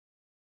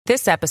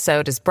This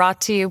episode is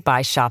brought to you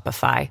by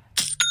Shopify.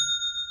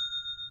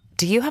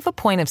 Do you have a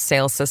point of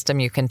sale system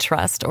you can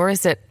trust, or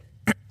is it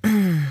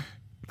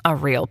a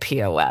real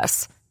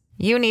POS?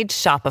 You need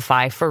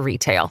Shopify for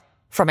retail.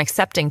 From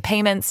accepting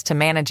payments to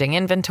managing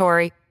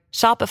inventory,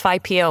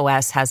 Shopify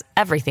POS has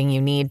everything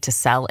you need to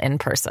sell in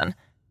person.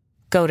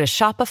 Go to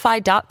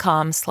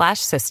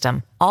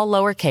shopify.com/system, all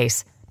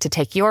lowercase, to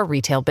take your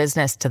retail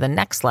business to the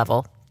next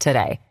level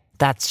today.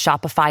 That's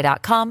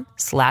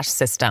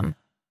shopify.com/system.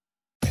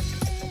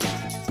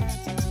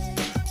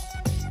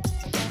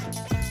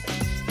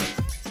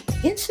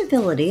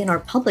 Incivility in our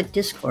public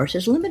discourse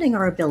is limiting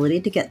our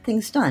ability to get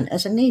things done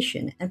as a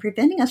nation and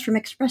preventing us from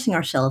expressing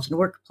ourselves in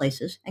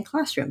workplaces and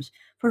classrooms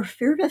for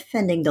fear of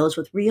offending those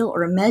with real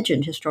or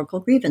imagined historical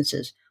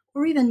grievances,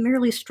 or even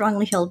merely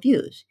strongly held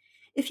views.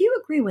 If you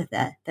agree with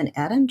that, then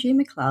Adam J.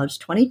 McLeod's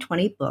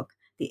 2020 book,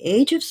 The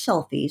Age of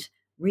Selfies,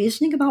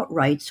 Reasoning About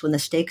Rights When the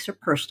Stakes Are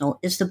Personal,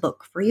 is the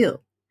book for you.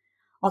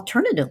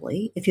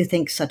 Alternatively, if you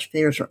think such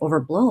fears are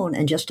overblown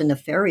and just a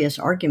nefarious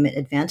argument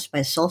advanced by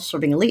a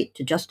self-serving elite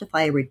to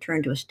justify a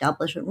return to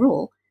establishment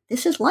rule,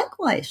 this is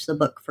likewise the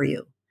book for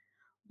you.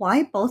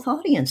 Why both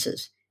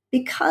audiences?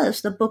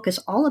 Because the book is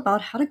all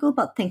about how to go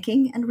about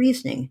thinking and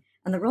reasoning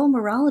and the role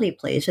morality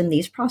plays in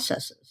these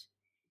processes.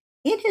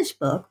 In his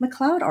book,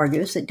 McLeod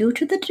argues that due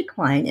to the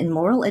decline in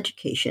moral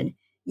education,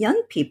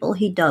 young people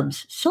he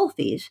dubs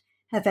selfies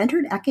have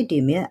entered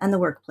academia and the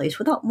workplace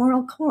without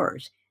moral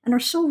cores, and are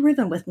so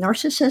riven with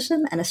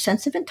narcissism and a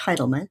sense of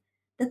entitlement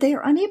that they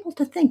are unable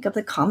to think of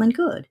the common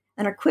good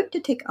and are quick to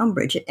take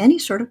umbrage at any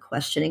sort of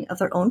questioning of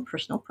their own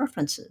personal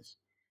preferences.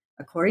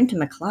 According to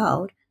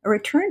McLeod, a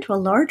return to a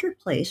larger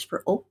place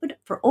for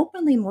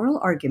openly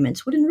moral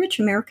arguments would enrich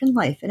American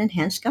life and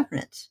enhance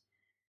governance.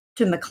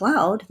 To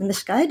McLeod, the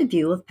misguided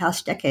view of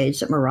past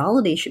decades that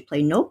morality should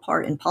play no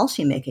part in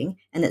policymaking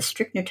and that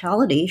strict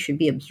neutrality should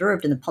be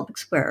observed in the public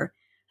square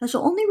has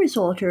only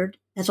resulted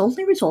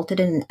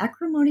in an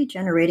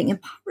acrimony-generating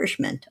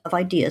impoverishment of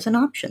ideas and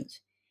options.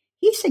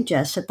 He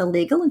suggests that the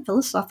legal and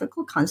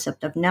philosophical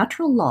concept of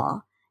natural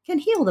law can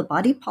heal the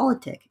body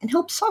politic and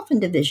help soften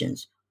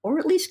divisions, or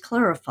at least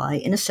clarify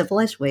in a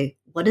civilized way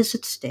what is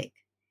at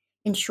stake.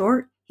 In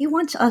short, he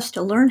wants us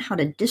to learn how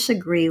to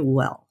disagree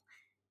well.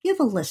 Give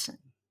a listen.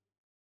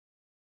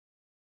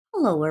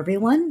 Hello,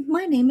 everyone.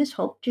 My name is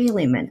Hope J.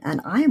 Lehman, and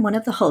I am one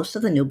of the hosts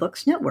of the New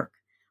Books Network.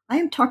 I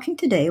am talking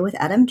today with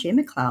Adam J.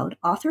 McLeod,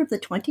 author of the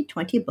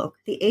 2020 book,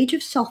 The Age of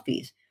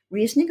Selfies,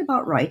 Reasoning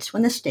About Rights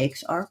When the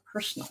Stakes Are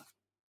Personal.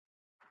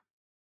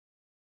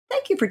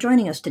 Thank you for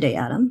joining us today,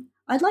 Adam.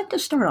 I'd like to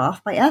start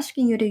off by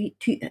asking you to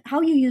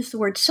how you use the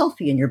word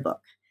selfie in your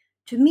book.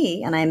 To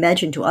me, and I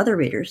imagine to other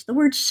readers, the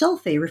word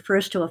selfie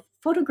refers to a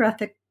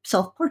photographic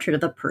self-portrait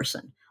of a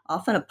person,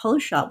 often a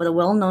pose shot with a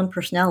well-known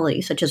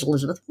personality such as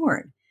Elizabeth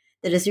Warren,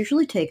 that is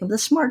usually taken with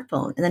a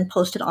smartphone and then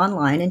posted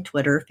online in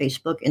Twitter,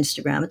 Facebook,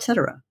 Instagram,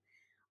 etc.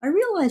 I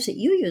realize that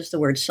you use the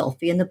word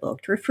selfie in the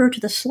book to refer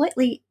to a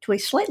slightly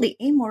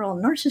amoral,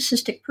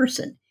 narcissistic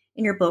person,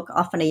 in your book,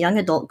 often a young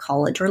adult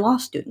college or law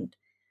student.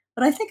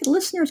 But I think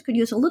listeners could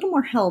use a little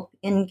more help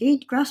in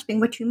grasping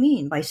what you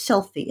mean by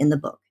selfie in the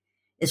book.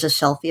 Is a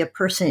selfie a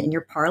person in your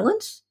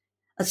parlance?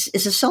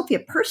 Is a selfie a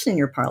person in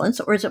your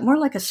parlance, or is it more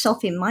like a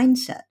selfie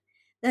mindset?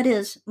 That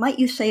is, might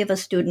you say of a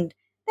student,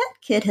 that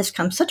kid has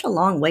come such a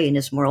long way in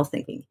his moral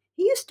thinking.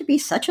 He used to be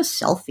such a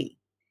selfie.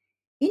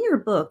 In your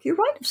book, you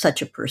write of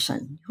such a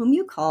person, whom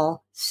you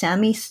call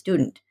Sammy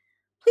Student.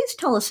 Please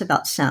tell us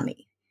about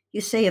Sammy.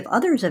 You say of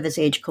others of his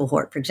age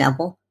cohort, for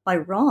example, by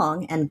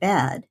wrong and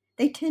bad,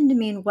 they tend to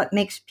mean what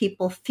makes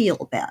people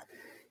feel bad.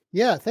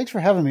 Yeah, thanks for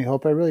having me,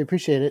 Hope. I really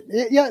appreciate it.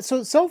 Yeah,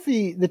 so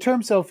selfie, the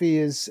term selfie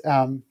is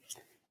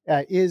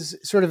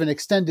sort of an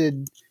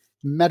extended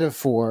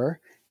metaphor.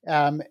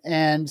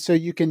 And so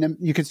you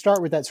can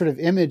start with that sort of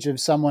image of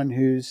someone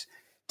who's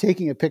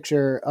taking a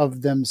picture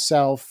of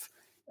themselves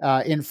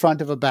in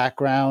front of a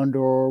background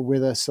or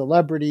with a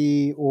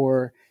celebrity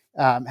or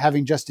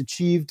having just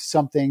achieved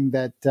something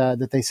that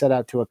they set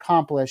out to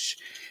accomplish.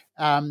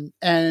 And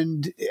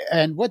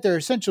what they're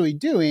essentially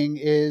doing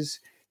is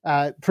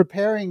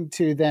preparing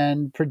to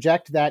then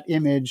project that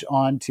image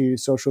onto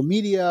social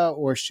media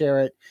or share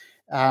it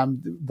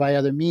by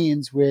other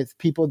means with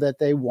people that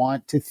they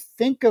want to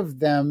think of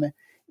them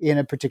in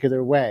a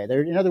particular way.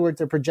 In other words,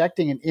 they're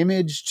projecting an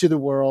image to the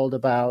world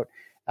about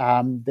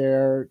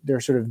their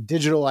sort of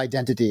digital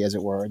identity, as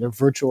it were, their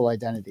virtual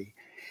identity.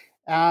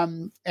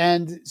 And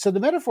so the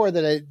metaphor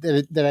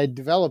that I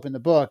develop in the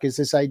book is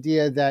this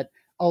idea that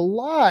a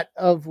lot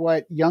of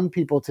what young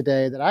people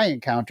today that I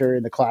encounter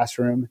in the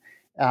classroom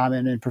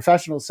and in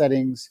professional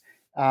settings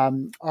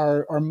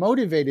are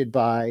motivated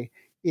by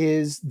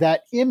is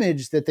that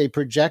image that they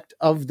project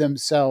of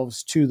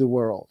themselves to the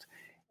world.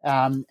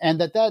 And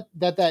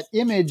that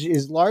image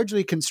is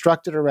largely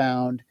constructed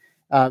around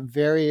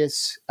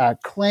various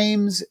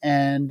claims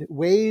and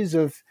ways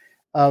of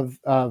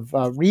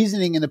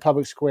reasoning in the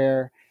public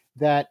square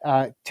that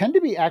tend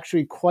to be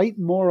actually quite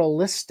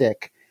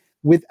moralistic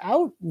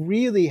without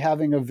really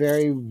having a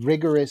very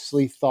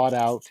rigorously thought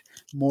out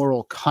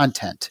moral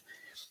content.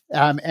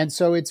 And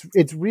so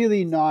it's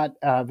really not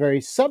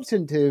very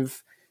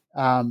substantive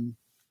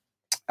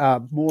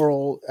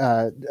moral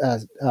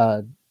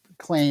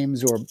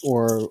claims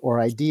or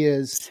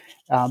ideas,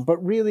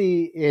 but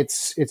really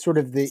it's sort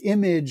of the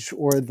image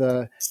or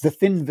the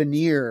thin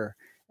veneer,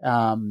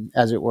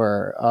 as it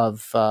were,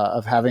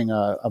 of having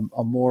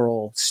a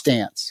moral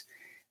stance.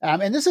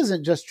 And this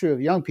isn't just true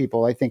of young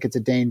people. I think it's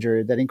a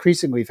danger that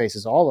increasingly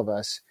faces all of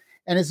us.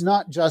 And it's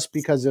not just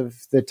because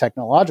of the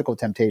technological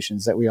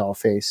temptations that we all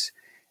face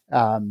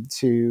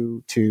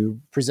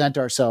to present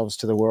ourselves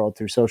to the world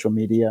through social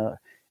media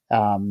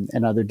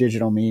and other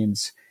digital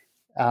means.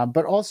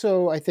 But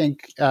also, I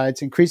think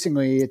it's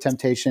increasingly a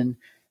temptation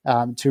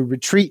to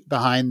retreat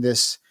behind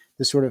this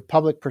sort of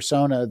public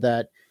persona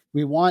that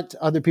we want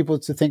other people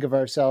to think of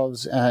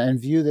ourselves and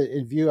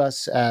view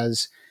us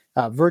as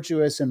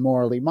virtuous and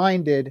morally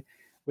minded,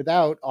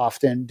 without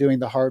often doing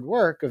the hard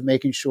work of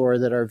making sure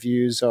that our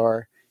views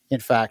are, in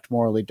fact,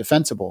 morally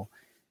defensible.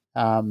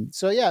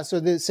 So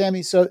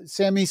the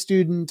Sammy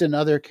student and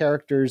other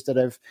characters that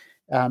I've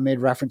made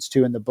reference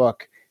to in the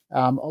book,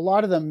 a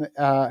lot of them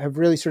have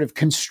really sort of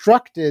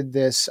constructed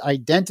this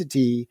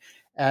identity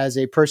as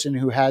a person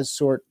who has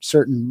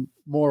certain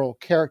moral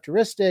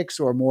characteristics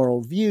or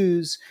moral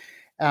views,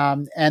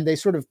 and they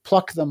sort of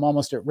pluck them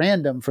almost at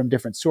random from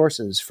different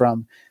sources,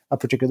 from a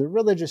particular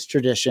religious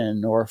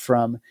tradition or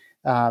from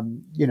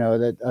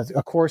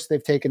a course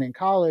they've taken in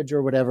college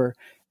or whatever,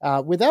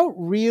 without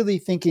really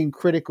thinking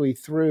critically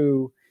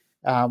through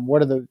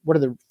what are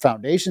the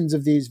foundations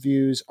of these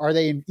views. Are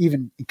they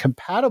even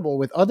compatible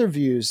with other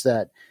views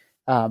that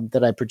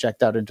I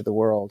project out into the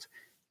world,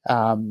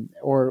 and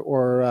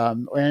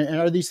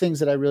are these things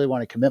that I really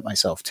want to commit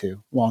myself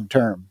to long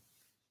term?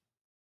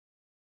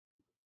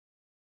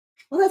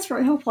 Well, that's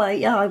very helpful.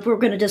 We're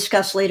going to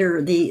discuss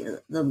later the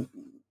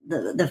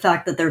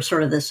fact that there's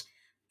sort of this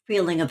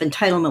feeling of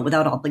entitlement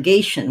without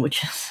obligation,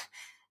 which is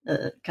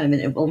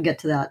we'll get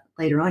to that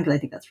later on, because I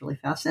think that's really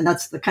fascinating. And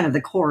that's the kind of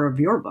the core of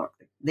your book.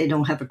 They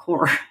don't have a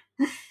core.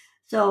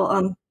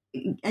 So,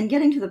 and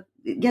getting to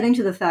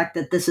the fact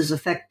that this is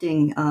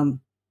affecting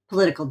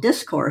political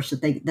discourse,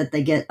 that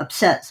they get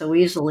upset so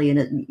easily, and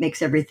it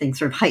makes everything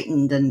sort of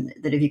heightened, and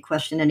that if you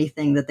question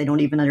anything that they don't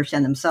even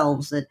understand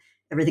themselves, that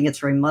everything gets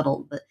very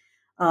muddled. But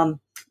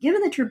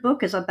given that your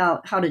book is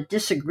about how to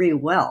disagree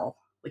well,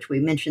 which we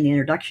mentioned in the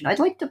introduction, I'd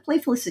like to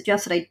playfully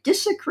suggest that I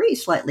disagree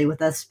slightly with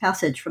this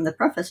passage from the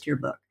preface to your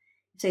book.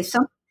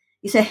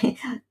 You say,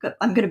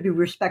 I'm going to be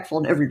respectful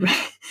in every way.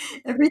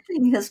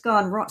 Everything has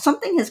gone wrong.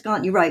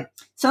 You're right.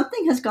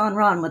 Something has gone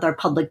wrong with our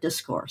public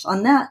discourse.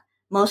 On that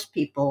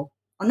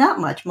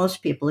much,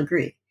 most people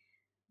agree.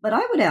 But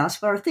I would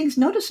ask, are things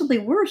noticeably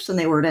worse than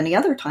they were at any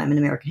other time in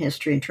American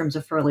history in terms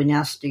of fairly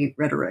nasty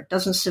rhetoric?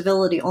 Doesn't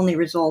civility only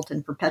result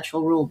in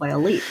perpetual rule by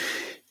elite?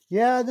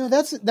 Yeah, no,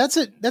 that's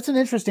an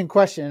interesting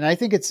question, and I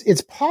think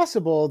it's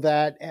possible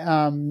that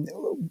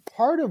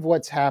part of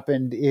what's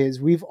happened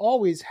is we've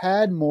always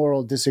had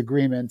moral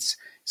disagreements,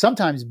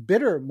 sometimes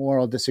bitter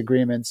moral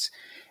disagreements,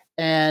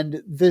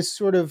 and this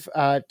sort of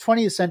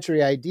 20th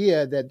century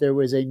idea that there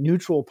was a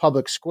neutral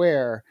public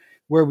square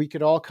where we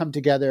could all come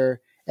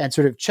together and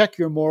sort of check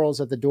your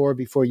morals at the door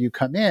before you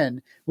come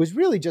in was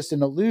really just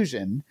an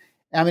illusion.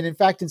 I mean, in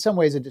fact, in some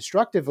ways, a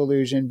destructive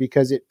illusion,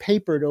 because it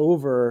papered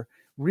over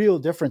real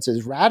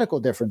differences, radical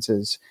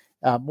differences,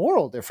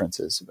 moral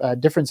differences,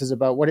 differences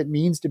about what it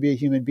means to be a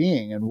human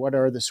being and what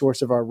are the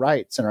source of our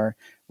rights and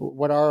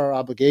what are our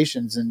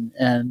obligations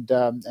and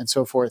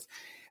so forth.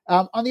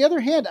 On the other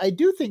hand, I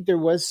do think there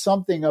was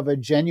something of a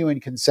genuine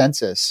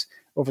consensus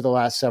over the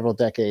last several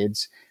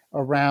decades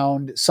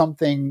around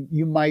something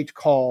you might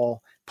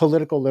call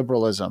political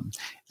liberalism,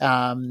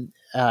 and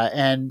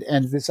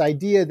this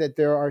idea that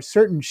there are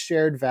certain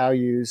shared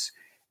values,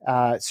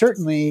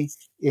 certainly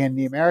in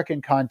the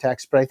American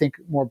context, but I think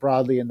more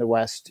broadly in the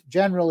West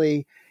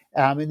generally,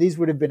 and these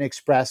would have been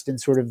expressed in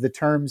sort of the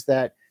terms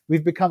that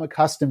we've become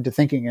accustomed to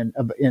thinking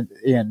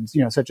in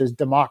such as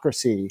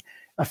democracy,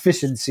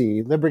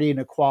 efficiency, liberty and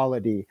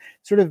equality,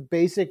 sort of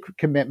basic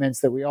commitments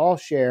that we all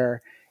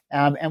share,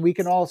 and we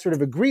can all sort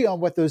of agree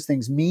on what those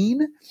things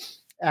mean.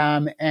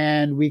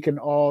 And we can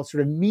all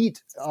sort of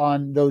meet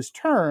on those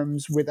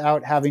terms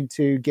without having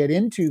to get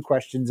into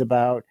questions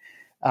about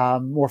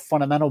more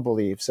fundamental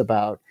beliefs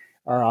about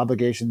our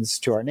obligations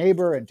to our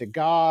neighbor and to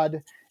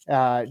God,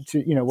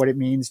 to what it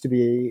means to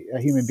be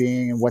a human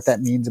being and what that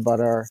means about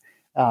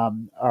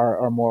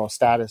our moral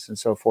status and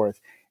so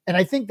forth. And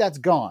I think that's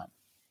gone.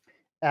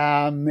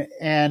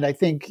 And I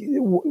think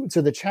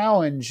so. The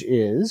challenge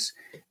is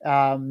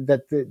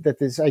that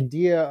this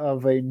idea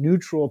of a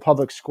neutral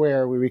public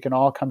square where we can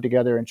all come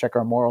together and check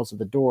our morals at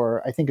the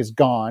door, I think, is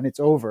gone. It's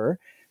over.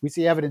 We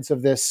see evidence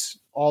of this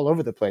all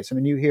over the place. I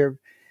mean, you hear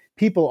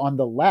people on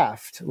the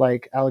left,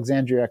 like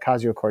Alexandria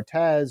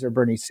Ocasio-Cortez or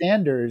Bernie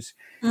Sanders,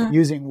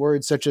 using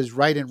words such as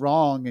right and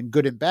wrong and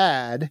good and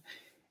bad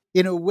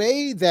in a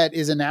way that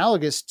is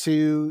analogous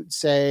to,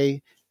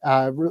 say,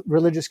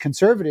 religious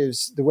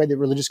conservatives, the way that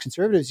religious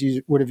conservatives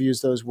would have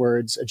used those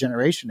words a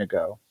generation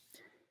ago.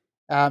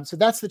 So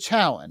that's the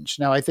challenge.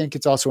 Now, I think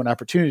it's also an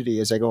opportunity,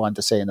 as I go on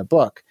to say in the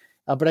book.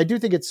 But I do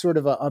think it's sort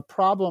of a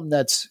problem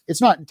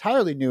it's not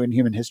entirely new in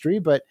human history,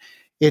 but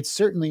it's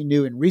certainly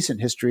new in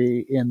recent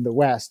history in the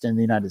West and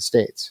the United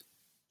States.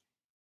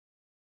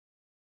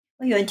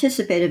 Well, you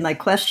anticipated my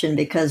question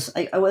because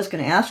I was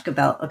going to ask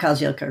about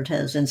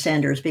Ocasio-Cortez and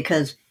Sanders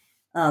because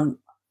do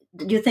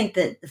you think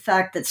that the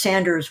fact that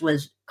Sanders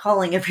was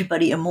calling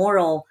everybody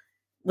immoral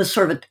was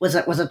sort of was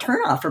a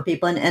turnoff for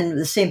people, and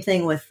the same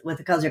thing with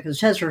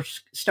Ocasio-Cortez, her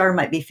star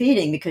might be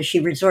fading because she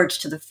resorts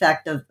to the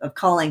fact of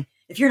calling,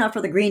 if you're not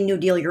for the Green New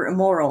Deal, you're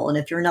immoral, and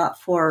if you're not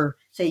for,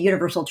 say,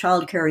 universal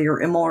child care,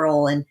 you're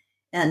immoral, and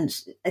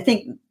I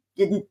think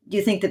do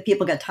you think that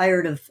people got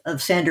tired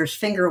of Sanders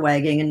finger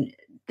wagging, and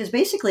because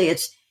basically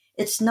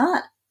it's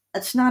not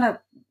a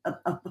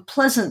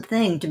pleasant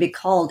thing to be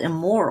called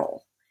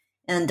immoral.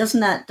 And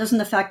doesn't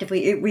the fact if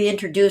we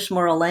reintroduce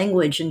moral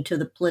language into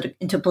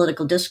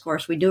political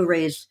discourse, we do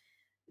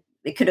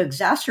it could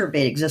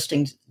exacerbate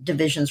existing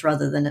divisions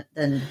rather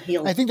than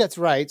heal? I think that's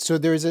right. So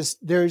there's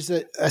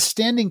a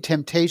standing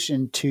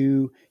temptation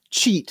to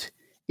cheat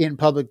in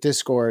public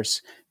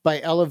discourse by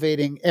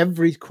elevating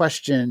every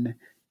question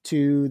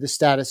to the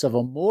status of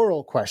a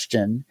moral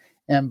question,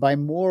 and by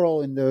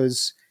moral in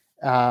those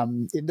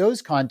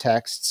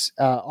contexts,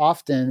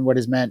 often what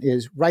is meant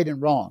is right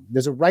and wrong.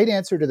 There's a right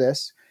answer to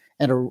this,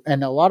 and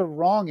a lot of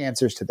wrong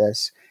answers to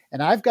this,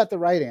 and I've got the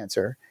right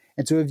answer.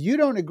 And so if you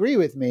don't agree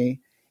with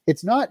me,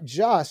 it's not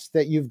just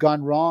that you've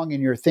gone wrong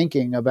in your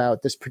thinking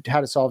about this,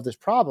 how to solve this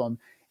problem.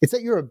 It's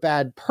that you're a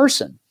bad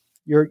person.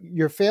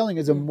 Your failing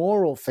is a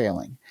moral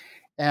failing.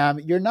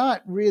 You're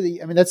not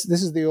really. I mean, this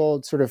is the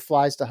old sort of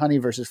flies to honey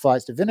versus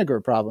flies to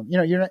vinegar problem.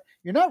 You're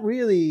not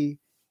really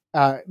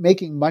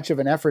making much of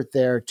an effort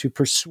there to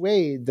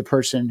persuade the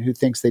person who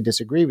thinks they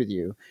disagree with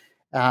you.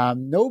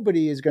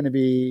 Nobody is going to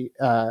be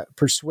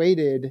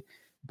persuaded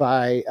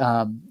by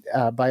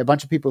a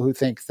bunch of people who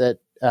think that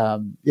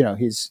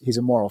he's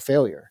a moral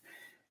failure,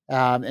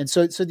 and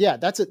so yeah,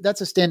 that's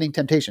a standing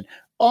temptation.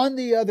 On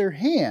the other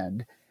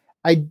hand,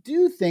 I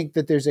do think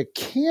that there's a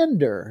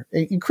candor.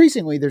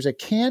 Increasingly, there's a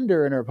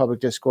candor in our public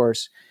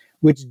discourse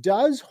which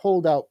does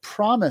hold out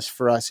promise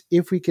for us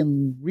if we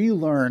can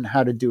relearn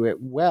how to do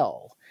it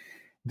well.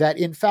 That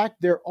in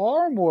fact there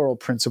are moral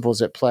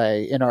principles at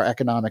play in our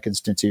economic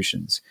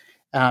institutions.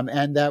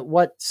 And that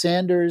what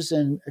Sanders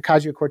and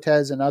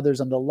Ocasio-Cortez and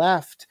others on the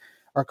left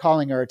are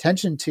calling our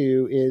attention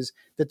to is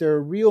that there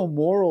are real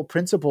moral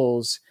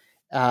principles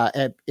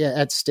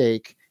at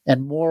stake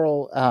and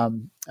moral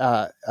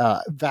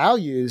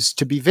values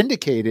to be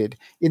vindicated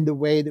in the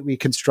way that we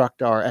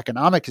construct our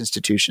economic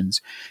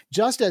institutions.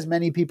 Just as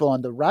many people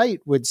on the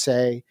right would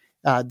say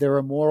there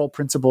are moral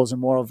principles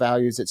and moral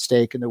values at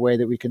stake in the way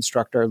that we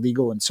construct our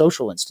legal and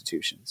social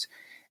institutions.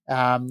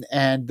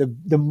 And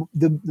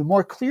the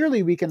more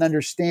clearly we can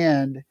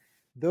understand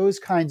those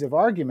kinds of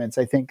arguments,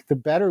 I think the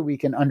better we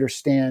can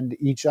understand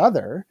each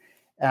other,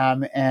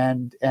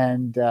 and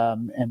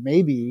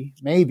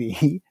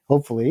maybe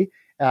hopefully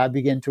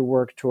begin to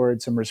work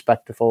towards some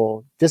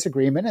respectful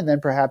disagreement, and then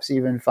perhaps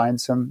even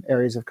find some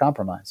areas of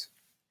compromise.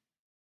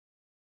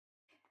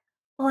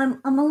 Well,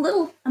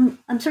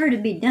 I'm sorry to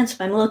be dense,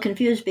 but I'm a little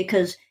confused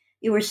because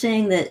you were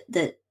saying that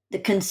the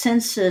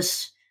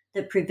consensus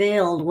that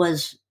prevailed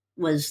was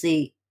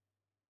the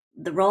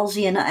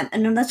Rawlsian,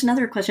 and that's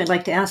another question I'd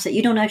like to ask, that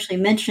you don't actually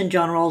mention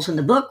John Rawls in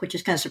the book, which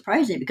is kind of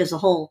surprising because the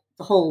whole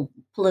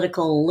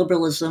political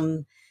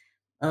liberalism,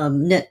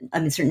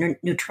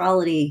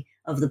 neutrality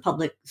of the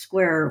public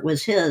square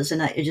was his,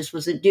 and it just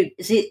was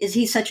is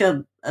he such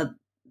a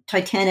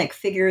titanic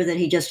figure that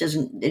he's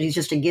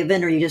just a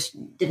given, or you just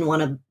didn't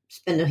want to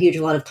spend a huge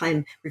lot of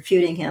time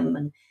refuting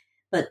him?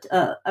 But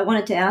I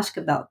wanted to ask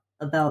about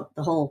the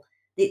whole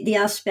the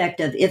aspect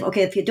of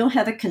if you don't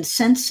have a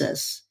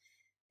consensus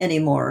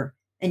anymore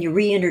and you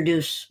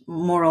reintroduce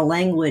moral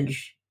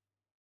language,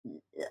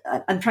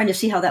 I'm trying to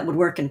see how that would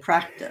work in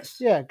practice.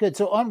 Yeah, good.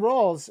 So on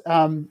Rawls,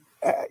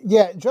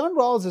 John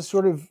Rawls is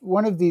sort of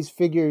one of these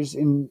figures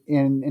in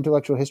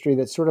intellectual history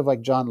that's sort of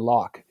like John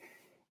Locke,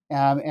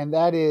 and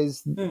that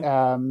is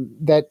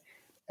that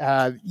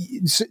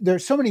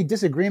there's so many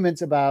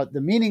disagreements about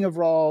the meaning of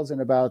Rawls and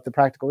about the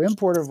practical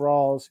import of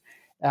Rawls.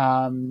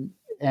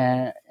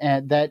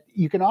 And that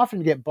you can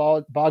often get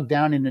bogged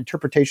down in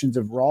interpretations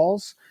of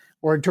Rawls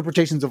or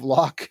interpretations of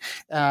Locke,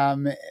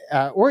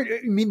 or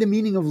the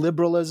meaning of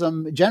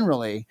liberalism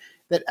generally.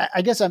 That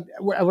I guess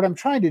what I'm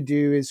trying to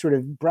do is sort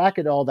of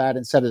bracket all that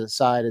and set it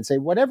aside and say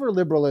whatever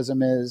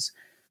liberalism is,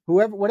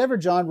 whatever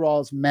John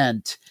Rawls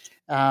meant,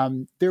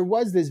 there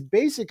was this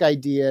basic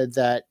idea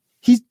that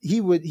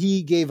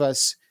he gave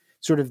us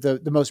sort of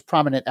the most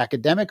prominent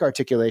academic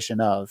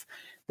articulation of,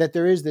 that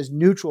there is this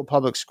neutral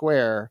public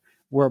square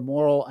where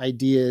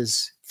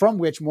from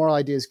which moral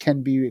ideas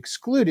can be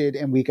excluded,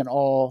 and we can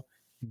all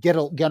get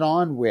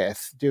on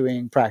with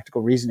doing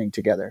practical reasoning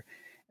together.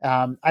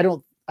 I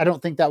don't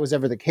think that was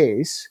ever the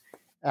case.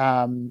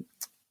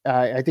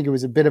 I think it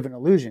was a bit of an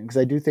illusion, because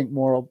I do think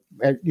moral,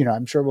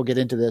 I'm sure we'll get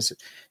into this.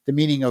 The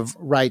meaning of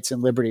rights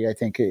and liberty, I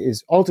think,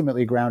 is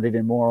ultimately grounded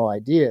in moral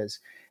ideas.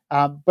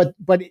 But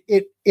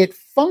it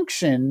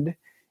functioned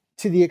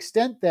to the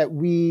extent that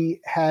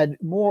we had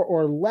more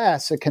or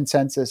less a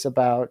consensus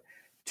about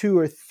 2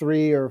 or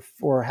 3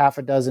 or half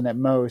a dozen at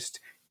most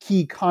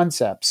key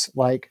concepts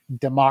like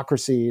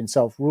democracy and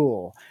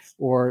self-rule,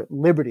 or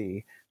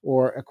liberty,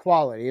 or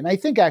equality. And I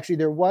think actually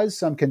there was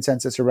some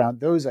consensus around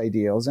those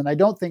ideals. And I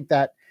don't think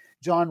that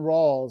John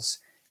Rawls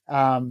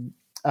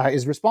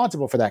is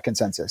responsible for that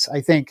consensus.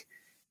 I think,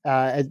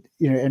 and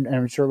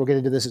I'm sure we'll get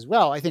into this as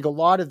well, I think a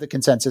lot of the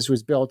consensus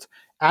was built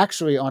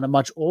actually on a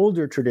much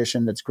older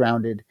tradition that's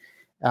grounded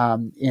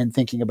in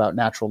thinking about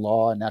natural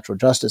law and natural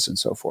justice and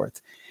so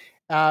forth.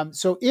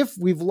 So if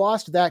we've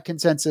lost that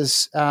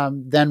consensus,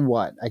 then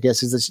what? I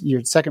guess is this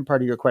your second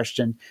part of your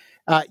question.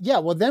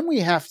 Well, then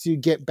we have to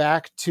get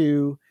back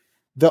to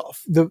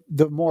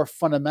the more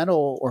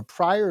fundamental or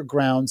prior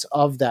grounds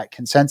of that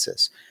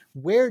consensus.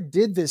 Where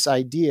did this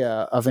idea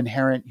of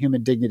inherent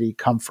human dignity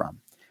come from?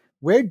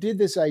 Where did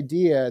this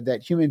idea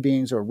that human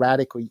beings are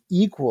radically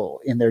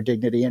equal in their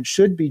dignity and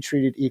should be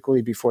treated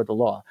equally before the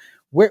law?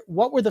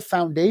 What were the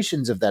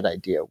foundations of that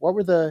idea? What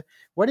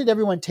did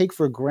everyone take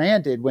for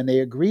granted when they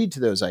agreed to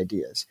those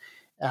ideas?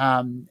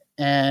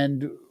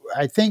 And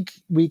I think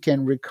we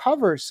can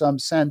recover some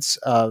sense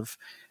of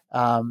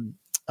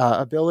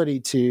ability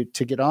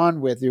to get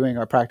on with doing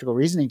our practical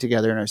reasoning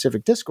together in our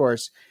civic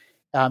discourse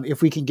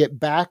if we can get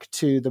back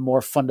to the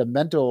more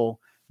fundamental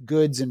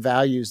goods and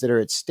values that are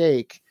at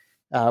stake,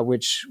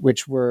 which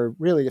were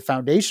really the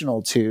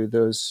foundational to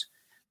those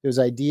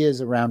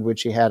ideas around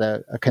which he had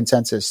a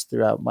consensus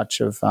throughout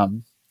much of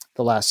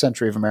the last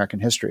century of American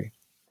history.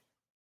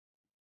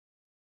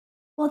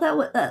 Well,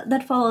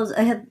 that follows.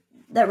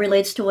 That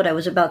relates to what I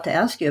was about to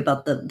ask you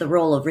about the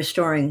role of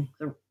restoring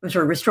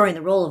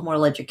the role of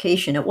moral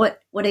education. At what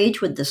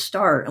age would this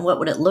start, and what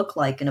would it look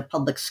like in a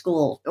public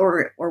school,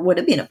 or would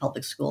it be in a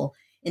public school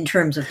in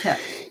terms of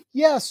text?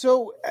 Yeah,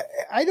 so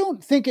I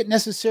don't think it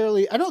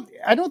necessarily. I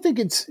don't think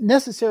it's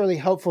necessarily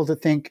helpful to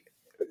think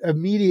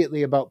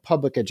immediately about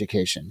public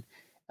education.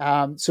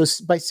 So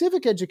by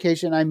civic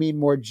education, I mean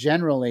more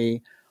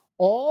generally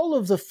all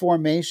of the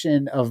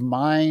formation of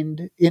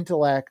mind,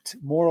 intellect,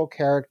 moral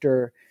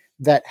character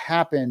that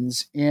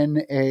happens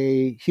in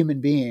a human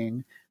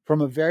being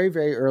from a very,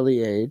 very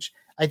early age.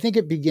 I think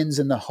it begins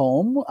in the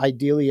home.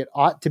 Ideally, it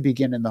ought to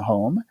begin in the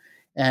home.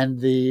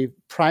 And the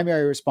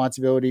primary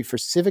responsibility for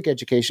civic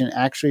education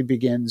actually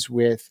begins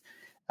with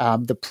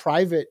the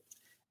private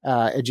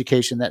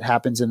education that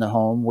happens in the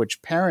home,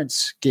 which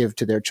parents give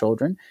to their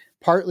children,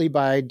 partly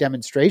by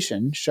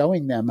demonstration,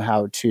 showing them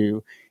how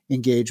to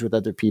engage with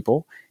other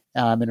people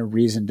in a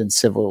reasoned and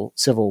civil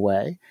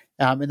way,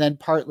 and then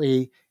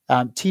partly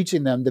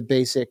teaching them the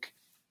basic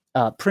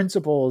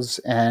principles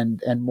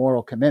and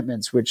moral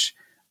commitments which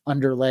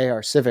underlay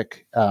our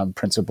civic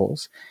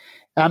principles.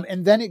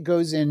 And then it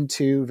goes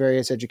into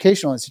various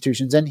educational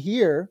institutions. And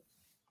here,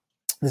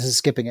 this is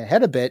skipping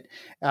ahead a bit,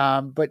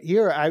 but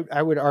here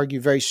I would argue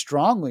very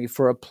strongly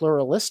for a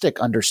pluralistic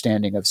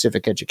understanding of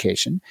civic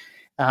education,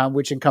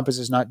 which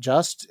encompasses not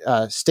just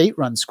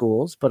state-run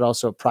schools, but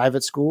also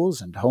private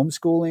schools and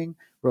homeschooling,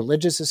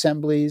 religious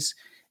assemblies,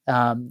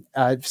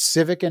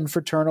 civic and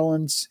fraternal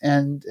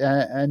and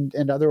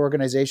other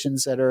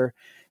organizations that are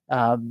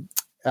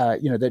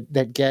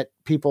that get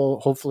people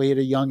hopefully at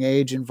a young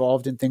age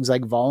involved in things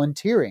like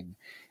volunteering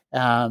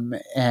and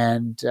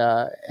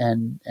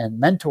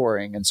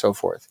mentoring and so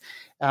forth.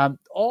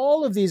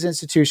 All of these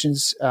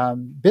institutions,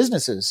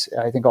 businesses,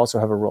 I think, also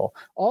have a role.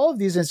 All of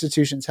these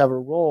institutions have a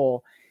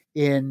role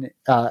in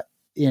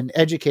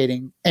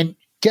educating. And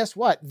guess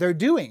what? They're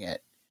doing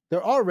it.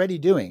 They're already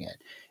doing it.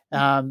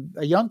 A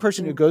young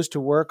person who goes to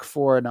work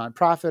for a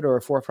nonprofit or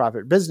a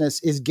for-profit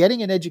business is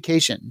getting an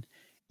education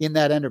in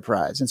that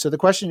enterprise. And so the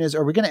question is,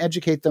 are we going to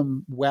educate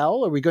them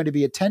well? Are we going to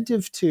be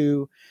attentive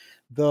to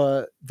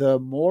the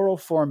moral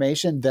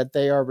formation that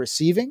they are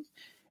receiving?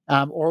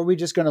 Or are we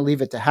just going to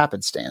leave it to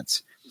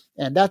happenstance?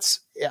 And that's,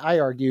 I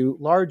argue,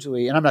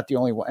 largely, and I'm not the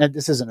only one, and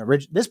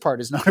this part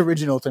is not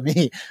original to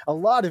me. A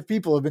lot of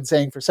people have been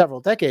saying for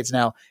several decades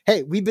now,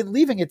 hey, we've been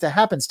leaving it to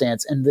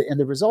happenstance, and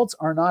the results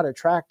are not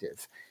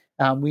attractive.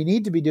 We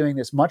need to be doing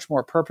this much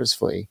more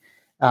purposefully,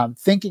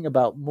 thinking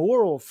about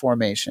moral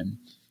formation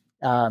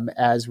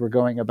as we're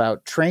going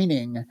about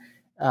training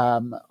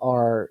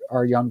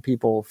our young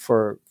people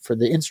for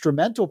the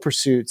instrumental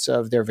pursuits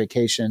of their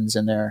vocations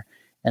and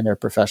their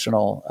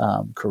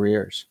professional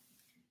careers.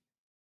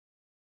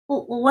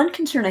 Well, one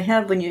concern I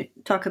have when you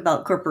talk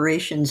about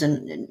corporations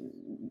and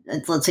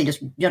let's say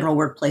just general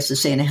workplaces,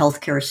 say in a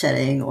healthcare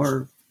setting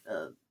or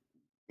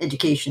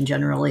education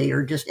generally,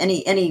 or just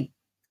any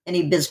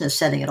business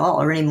setting at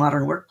all, or any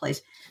modern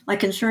workplace, my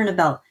concern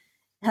about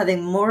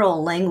having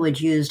moral language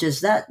used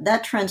is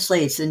that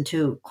translates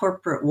into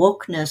corporate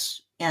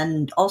wokeness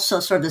and also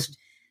sort of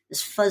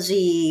this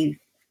fuzzy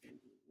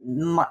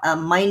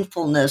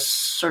mindfulness,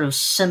 sort of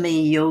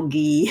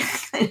semi-yogi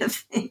kind of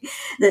thing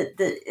that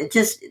it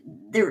just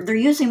they're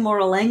using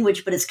moral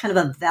language, but it's kind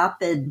of a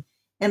vapid,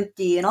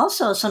 empty, and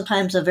also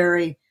sometimes a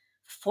very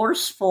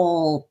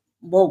forceful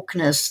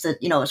wokeness that,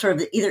 sort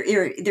of either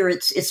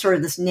it's sort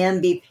of this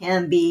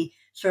namby-pamby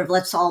sort of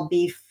let's all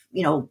be,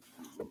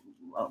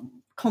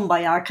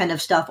 kumbaya kind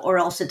of stuff, or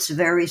else it's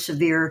very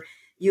severe.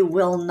 You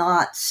will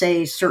not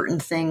say certain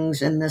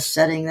things in this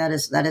setting that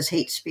is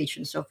hate speech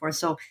and so forth.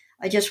 So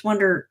I just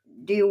wonder,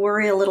 do you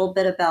worry a little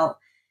bit about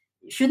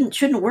shouldn't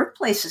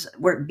workplaces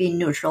be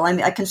neutral? I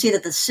mean, I can see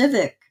that the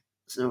civic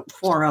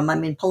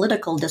forum,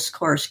 political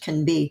discourse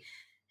can be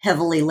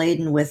heavily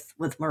laden with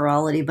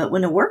morality, but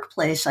when a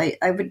workplace, I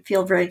would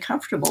feel very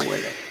comfortable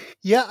with it.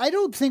 Yeah, I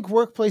don't think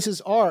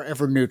workplaces are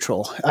ever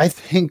neutral. I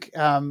think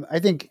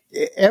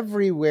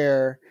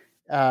everywhere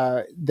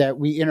that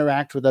we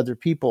interact with other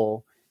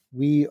people,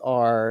 we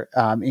are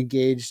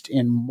engaged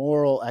in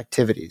moral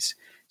activities.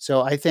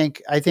 So I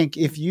think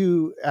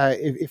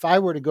if I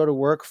were to go to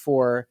work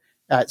for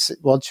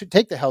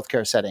take the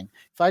healthcare setting.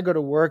 If I go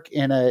to work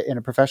in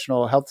a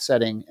professional health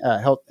setting,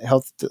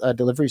 health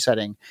delivery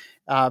setting,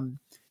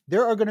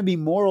 there are going to be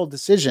moral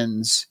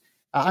decisions.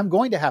 I'm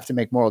going to have to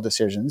make moral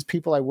decisions.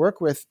 People I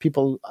work with,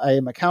 people I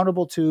am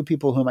accountable to,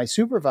 people whom I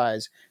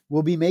supervise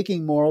will be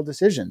making moral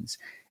decisions.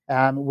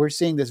 We're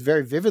seeing this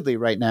very vividly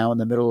right now in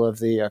the middle of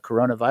the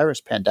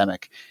coronavirus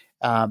pandemic.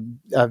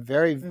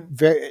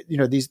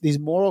 These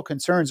moral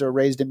concerns are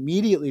raised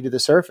immediately to the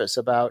surface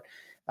about,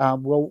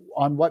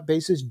 on what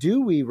basis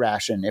do we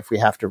ration if we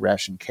have to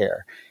ration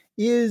care?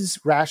 Is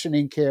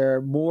rationing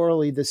care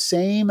morally the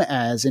same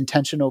as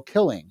intentional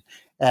killing,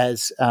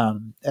 as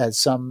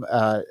some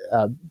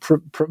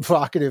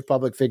provocative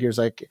public figures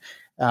like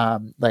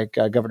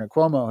Governor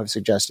Cuomo have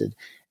suggested?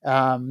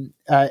 And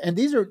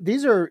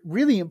these are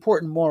really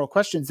important moral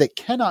questions that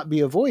cannot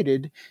be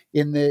avoided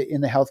in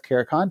the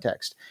healthcare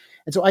context.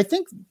 And so I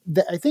think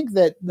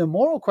that the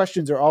moral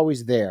questions are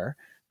always there.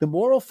 The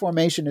moral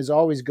formation is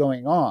always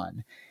going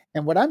on.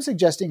 And what I'm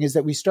suggesting is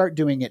that we start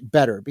doing it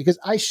better, because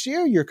I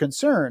share your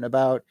concern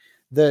about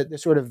the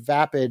sort of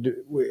vapid,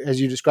 as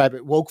you describe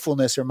it,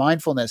 wokefulness or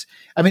mindfulness.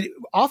 I mean,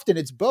 often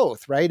it's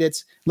both, right?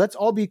 It's let's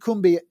all be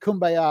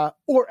kumbaya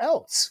or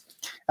else.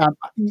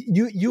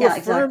 You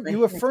affirm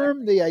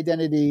the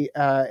identity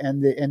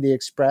and the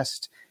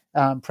expressed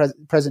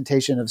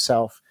presentation of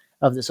self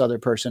of this other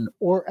person,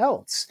 or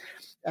else.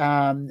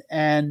 And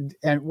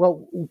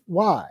well,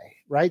 why?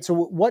 Right. So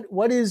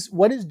what is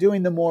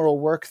doing the moral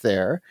work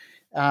there?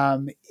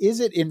 Is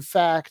it in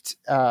fact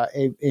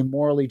a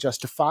morally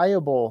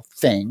justifiable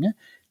thing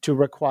to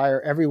require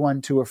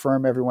everyone to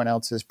affirm everyone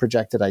else's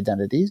projected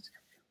identities?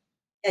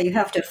 Yeah, you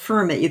have to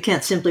affirm it. You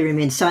can't simply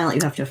remain silent.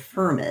 You have to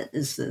affirm it.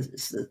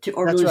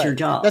 Or that's lose right. your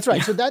job. That's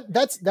right. So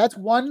that's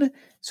one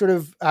sort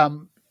of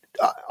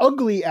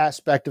ugly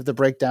aspect of the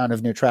breakdown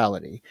of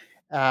neutrality.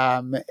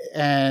 And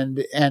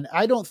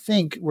I don't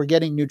think we're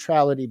getting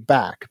neutrality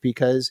back,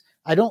 because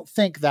I don't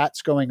think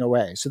that's going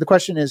away. So the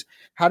question is,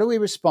 how do we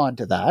respond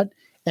to that?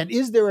 And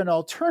is there an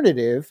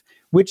alternative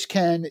which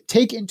can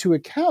take into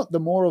account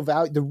the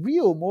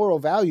real moral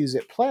values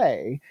at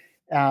play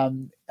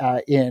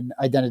in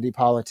identity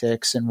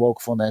politics and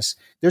wokefulness?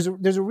 There's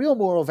a real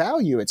moral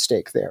value at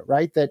stake there,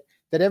 right? That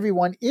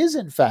everyone is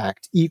in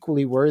fact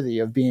equally worthy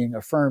of being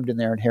affirmed in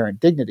their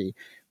inherent dignity.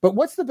 But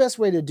what's the best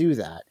way to do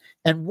that?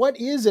 And what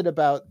is it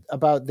about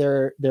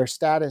their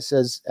status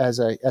as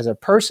a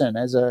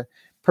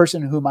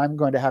person whom I'm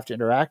going to have to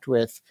interact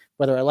with,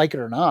 whether I like it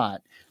or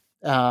not,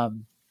 that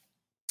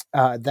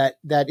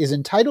is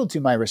entitled to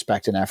my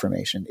respect and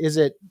affirmation? Is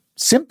it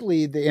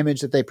simply the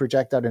image that they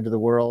project out into the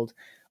world,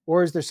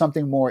 or is there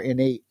something more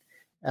innate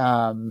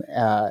and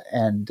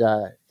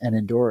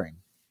enduring?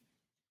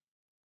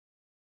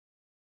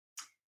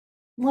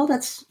 Well, I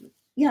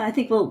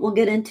think we'll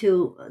get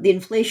into the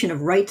inflation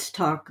of rights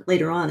talk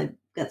later on. I've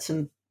got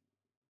some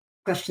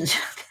questions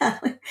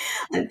about that.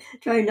 I'm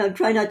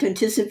trying not to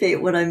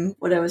anticipate what I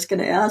was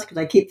going to ask, because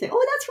I keep thinking,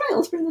 oh, that's right,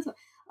 let's bring this up.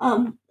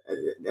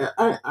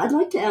 I'd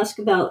like to ask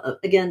about,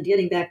 again,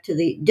 getting back to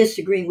the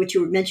disagreeing, which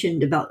you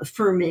mentioned about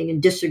affirming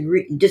and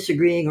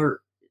disagreeing,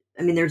 or,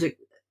 there's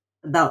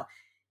about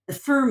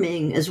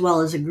affirming as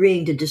well as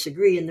agreeing to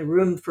disagree, and the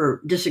room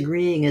for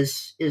disagreeing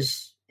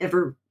is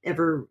ever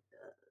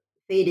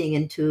fading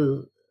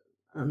into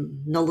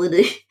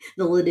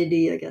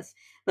nullity, I guess.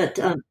 But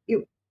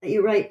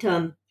you're right.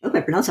 I hope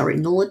I pronounced that right.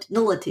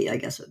 Nullity, I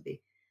guess it would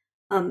be.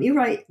 You're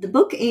right. The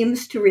book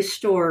aims to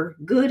restore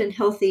good and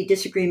healthy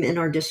disagreement in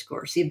our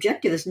discourse. The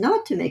objective is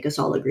not to make us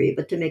all agree,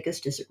 but to make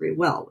us disagree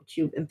well, which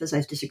you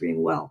emphasize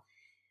disagreeing well.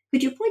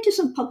 Could you point to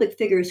some public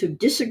figures who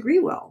disagree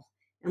well,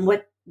 and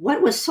what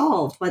was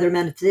solved by their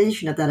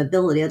manifestation of that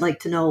ability? I'd like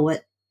to know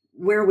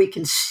where we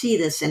can see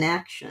this in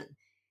action.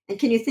 And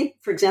can you think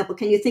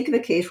of a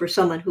case where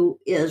someone who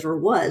is or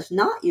was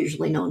not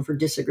usually known for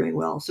disagreeing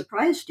well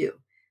surprised you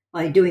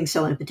by doing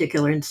so in a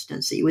particular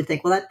instance, that you would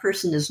think, well, that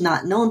person is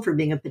not known for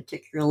being a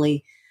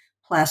particularly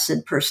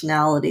placid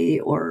personality,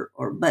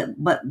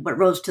 but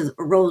rose to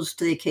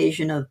the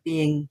occasion of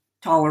being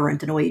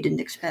tolerant in a way you didn't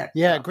expect.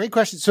 Yeah, great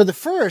question. So the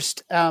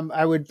first,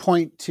 I would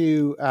point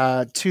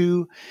to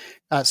two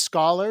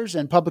scholars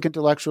and public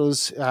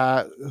intellectuals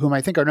whom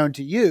I think are known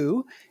to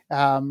you,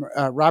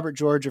 Robert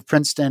George of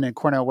Princeton and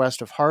Cornel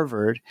West of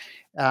Harvard.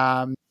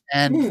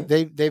 And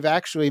they've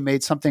actually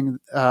made something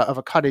of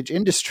a cottage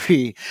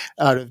industry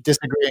out of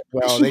disagreeing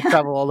well. They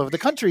travel all over the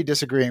country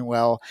disagreeing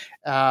well.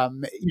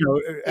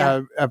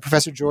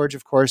 Professor George,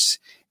 of course,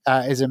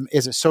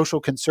 is a social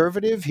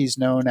conservative. He's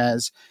known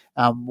as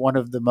one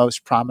of the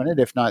most prominent,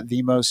 if not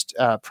the most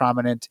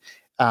prominent,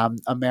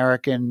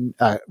 American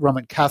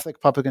Roman Catholic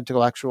public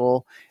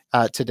intellectual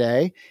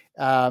today.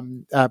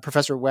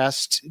 Professor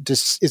West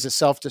is a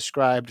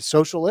self-described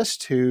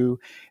socialist who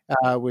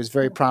was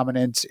very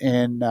prominent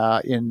in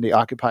the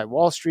Occupy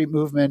Wall Street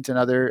movement and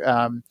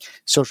other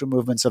social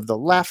movements of the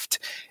left,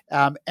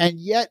 and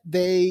yet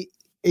they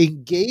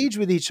engage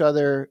with each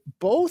other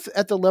both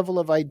at the level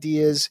of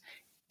ideas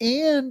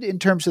and in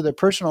terms of their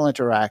personal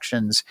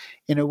interactions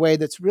in a way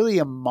that's really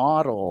a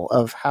model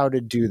of how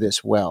to do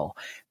this well,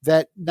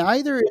 that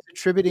neither is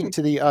attributing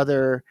to the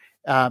other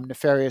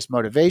nefarious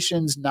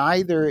motivations,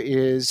 neither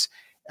is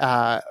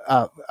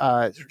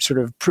sort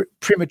of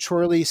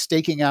prematurely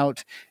staking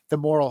out the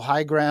moral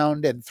high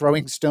ground and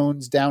throwing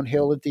stones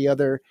downhill at the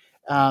other.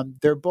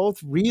 They're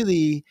both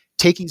really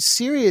taking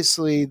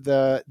seriously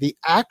the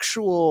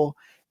actual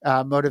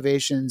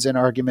motivations and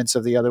arguments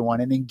of the other one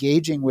and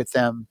engaging with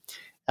them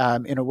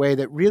in a way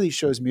that really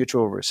shows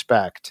mutual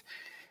respect.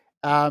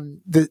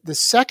 The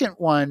second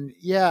one,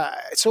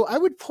 so I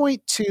would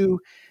point to,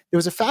 there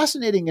was a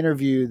fascinating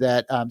interview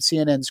that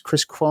CNN's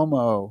Chris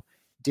Cuomo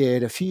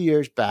did a few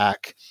years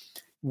back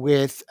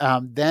with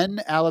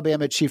then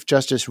Alabama Chief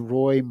Justice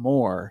Roy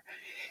Moore.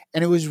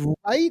 And it was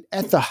right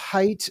at the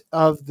height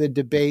of the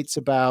debates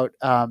about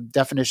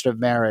definition of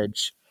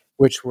marriage,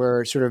 which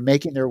were sort of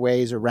making their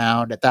ways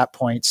around at that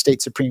point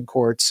state Supreme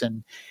Courts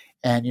and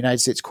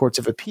United States Courts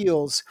of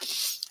Appeals.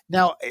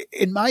 Now,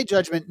 in my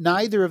judgment,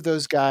 neither of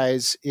those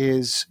guys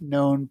is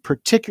known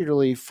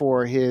particularly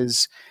for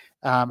his,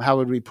 how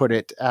would we put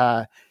it,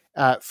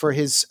 for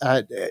his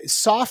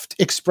soft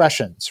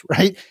expressions,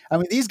 right? I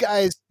mean, these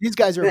guys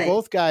are Right.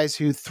 both guys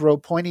who throw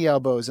pointy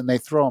elbows and they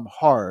throw them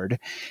hard.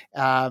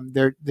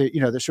 They're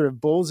sort of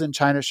bulls in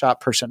China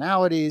shop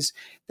personalities.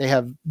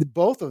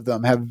 Both of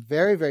them have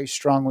very, very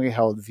strongly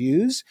held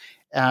views,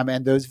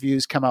 and those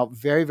views come out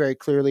very, very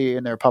clearly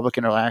in their public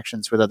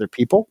interactions with other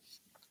people.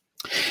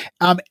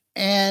 And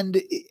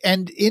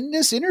in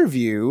this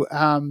interview,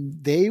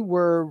 they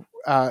were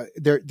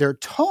their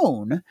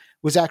tone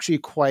was actually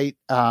quite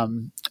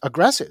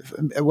aggressive,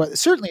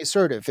 certainly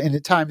assertive, and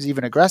at times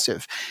even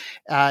aggressive.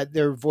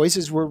 Their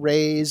voices were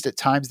raised. At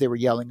times they were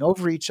yelling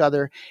over each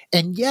other.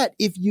 And yet,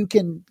 if you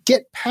can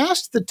get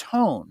past the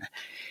tone,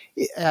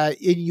 and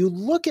you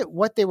look at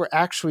what they were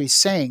actually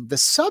saying, the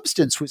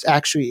substance was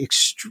actually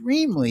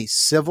extremely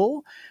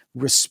civil,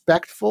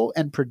 respectful,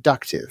 and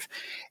productive.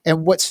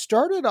 And what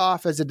started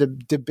off as a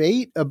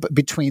debate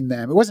between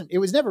them, it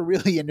was never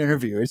really an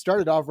interview. It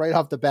started off right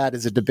off the bat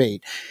as a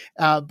debate.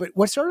 But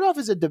what started off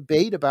as a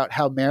debate about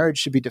how marriage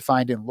should be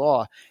defined in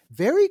law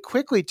very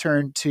quickly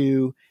turned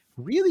to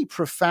really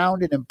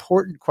profound and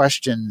important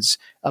questions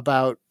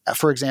about,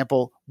 for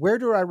example, where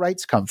do our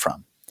rights come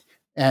from?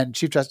 And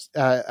Chief Justice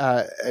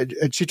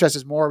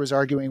Moore was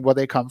arguing, well,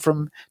 they come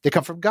from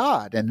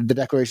God, and the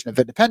Declaration of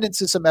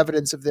Independence is some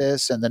evidence of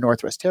this, and the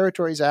Northwest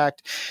Territories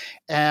Act.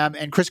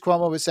 And Chris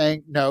Cuomo was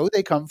saying, no,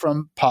 they come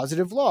from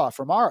positive law,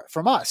 from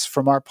us,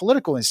 from our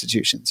political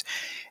institutions.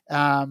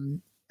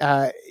 And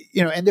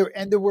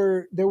there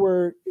were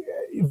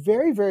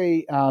very,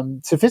 very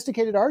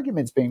sophisticated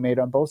arguments being made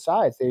on both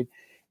sides.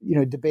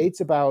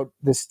 Debates about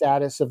the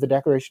status of the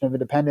Declaration of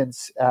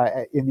Independence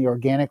in the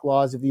organic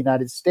laws of the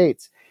United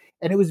States.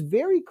 And it was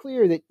very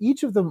clear that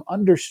each of them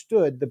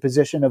understood the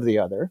position of the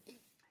other.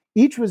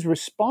 Each was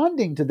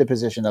responding to the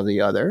position of the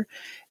other.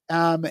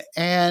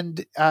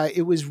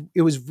 It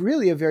was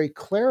really a very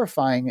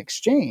clarifying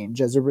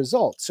exchange as a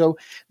result. So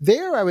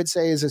there, I would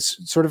say, is a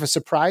sort of a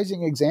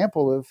surprising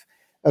example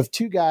of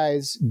two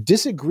guys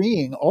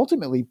disagreeing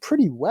ultimately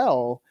pretty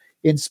well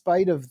in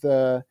spite of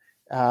the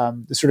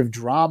sort of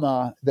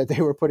drama that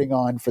they were putting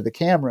on for the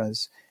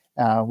cameras,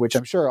 which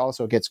I'm sure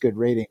also gets good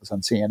ratings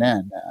on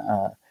CNN.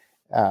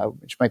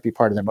 Which might be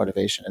part of their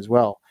motivation as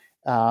well.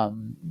 I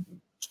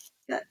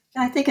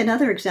think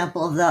another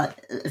example of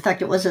that, in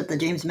fact, it was at the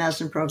James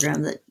Madison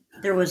program that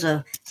there was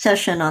a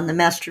session on the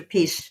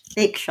Masterpiece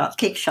cake shop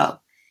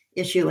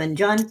issue, and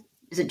John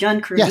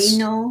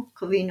Corvino?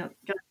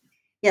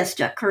 Yes.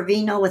 Jack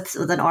Corvino with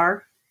an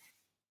R,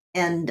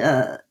 and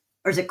or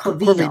is it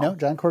Corvino?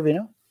 John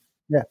Corvino.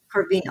 Yeah,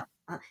 Corvino,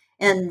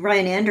 and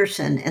Ryan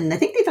Anderson, and I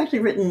think they've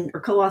actually written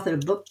or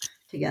co-authored a book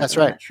together. That's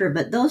right. I'm not sure,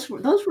 but those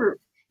were.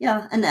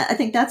 Yeah, and I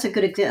think that's a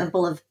good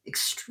example of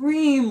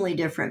extremely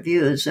different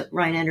views.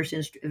 Ryan Anderson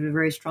is a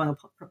very strong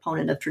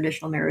proponent of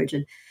traditional marriage,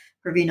 and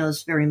Corvino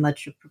is very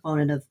much a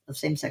proponent of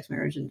same-sex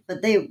marriage.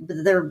 But they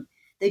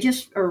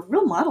just are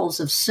real models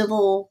of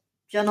civil,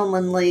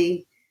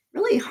 gentlemanly,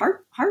 really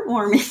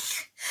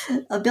heartwarming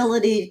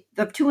ability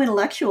of two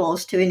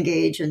intellectuals to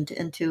engage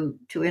and to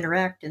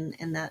interact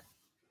in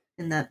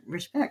that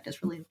respect.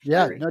 It's really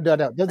Yeah, inspiring. no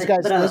doubt. Those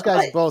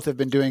guys both have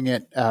been doing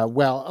it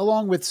well,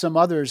 along with some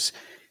others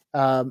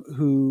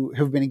who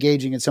have been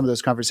engaging in some of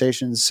those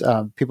conversations.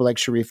 People like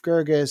Sharif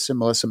Girgis and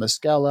Melissa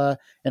Moskela,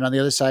 and on the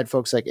other side,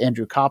 folks like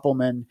Andrew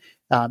Koppelman.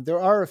 There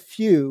are a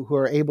few who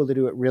are able to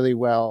do it really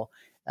well,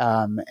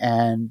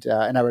 and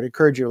I would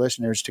encourage your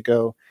listeners to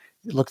go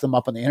look them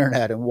up on the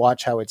internet and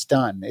watch how it's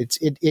done.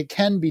 It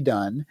can be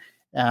done.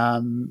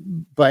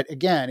 But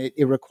again,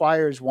 it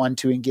requires one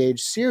to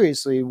engage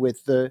seriously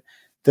with the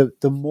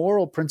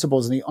moral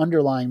principles and the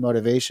underlying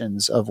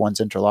motivations of one's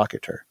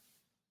interlocutor.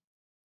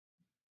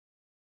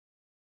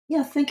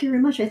 Yeah, thank you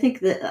very much. I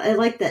think that I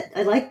like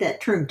that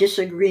term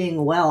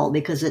 "disagreeing well"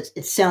 because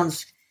it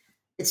sounds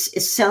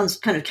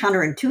kind of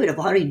counterintuitive.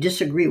 How do you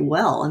disagree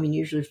well? I mean,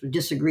 usually we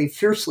disagree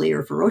fiercely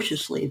or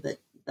ferociously, but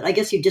I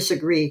guess you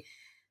disagree.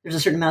 There's a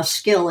certain amount of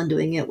skill in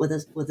doing it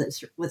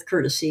with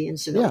courtesy and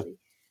civility.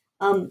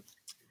 Yeah.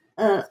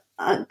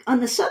 On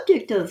the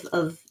subject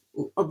of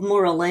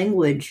moral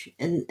language,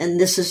 and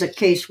this is a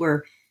case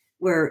where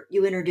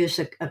you introduce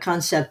a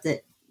concept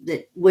that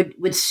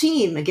would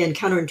seem, again,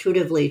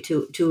 counterintuitively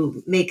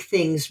to make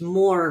things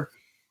more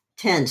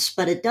tense,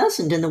 but it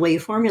doesn't in the way you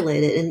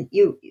formulate it. And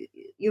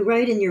you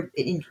write and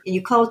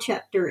you call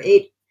chapter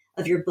 8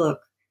 of your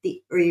book,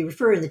 or you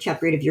refer in the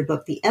chapter 8 of your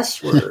book, the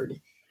S word,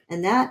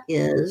 and that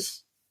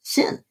is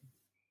sin.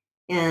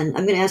 And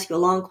I'm going to ask you a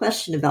long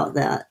question about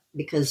that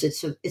because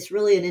it's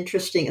really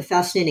a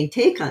fascinating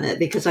take on it.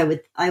 Because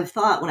I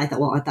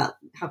thought,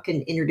 how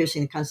can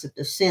introducing the concept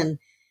of sin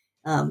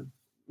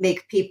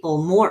make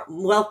people more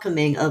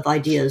welcoming of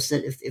ideas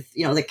that if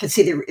they can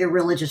see the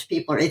irreligious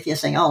people or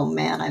atheists saying, "Oh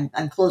man,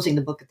 I'm closing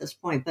the book at this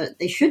point," but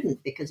they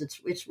shouldn't because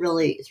it's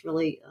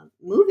really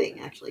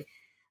moving actually.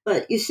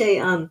 But you say,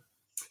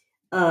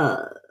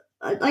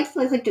 I'd like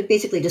to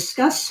basically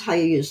discuss how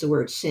you use the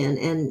word sin,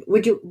 and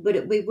would you want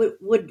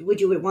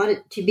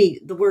it to be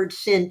the word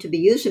sin to be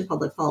used in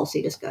public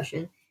policy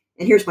discussion?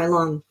 And here's my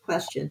long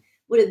question.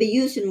 Would it be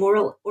used in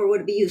moral, or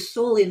would it be used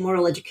solely in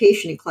moral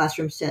education in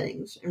classroom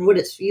settings? And would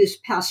its use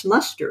pass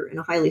muster in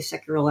a highly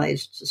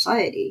secularized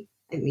society?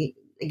 I mean,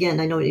 again,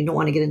 I know you don't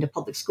want to get into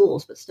public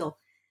schools, but still.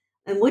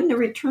 And wouldn't a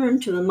return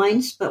to a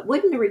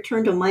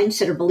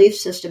mindset or belief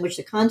system which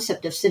the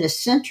concept of sin is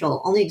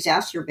central only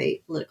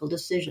exacerbate political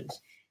decisions?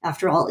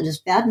 After all, it is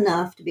bad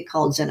enough to be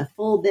called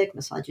xenophobic,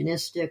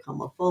 misogynistic,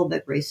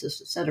 homophobic,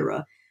 racist,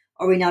 etc.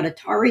 Are we now to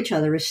tar each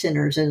other as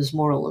sinners and as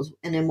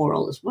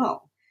immoral as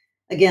well?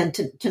 Again,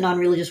 to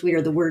non-religious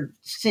reader, the word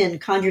sin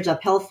conjures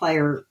up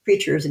hellfire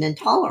creatures and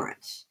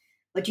intolerance.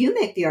 But you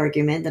make the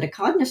argument that a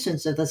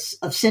cognizance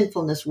of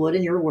sinfulness would,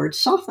 in your words,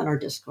 soften our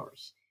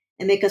discourse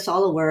and make us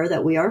all aware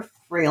that we are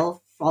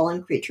frail,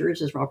 fallen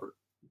creatures, as Robert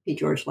P.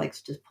 George likes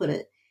to put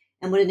it,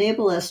 and would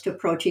enable us to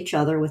approach each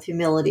other with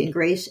humility and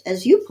grace,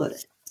 as you put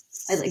it.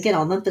 Again,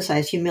 I'll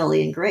emphasize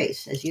humility and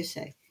grace, as you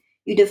say.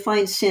 You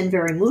define sin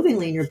very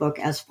movingly in your book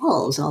as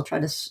follows, and I'll try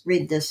to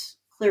read this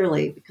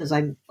clearly because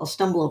I'll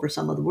stumble over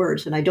some of the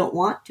words, and I don't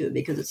want to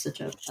because it's such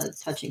a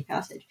touching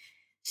passage.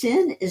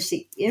 Sin is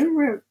the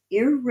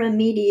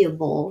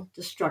irremediable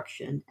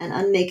destruction and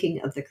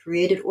unmaking of the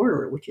created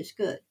order, which is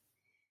good.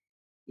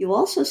 You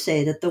also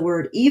say that the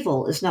word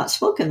evil is not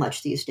spoken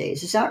much these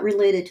days. Is that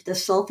related to the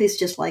selfish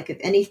dislike of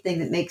anything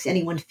that makes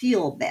anyone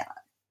feel bad?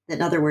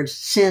 In other words,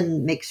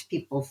 sin makes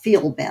people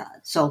feel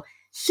bad. So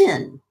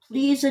sin,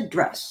 please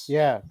address.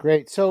 Yeah,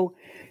 great. So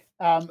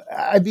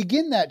I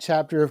begin that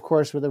chapter, of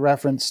course, with a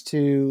reference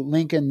to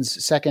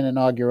Lincoln's second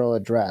inaugural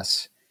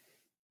address,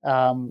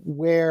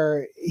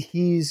 where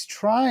he's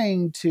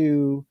trying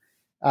to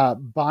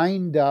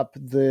bind up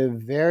the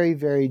very,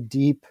 very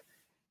deep,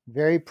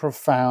 very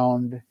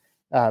profound,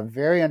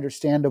 very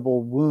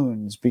understandable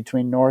wounds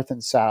between North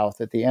and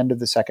South at the end of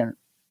the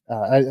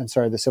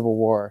the Civil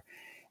War.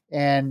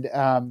 And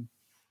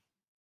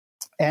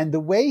the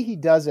way he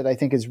does it, I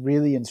think, is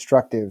really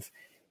instructive.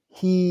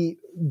 He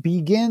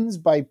begins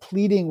by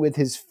pleading with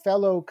his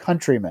fellow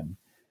countrymen.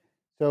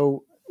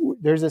 So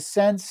there's a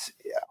sense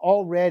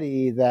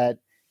already that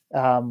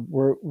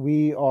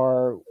we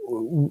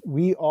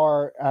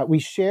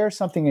share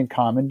something in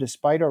common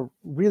despite our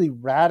really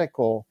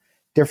radical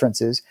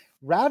differences.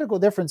 Radical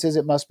differences,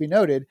 it must be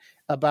noted,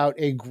 about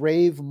a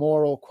grave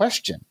moral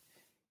question.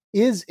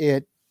 Is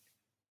it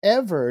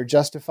ever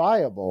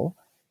justifiable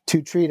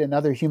to treat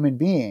another human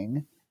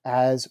being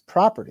as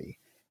property?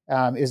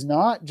 Is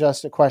not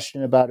just a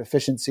question about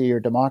efficiency or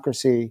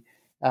democracy.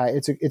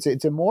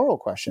 It's a moral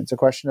question. It's a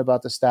question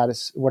about the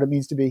status, what it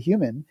means to be a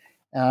human,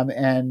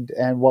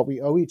 and what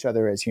we owe each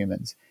other as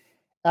humans.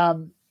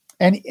 And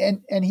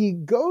he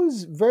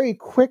goes very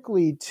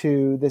quickly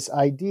to this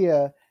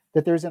idea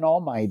that there's an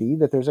Almighty,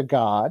 that there's a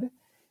God,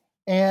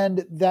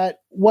 and that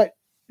what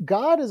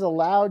God has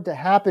allowed to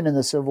happen in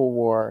the Civil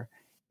War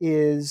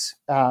is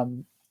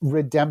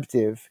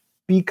redemptive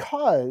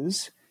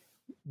because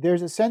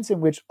there's a sense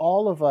in which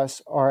all of us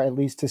are, at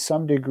least to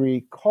some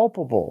degree,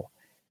 culpable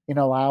in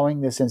allowing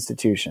this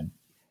institution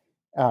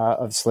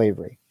of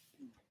slavery.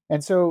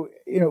 And so,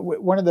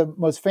 one of the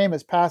most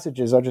famous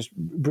passages, I'll just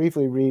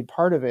briefly read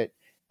part of it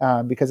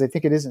because I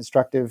think it is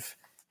instructive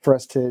for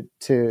us to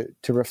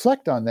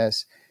reflect on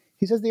this.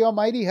 He says, "The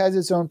Almighty has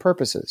its own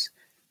purposes.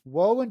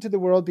 Woe unto the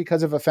world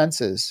because of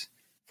offenses,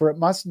 for it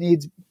must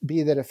needs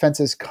be that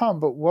offenses come,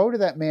 but woe to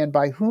that man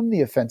by whom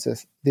the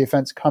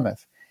offense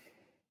cometh.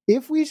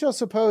 If we shall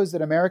suppose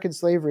that American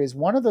slavery is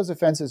one of those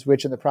offenses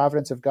which in the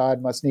providence of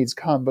God must needs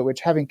come, but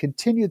which having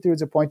continued through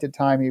its appointed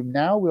time, he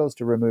now wills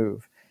to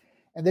remove,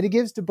 and that he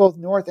gives to both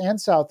North and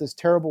South this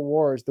terrible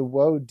wars, the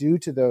woe due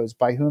to those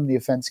by whom the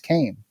offense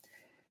came.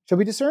 Shall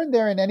we discern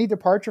therein any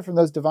departure from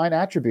those divine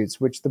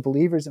attributes which the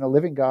believers in a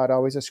living God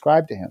always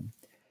ascribe to him?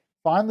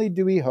 Fondly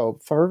do we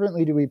hope,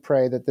 fervently do we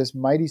pray that this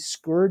mighty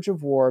scourge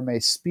of war may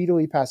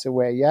speedily pass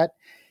away. Yet,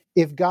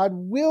 if God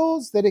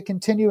wills that it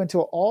continue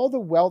until all the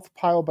wealth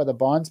piled by the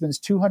bondsman's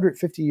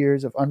 250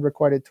 years of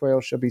unrequited toil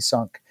shall be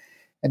sunk,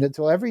 and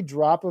until every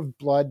drop of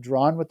blood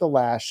drawn with the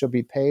lash shall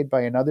be paid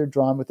by another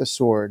drawn with the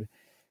sword,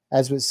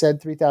 as was said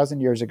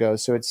 3,000 years ago,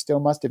 so it still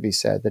must be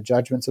said, the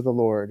judgments of the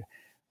Lord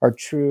are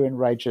true and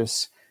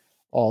righteous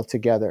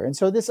altogether." And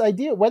so this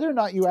idea, whether or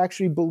not you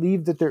actually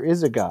believe that there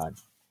is a God,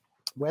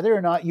 whether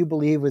or not you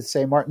believe with,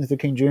 say, Martin Luther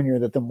King Jr.,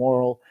 that the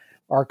moral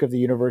arc of the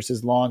universe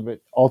is long but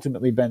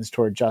ultimately bends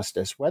toward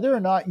justice, whether or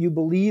not you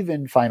believe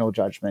in final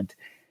judgment,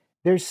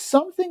 there's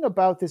something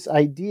about this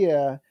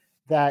idea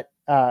that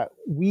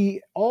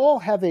we all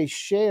have a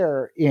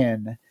share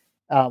in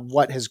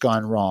what has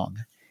gone wrong.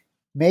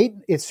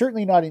 It's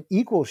certainly not an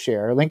equal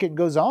share. Lincoln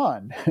goes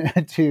on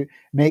to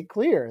make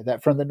clear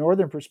that from the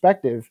Northern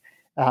perspective,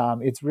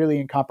 it's really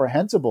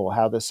incomprehensible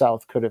how the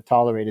South could have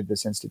tolerated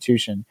this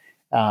institution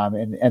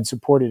and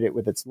supported it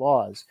with its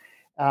laws.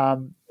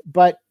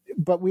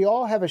 But we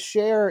all have a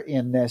share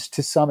in this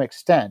to some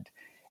extent.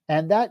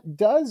 And that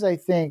does, I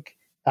think,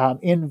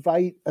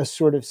 invite a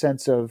sort of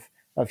sense of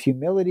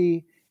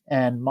humility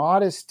and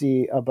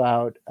modesty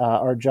about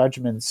our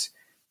judgments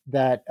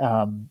that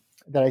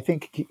I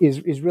think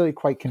is really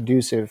quite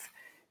conducive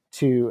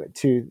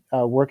to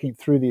working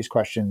through these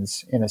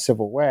questions in a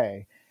civil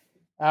way.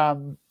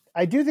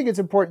 I do think it's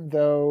important,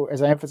 though,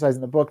 as I emphasize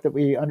in the book, that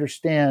we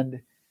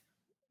understand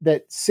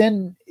that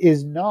sin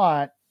is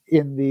not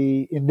in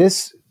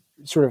this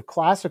sort of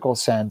classical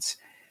sense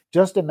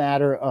just a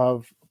matter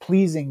of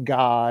pleasing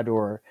God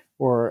or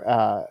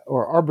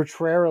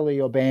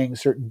arbitrarily obeying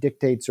certain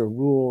dictates or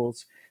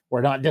rules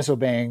or not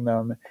disobeying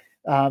them,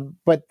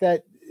 but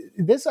that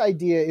this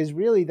idea is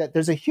really that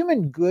there's a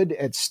human good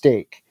at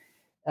stake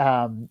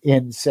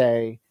in,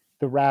 say,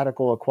 the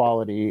radical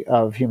equality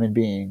of human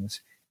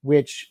beings,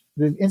 which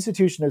the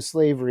institution of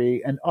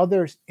slavery and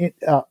other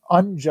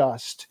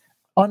unjust,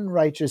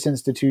 unrighteous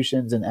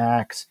institutions and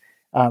acts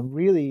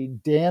really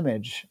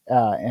damage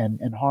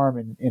and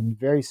harm in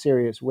very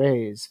serious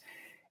ways.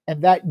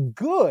 And that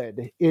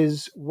good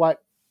is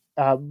what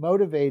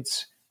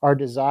motivates our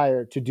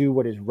desire to do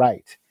what is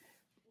right.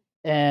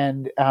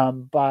 And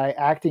by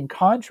acting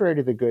contrary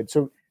to the good.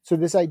 So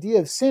this idea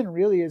of sin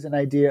really is an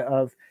idea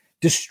of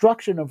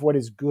destruction of what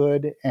is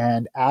good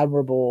and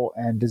admirable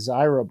and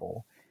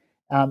desirable.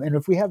 And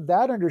if we have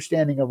that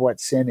understanding of what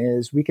sin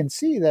is, we can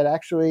see that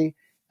actually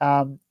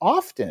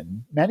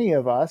often many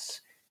of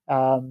us,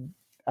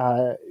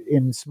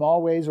 in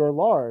small ways or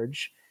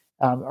large,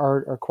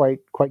 are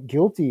quite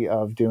guilty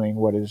of doing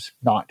what is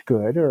not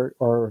good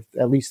or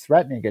at least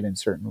threatening it in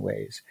certain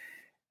ways.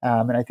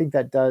 And I think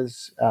that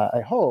does, I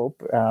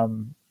hope,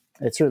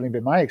 it's certainly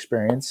been my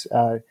experience,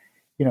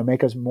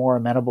 make us more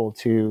amenable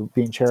to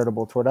being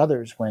charitable toward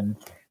others when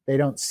they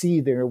don't see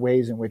their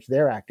ways in which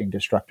they're acting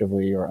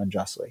destructively or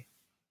unjustly.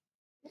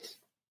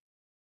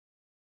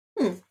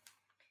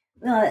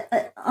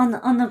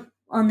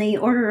 On the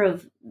order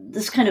of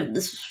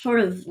this sort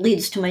of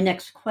leads to my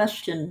next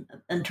question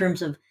in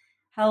terms of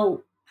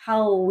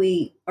how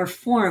we are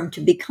formed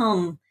to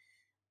become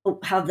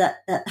have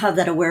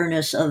that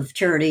awareness of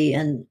charity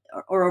and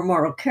or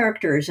moral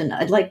characters, and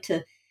I'd like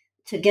to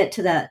get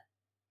to that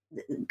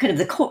kind of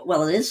the core.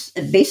 Well,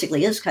 it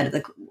basically is kind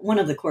of one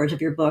of the cores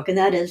of your book, and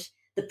that is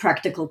the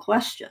practical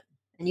question.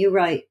 And you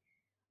write,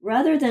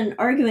 rather than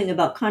arguing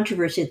about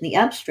controversy in the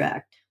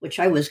abstract, which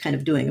I was kind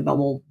of doing about,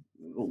 well,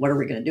 what are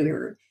we going to do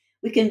here?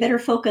 We can better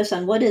focus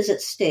on what is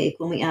at stake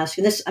when we ask,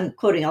 and this I'm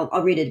quoting,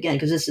 I'll read it again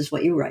because this is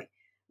what you write.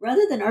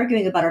 Rather than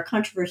arguing about our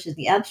controversies in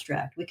the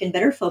abstract, we can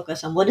better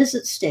focus on what is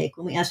at stake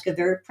when we ask a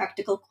very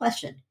practical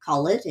question.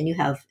 Call it, and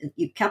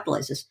you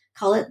capitalize this,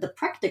 call it the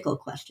practical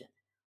question.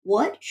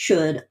 What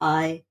should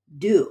I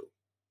do?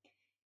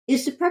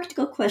 Is the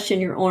practical question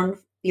your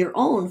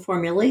own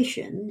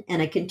formulation?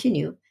 And I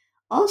continue.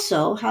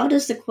 Also, how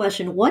does the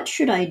question, what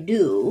should I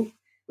do,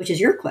 which is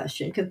your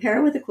question,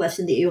 compare with the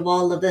question that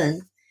Yuval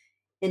Levin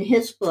in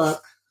his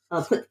book,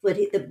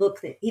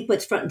 he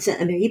puts front and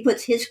center. I mean, he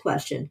puts his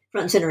question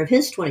front and center of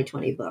his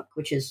 2020 book,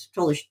 which is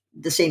published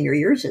the same year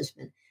yours has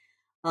been.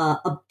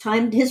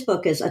 His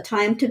book is A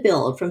Time to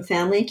Build, From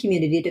Family and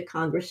Community to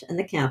Congress and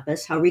the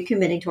Campus, How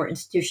Recommitting to Our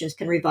Institutions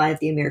Can Revive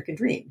the American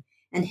Dream.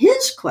 And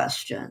his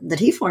question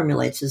that he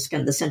formulates as kind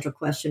of the central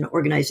question,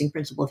 organizing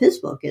principle of his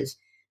book is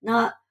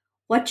not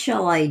what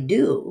shall I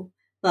do,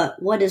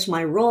 but what is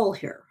my role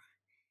here?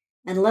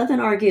 And Levin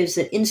argues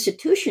that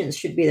institutions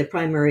should be the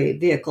primary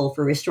vehicle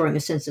for restoring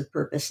a sense of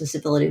purpose and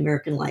civility in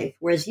American life,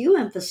 whereas you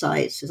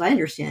emphasize, as I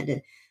understand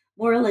it,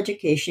 moral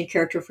education,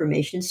 character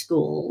formation in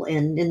school,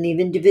 and in the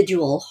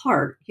individual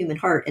heart, human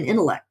heart, and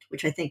intellect,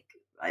 which I think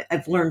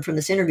I've learned from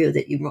this interview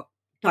that you're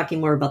talking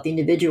more about the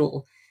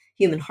individual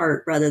human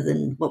heart rather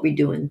than what we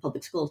do in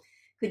public schools.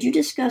 Could you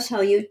discuss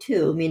how you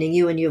two, meaning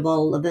you and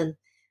Yuval Levin,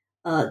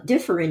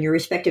 differ in your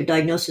respective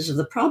diagnosis of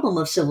the problem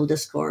of civil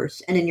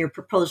discourse and in your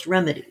proposed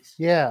remedies?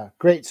 Yeah,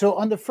 great. So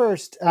on the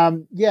first,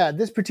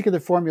 this particular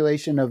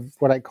formulation of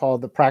what I call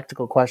the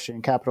practical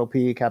question, capital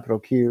P, capital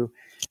Q,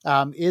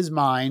 is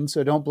mine.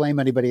 So don't blame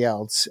anybody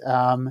else.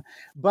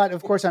 But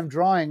of course, I'm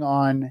drawing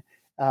on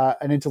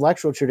an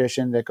intellectual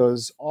tradition that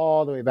goes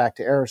all the way back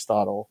to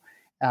Aristotle,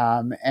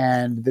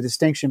 and the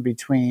distinction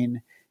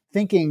between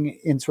thinking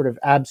in sort of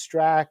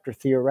abstract or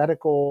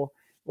theoretical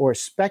or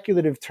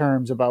speculative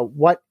terms about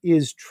what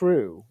is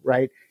true,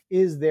 right?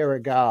 Is there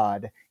a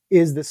God?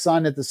 Is the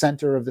sun at the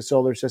center of the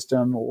solar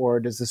system, or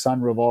does the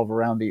sun revolve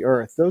around the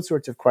earth? Those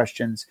sorts of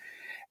questions,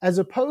 as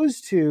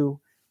opposed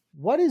to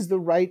what is the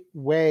right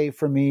way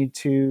for me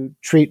to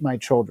treat my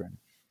children?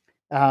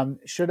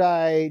 Should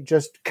I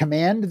just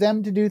command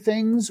them to do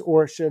things,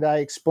 or should I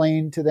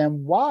explain to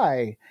them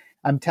why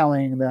I'm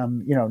telling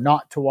them,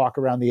 not to walk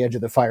around the edge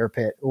of the fire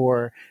pit,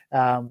 or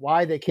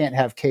why they can't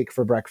have cake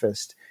for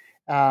breakfast?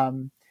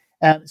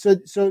 And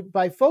so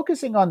by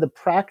focusing on the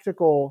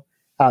practical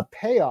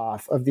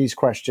payoff of these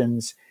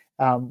questions,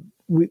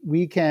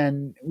 we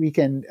can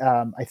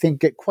I think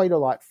get quite a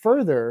lot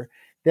further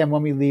than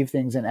when we leave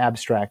things in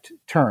abstract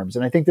terms.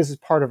 And I think this is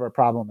part of our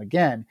problem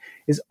again,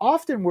 is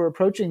often we're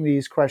approaching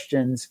these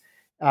questions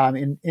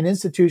in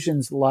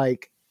institutions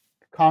like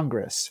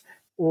Congress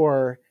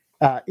or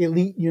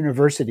elite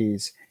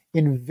universities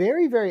in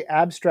very, very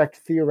abstract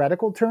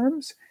theoretical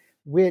terms,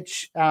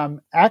 which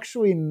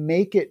actually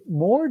make it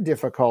more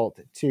difficult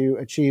to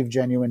achieve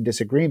genuine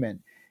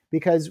disagreement,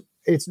 because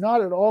it's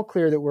not at all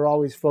clear that we're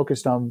always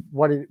focused on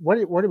what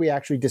are we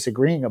actually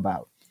disagreeing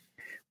about.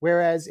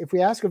 Whereas if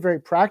we ask a very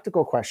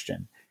practical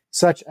question,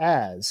 such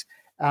as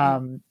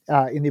in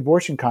the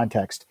abortion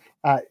context,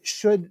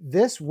 should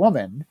this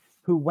woman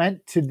who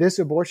went to this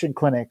abortion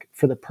clinic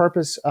for the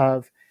purpose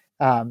of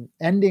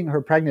ending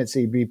her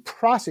pregnancy be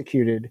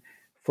prosecuted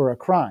for a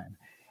crime?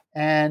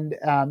 And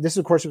this,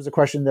 of course, was a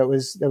question that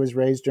was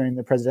raised during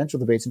the presidential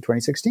debates in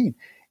 2016.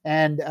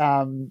 And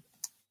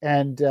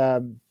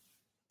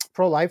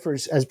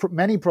pro-lifers, as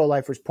many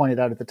pro-lifers pointed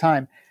out at the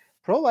time,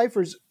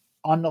 pro-lifers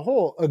on the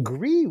whole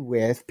agree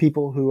with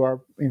people who are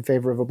in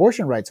favor of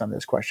abortion rights on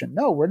this question.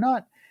 No, we're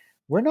not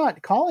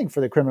calling for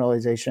the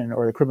criminalization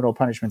or the criminal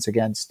punishments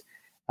against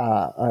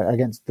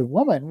the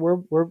woman.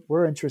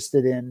 We're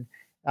interested in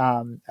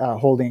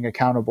holding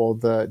accountable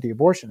the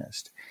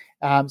abortionist.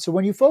 So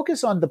when you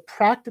focus on the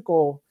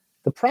practical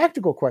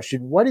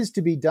question, what is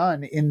to be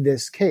done in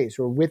this case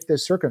or with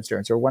this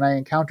circumstance, or when I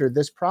encounter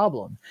this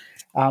problem,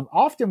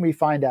 often we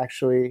find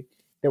actually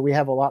that we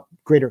have a lot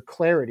greater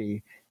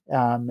clarity.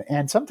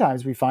 And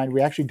sometimes we find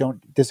we actually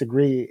don't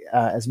disagree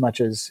as much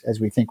as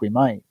we think we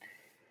might.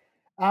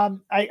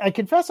 I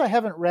confess I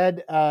haven't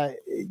read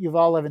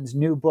Yuval Levin's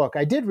new book.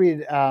 I did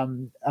read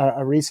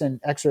a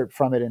recent excerpt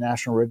from it in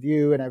National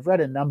Review, and I've read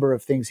a number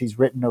of things he's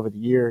written over the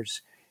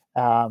years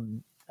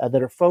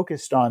that are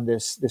focused on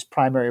this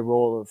primary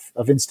role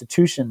of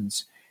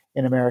institutions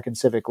in American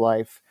civic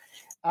life.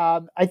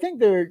 I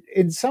think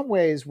in some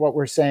ways, what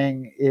we're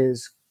saying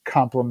is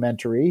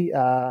complementary.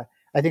 I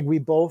think we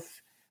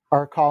both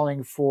are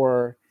calling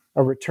for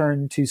a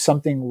return to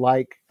something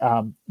like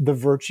the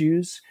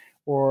virtues,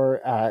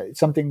 or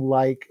something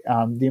like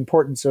the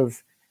importance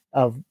of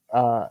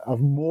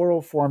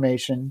moral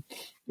formation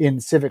in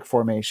civic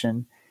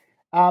formation.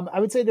 I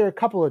would say there are a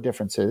couple of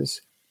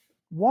differences.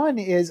 One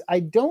is I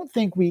don't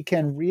think we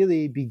can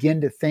really begin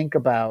to think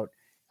about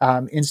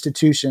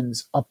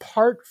institutions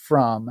apart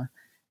from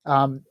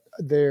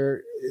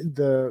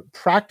the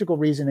practical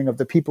reasoning of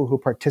the people who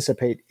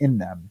participate in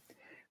them,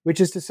 which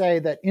is to say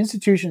that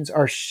institutions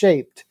are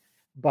shaped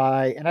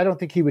by, and I don't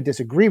think he would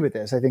disagree with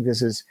this. I think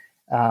this is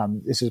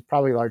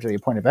probably largely a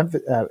point of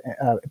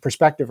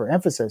perspective or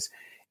emphasis.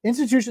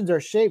 Institutions are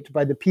shaped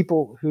by the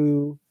people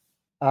who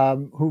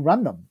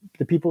run them,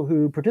 the people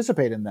who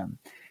participate in them.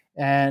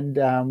 And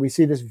we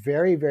see this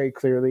very, very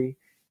clearly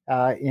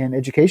in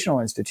educational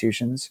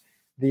institutions.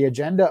 The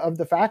agenda of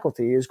the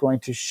faculty is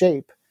going to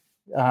shape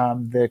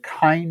the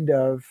kind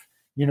of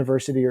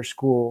university or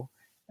school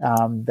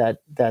that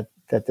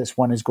this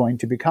one is going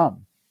to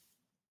become.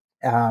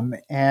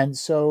 And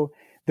so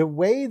the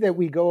way that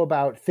we go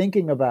about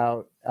thinking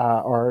about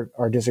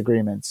our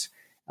disagreements,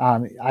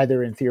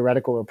 either in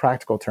theoretical or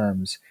practical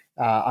terms,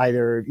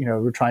 either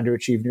we're trying to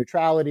achieve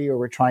neutrality or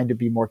we're trying to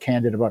be more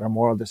candid about our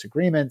moral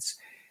disagreements,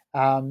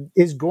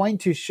 is going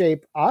to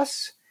shape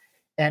us.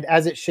 And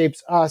as it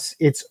shapes us,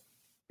 it's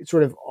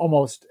sort of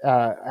almost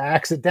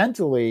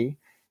accidentally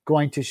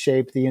going to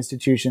shape the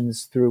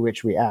institutions through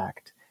which we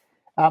act.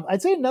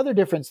 I'd say another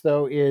difference,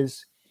 though,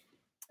 is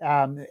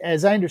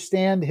as I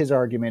understand his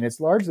argument, it's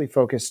largely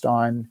focused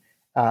on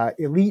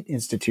elite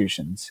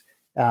institutions.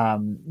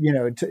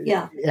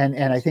 Yeah.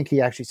 And I think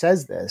he actually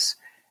says this,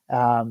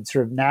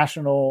 sort of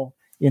national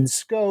in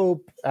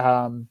scope,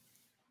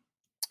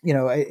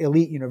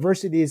 elite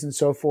universities and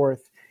so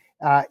forth.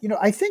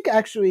 I think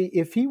actually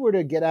if he were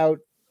to get out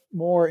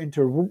more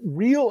into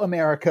real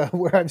America,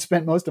 where I've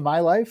spent most of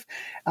my life,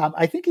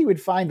 I think he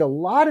would find a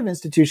lot of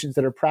institutions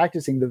that are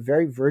practicing the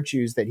very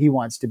virtues that he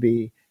wants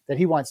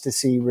to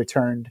see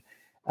returned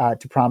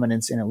to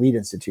prominence in elite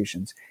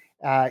institutions.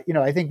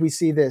 I think we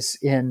see this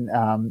in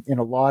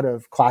a lot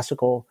of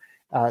classical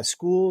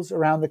schools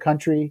around the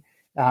country.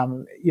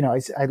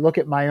 I look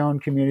at my own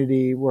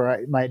community,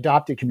 my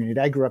adopted community.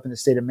 I grew up in the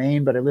state of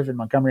Maine, but I live in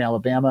Montgomery,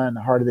 Alabama, in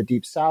the heart of the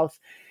Deep South.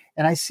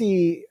 And I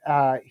see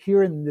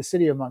here in the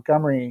city of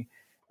Montgomery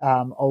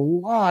a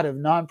lot of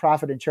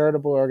nonprofit and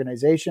charitable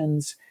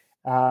organizations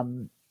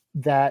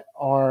that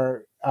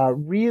are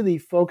really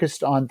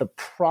focused on the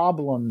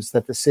problems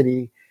that the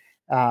city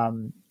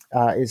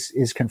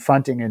is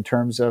confronting in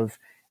terms of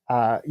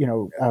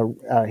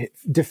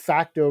de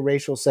facto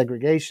racial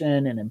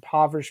segregation and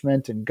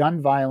impoverishment and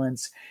gun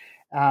violence.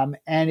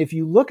 And if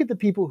you look at the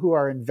people who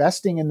are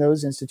investing in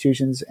those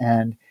institutions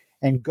and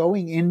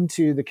going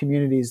into the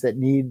communities that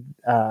need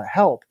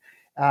help,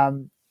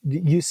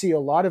 you see a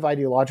lot of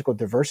ideological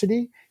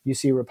diversity. You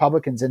see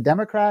Republicans and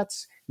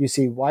Democrats. You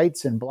see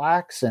whites and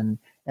blacks and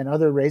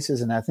other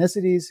races and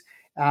ethnicities.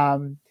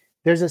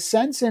 There's a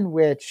sense in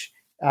which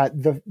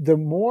the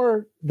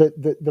more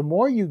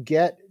you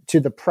get to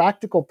the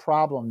practical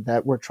problem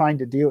that we're trying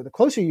to deal with, the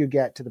closer you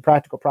get to the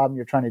practical problem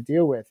you're trying to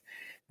deal with,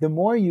 the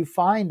more you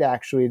find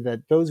actually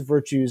that those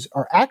virtues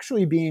are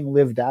actually being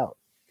lived out.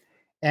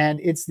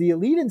 And it's the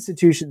elite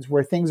institutions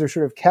where things are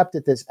sort of kept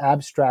at this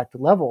abstract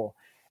level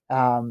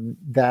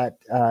that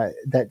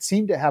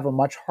seem to have a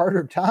much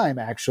harder time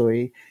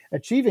actually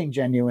achieving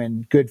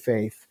genuine good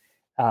faith,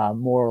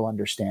 moral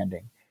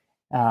understanding.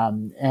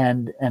 And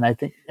I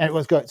think, and it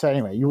was good. So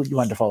anyway, you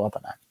wanted to follow up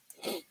on that.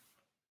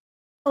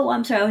 Oh,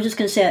 I'm sorry. I was just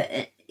going to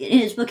say, in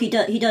his book, he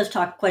does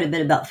talk quite a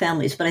bit about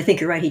families, but I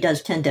think you're right. He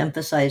does tend to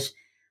emphasize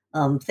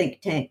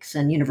think tanks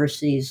and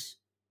universities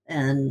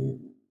and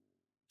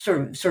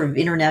sort of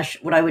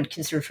international, what I would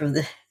consider for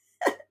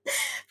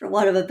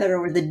want of a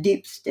better word, the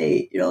deep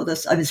state. Sort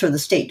of the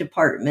State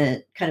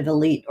Department kind of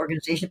elite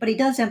organization. But he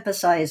does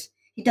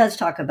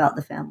talk about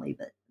the family.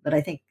 But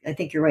I think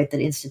you're right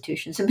that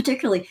institutions, and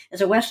particularly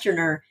as a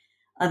Westerner,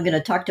 I'm going to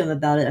talk to him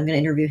about it. I'm going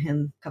to interview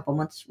him a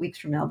couple weeks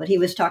from now. But he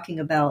was talking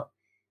about,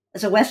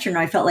 as a Westerner,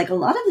 I felt like a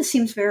lot of this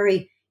seems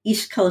very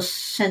East Coast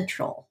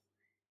central,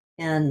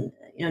 and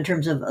in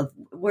terms of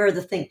where the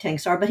think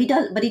tanks are. But he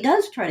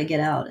does try to get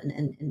out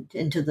and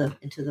into the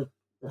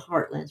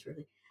heartlands,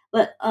 really.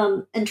 But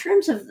in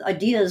terms of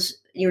ideas,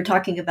 you were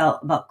talking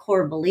about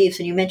core beliefs,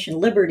 and you mentioned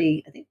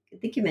liberty. I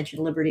think you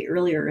mentioned liberty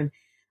earlier, and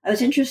I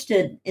was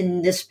interested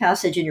in this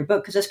passage in your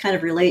book because this kind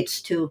of relates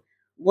to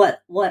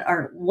what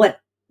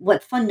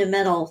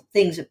fundamental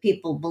things that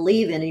people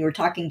believe in. And you were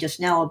talking just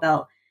now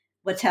about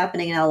what's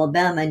happening in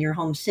Alabama, in your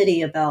home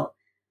city, about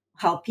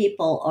how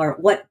people are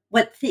what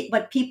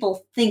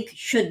people think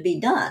should be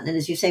done, and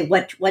as you say,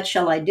 what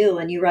shall I do?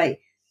 And you write,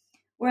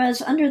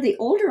 whereas under the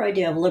older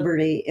idea of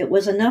liberty, it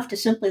was enough to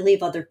simply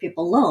leave other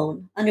people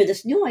alone. Under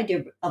this new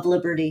idea of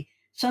liberty,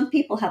 some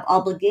people have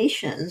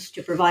obligations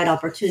to provide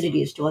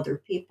opportunities to other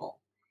people.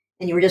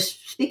 And you were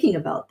just speaking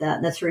about that,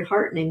 and that's very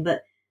heartening.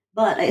 But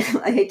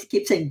I hate to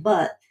keep saying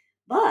but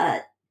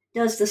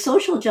does the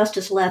social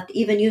justice left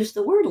even use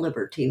the word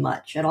liberty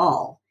much at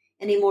all,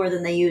 any more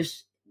than they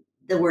use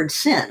the word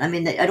sin? I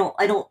mean, I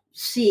don't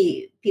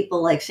see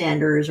people like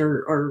Sanders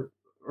or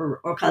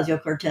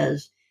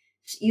Ocasio-Cortez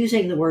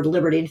using the word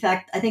liberty. In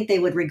fact, I think they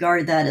would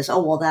regard that as,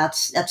 oh, well,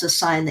 that's a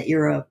sign that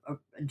you're a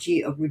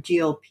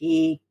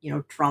GOP,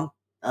 Trump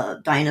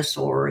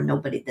dinosaur, and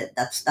nobody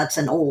that's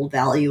an old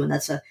value, and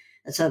that's an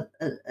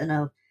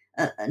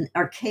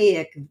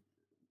archaic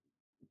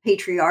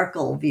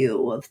patriarchal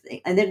view of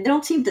things, and they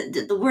don't seem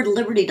to. The word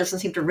liberty doesn't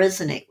seem to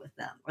resonate with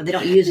them, or they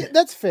don't use it.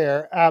 That's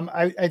fair.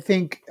 I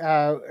think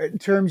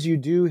terms you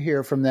do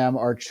hear from them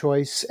are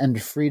choice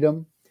and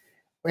freedom,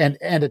 and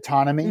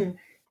autonomy,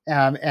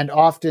 and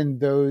often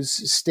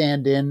those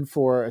stand in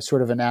for a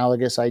sort of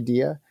analogous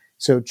idea.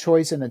 So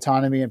choice and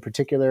autonomy, in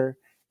particular,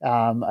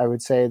 I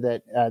would say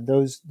that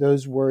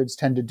those words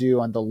tend to do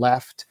on the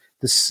left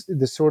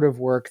the sort of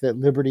work that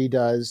liberty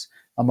does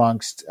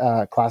amongst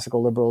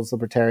classical liberals,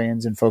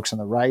 libertarians, and folks on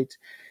the right.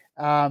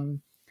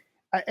 And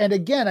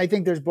again, I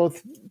think there's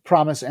both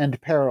promise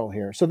and peril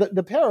here. So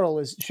the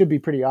peril should be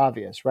pretty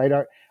obvious, right?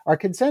 Our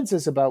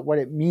consensus about what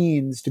it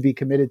means to be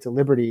committed to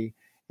liberty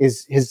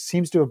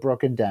seems to have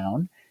broken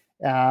down,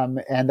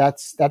 and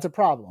that's a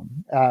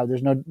problem.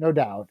 There's no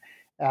doubt.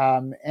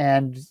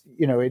 And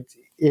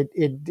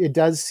it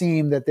does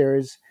seem that there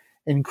is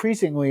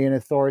increasingly an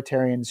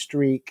authoritarian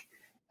streak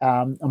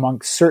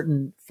among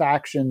certain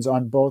factions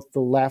on both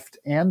the left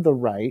and the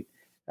right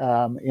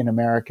in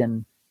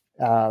American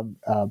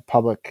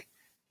public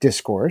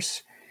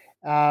discourse.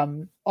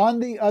 On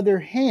the other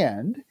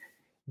hand,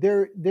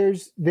 there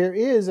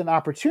is an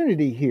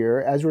opportunity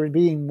here as we're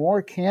being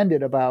more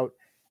candid about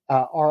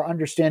our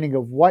understanding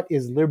of what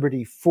is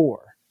liberty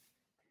for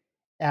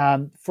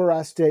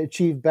us to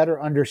achieve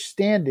better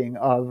understanding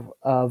of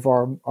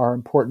our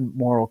important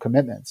moral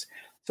commitments.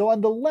 So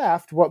on the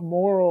left, what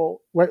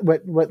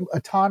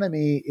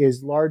autonomy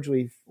is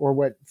largely, or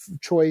what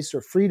choice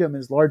or freedom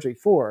is largely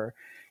for,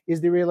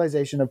 is the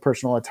realization of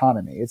personal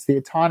autonomy. It's the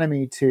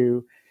autonomy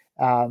to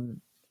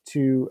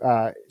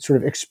sort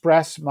of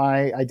express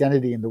my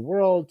identity in the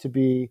world, to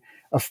be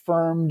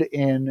affirmed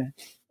in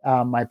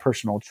my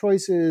personal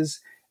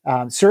choices,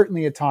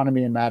 certainly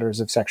autonomy in matters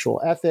of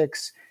sexual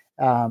ethics.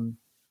 And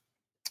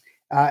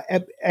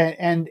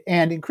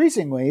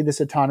increasingly,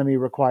 this autonomy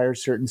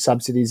requires certain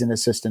subsidies and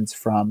assistance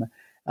from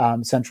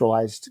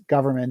centralized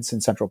governments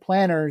and central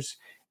planners.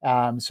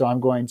 So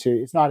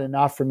it's not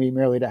enough for me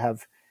merely to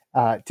have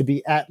to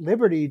be at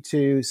liberty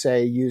to,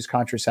 say, use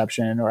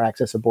contraception or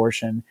access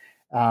abortion,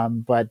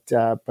 but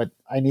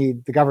I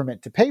need the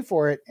government to pay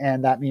for it,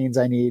 and that means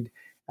I need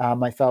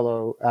my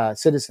fellow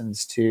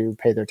citizens to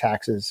pay their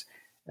taxes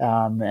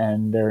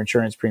and their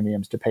insurance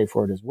premiums to pay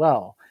for it as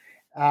well.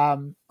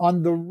 On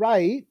the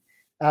right,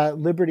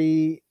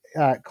 liberty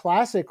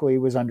classically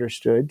was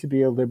understood to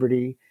be a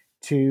liberty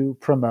to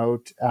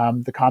promote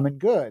the common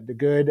good, the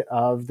good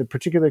of the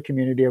particular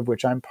community of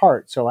which I'm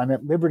part. So I'm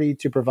at liberty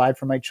to provide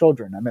for my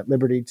children. I'm at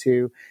liberty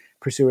to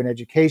pursue an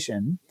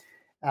education.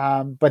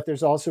 But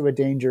there's also a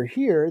danger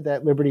here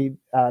that liberty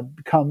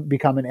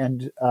become an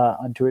end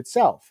unto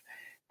itself,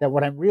 that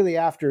what I'm really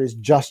after is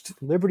just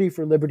liberty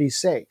for liberty's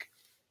sake.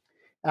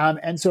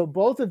 And so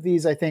both of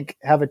these, I think,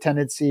 have a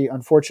tendency,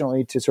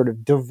 unfortunately, to sort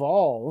of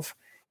devolve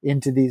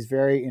into these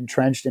very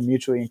entrenched and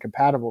mutually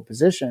incompatible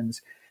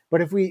positions.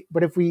 But if we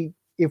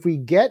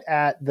get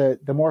at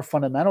the more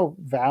fundamental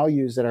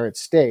values that are at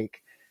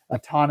stake,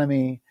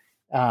 autonomy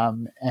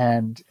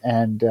and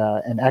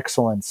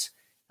excellence,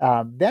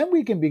 then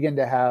we can begin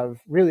to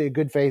have really a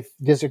good faith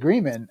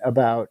disagreement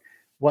about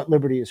what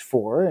liberty is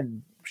for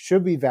and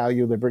should we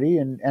value liberty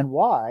and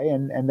why,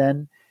 and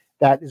then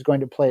that is going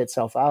to play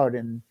itself out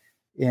in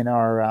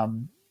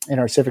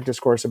our civic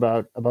discourse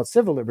about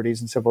civil liberties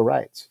and civil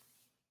rights.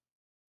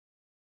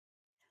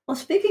 Well,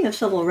 speaking of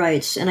civil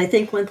rights, and I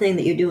think one thing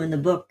that you do in the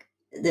book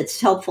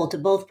that's helpful to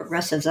both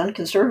progressives and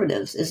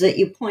conservatives is that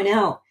you point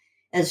out,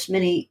 as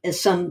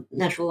some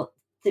natural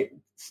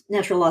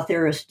law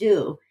theorists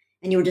do,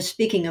 and you were just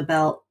speaking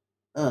about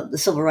the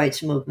civil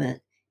rights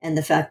movement and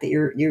the fact that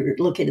you're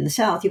located in the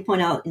South. You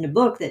point out in the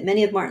book that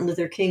many of Martin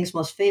Luther King's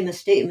most famous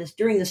statements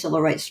during the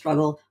civil rights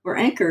struggle were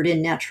anchored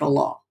in natural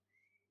law.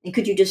 And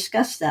could you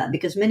discuss that?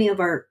 Because many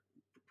of our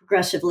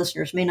progressive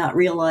listeners may not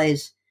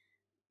realize.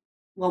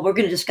 Well, we're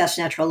going to discuss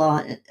natural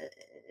law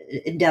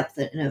in depth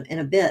in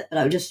a bit,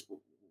 but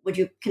would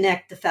you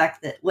connect the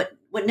fact that what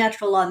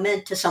natural law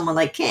meant to someone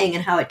like King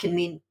and how it can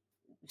mean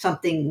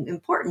something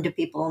important to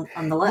people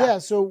on the left? Yeah,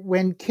 so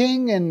when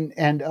King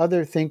and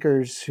other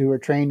thinkers who are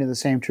trained in the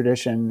same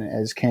tradition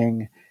as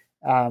King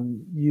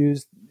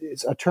use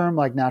a term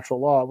like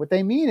natural law, what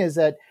they mean is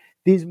that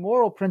these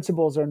moral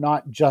principles are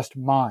not just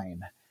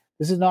mine.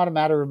 This is not a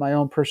matter of my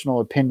own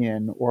personal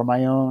opinion or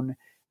my own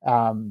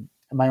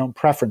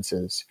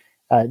preferences.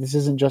 This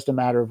isn't just a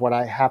matter of what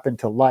I happen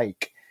to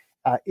like.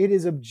 It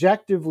is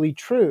objectively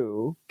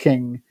true,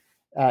 King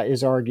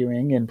is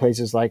arguing in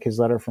places like his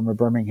letter from a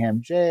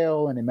Birmingham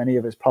jail and in many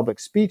of his public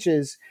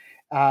speeches,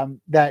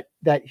 that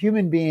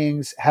human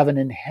beings have an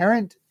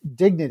inherent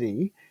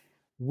dignity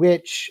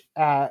which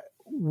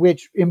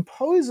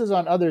imposes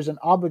on others an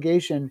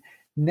obligation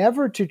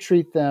never to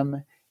treat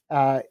them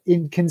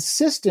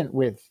inconsistent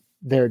with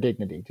their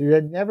dignity.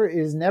 It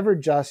is never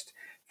just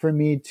for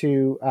me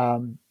to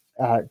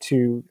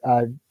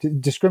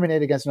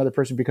discriminate against another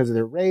person because of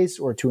their race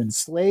or to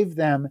enslave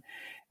them,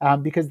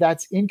 because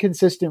that's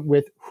inconsistent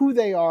with who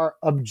they are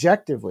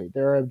objectively.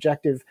 There are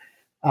objective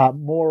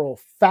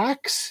moral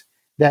facts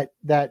that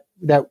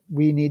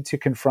we need to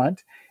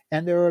confront,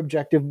 and there are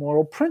objective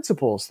moral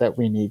principles that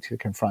we need to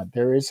confront.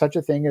 There is such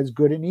a thing as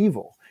good and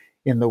evil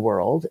in the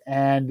world,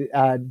 and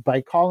by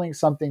calling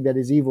something that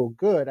is evil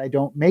good, I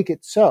don't make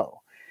it so.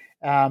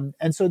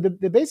 And so the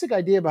basic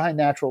idea behind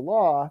natural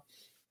law,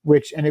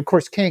 and of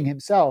course King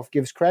himself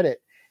gives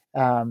credit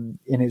in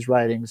his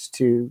writings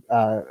to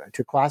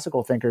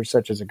classical thinkers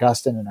such as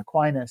Augustine and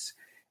Aquinas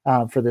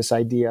for this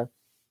idea.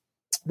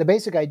 The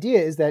basic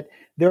idea is that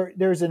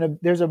there's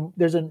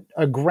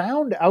a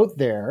ground out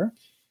there.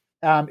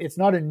 It's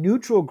not a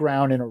neutral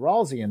ground in a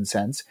Rawlsian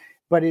sense,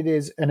 but it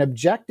is an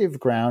objective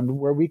ground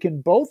where we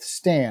can both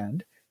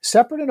stand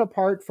separate and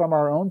apart from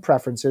our own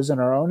preferences and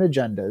our own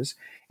agendas,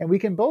 and we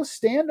can both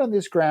stand on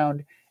this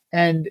ground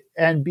and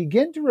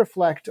begin to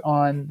reflect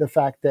on the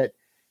fact that,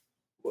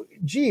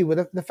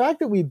 with the fact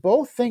that we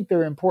both think there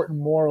are important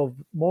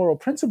moral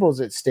principles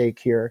at stake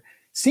here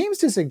seems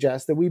to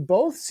suggest that we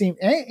both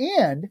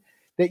and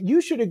that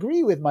you should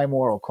agree with my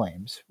moral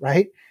claims,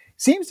 right?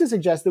 Seems to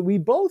suggest that we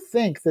both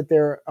think that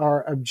there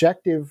are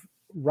objective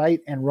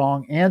right and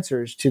wrong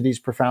answers to these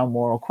profound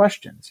moral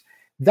questions.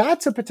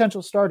 That's a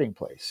potential starting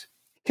place.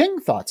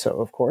 King thought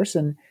so, of course,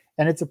 and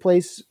it's a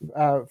place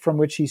from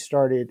which he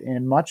started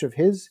in much of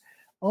his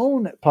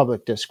own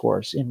public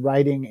discourse, in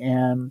writing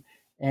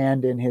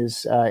and in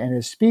his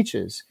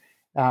speeches,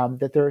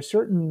 that there are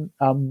certain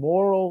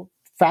moral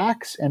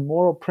facts and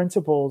moral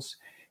principles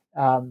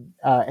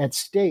at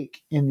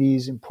stake in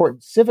these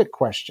important civic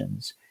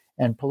questions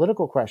and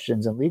political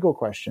questions and legal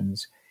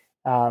questions,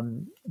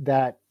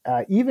 that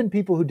even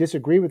people who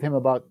disagree with him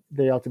about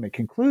the ultimate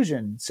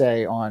conclusion,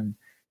 say on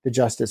the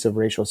justice of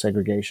racial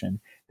segregation,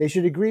 they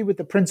should agree with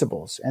the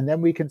principles, and then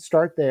we can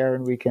start there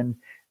and we can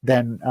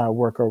then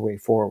work our way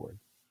forward.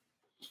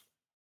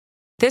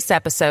 This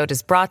episode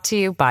is brought to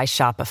you by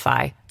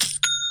Shopify.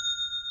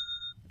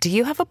 Do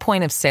you have a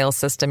point of sale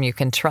system you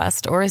can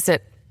trust, or is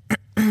it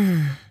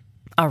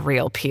a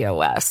real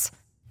POS?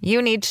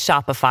 You need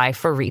Shopify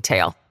for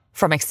retail.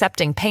 From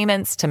accepting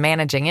payments to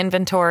managing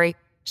inventory,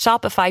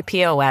 Shopify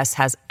POS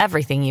has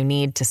everything you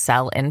need to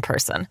sell in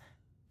person.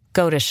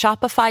 Go to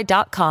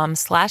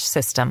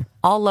shopify.com/system,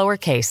 all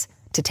lowercase,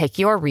 to take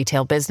your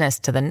retail business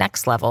to the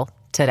next level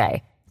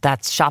today.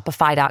 That's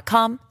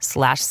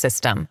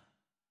shopify.com/system.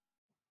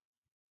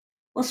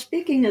 Well,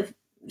 speaking of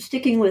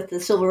sticking with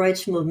the civil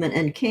rights movement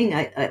and King,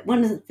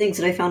 one of the things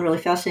that I found really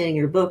fascinating in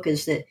your book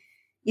is that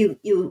you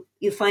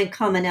find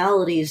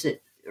commonalities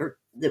that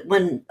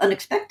when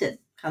unexpected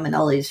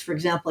commonalities. For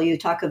example, you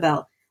talk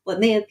about what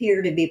may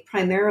appear to be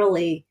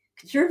primarily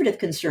conservative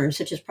concerns,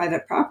 such as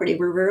private property,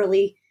 were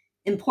really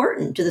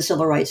important to the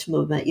civil rights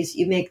movement.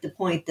 You make the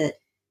point that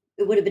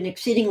it would have been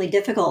exceedingly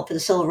difficult for the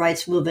civil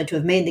rights movement to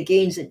have made the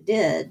gains it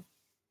did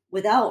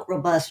without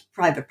robust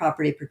private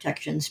property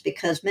protections,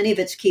 because many of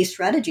its key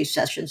strategy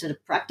sessions at a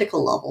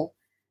practical level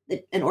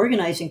and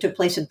organizing took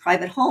place in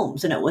private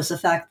homes. And it was the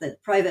fact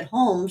that private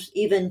homes,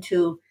 even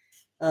to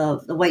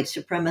the white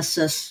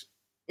supremacists,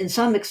 to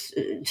some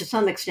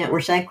extent,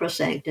 were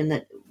sacrosanct, and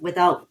that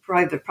without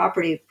private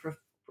property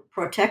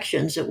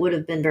protections, it would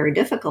have been very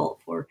difficult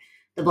for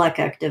the Black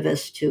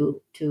activists to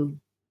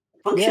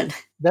function. Yeah,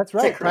 that's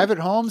right. Private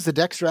homes, the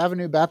Dexter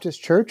Avenue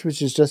Baptist Church,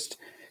 which is just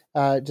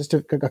a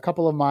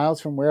couple of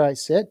miles from where I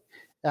sit.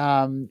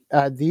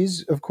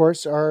 These, of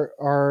course,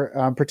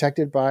 are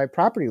protected by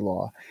property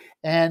law,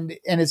 and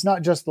it's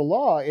not just the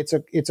law; it's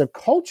a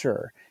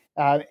culture.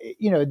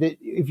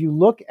 If you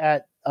look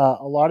at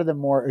a lot of the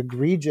more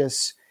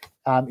egregious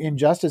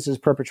injustices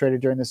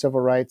perpetrated during the civil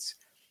rights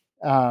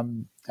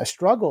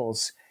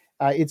struggles,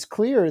 it's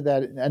clear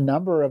that a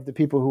number of the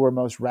people who were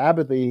most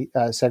rabidly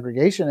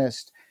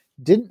segregationist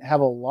didn't have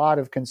a lot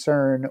of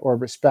concern or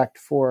respect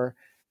for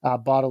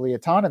bodily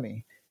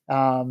autonomy.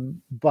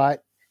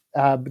 But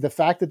the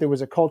fact that there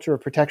was a culture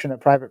of protection of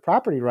private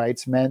property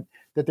rights meant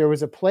that there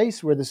was a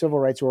place where the civil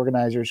rights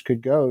organizers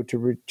could go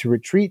to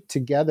retreat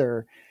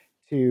together,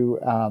 to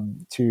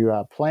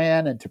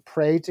plan and to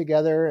pray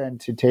together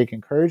and to take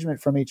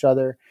encouragement from each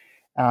other.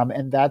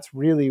 And that's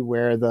really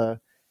where the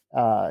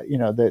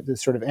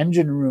sort of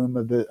engine room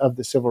of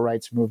the civil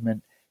rights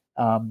movement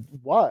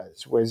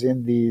was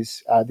in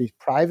these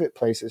private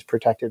places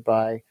protected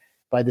by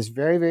this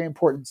very, very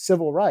important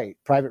civil right,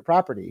 private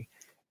property,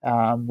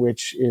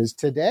 which is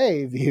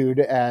today viewed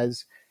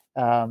as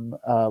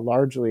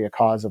largely a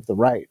cause of the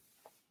right.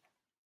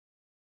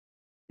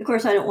 Of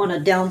course, I don't want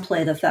to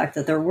downplay the fact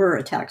that there were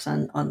attacks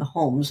on the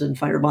homes and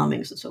fire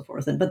bombings and so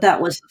forth, but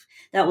that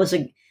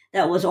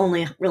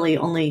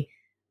only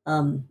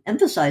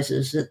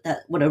emphasizes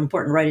that what an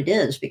important right it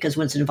is, because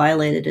when it's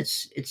violated,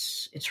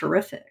 it's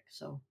horrific.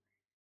 So,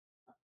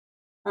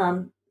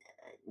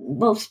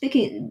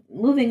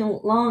 moving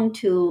along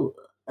to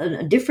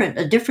a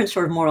different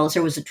sort of morals,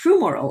 there was a true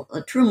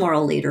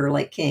moral leader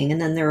like King, and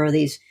then there are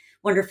these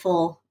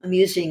wonderful,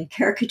 amusing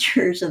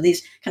caricatures of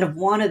these kind of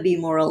wannabe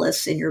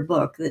moralists in your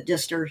book that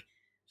just are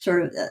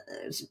sort of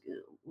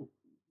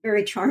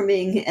very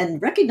charming and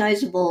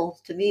recognizable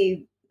to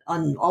me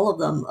on all of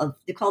them.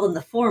 They call them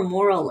the four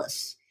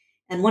moralists.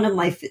 And one of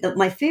my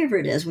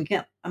favorite is,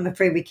 I'm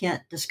afraid we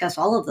can't discuss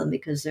all of them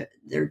because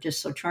they're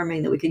just so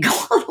charming that we could go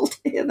on all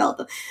day about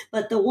them.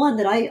 But the one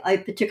that I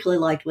particularly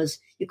liked was,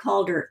 you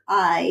called her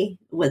I,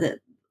 with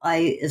it,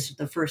 I is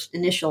the first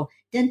initial,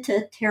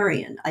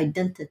 identitarian.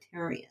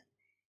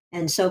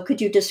 And so could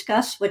you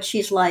discuss what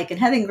she's like? And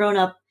having grown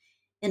up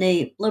in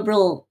a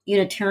liberal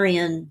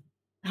Unitarian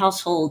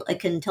household, I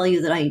can tell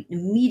you that I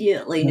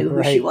immediately knew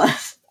who she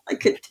was.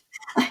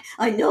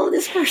 I know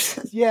this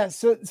person. Yeah.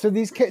 So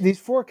these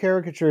four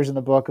caricatures in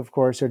the book, of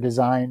course, are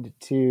designed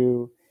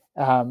to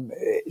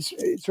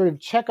sort of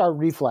check our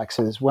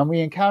reflexes when we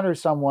encounter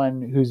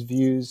someone whose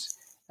views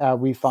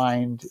we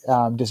find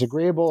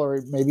disagreeable, or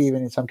maybe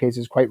even in some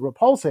cases quite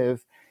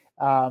repulsive.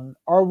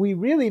 Are we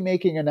really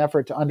making an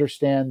effort to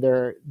understand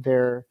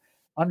their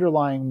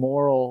underlying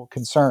moral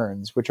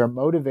concerns, which are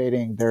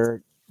motivating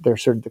their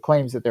sort of the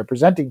claims that they're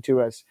presenting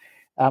to us,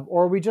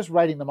 or are we just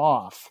writing them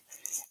off?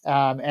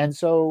 And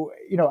so,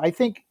 I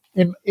think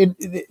in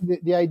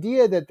the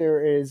idea that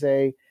there is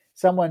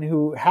someone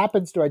who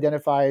happens to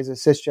identify as a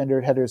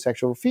cisgendered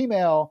heterosexual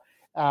female,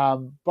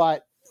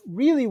 but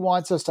really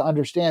wants us to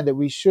understand that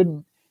we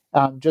shouldn't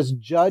just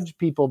judge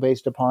people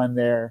based upon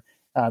their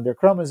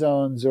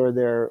chromosomes or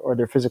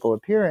their physical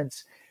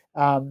appearance.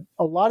 A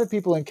lot of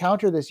people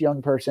encounter this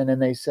young person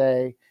and they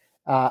say,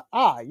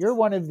 you're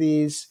one of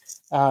these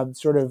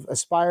sort of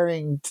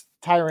aspiring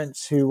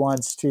tyrants who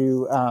wants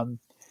to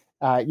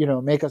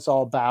make us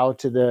all bow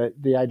to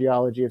the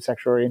ideology of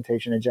sexual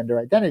orientation and gender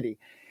identity.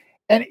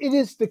 And it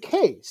is the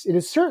case. It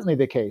is certainly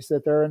the case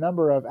that there are a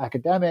number of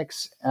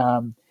academics,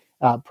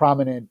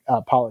 prominent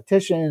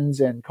politicians,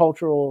 and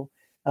cultural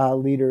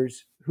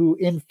leaders who,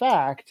 in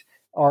fact,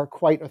 are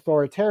quite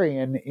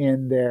authoritarian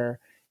in their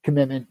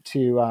commitment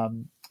to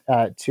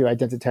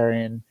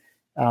identitarian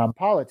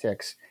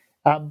politics.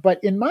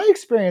 But in my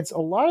experience, a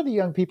lot of the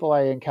young people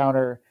I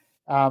encounter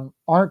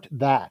aren't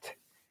that.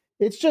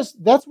 It's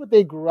just that's what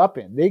they grew up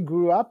in. They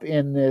grew up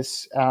in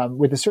this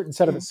with a certain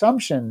set of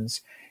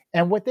assumptions.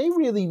 And what they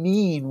really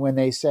mean when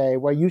they say,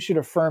 well, you should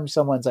affirm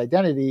someone's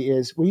identity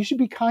is, well, you should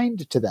be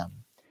kind to them.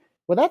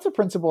 Well, that's a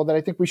principle that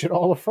I think we should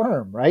all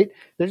affirm, right?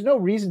 There's no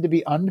reason to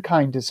be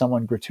unkind to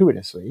someone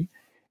gratuitously.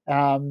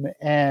 And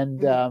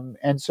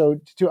so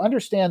to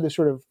understand the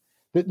sort of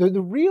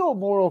the real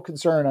moral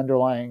concern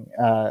underlying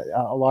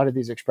a lot of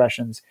these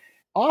expressions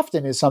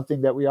often is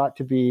something that we ought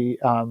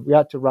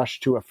to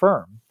rush to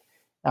affirm,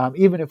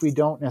 even if we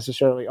don't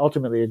necessarily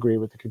ultimately agree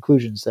with the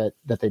conclusions that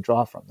they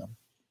draw from them.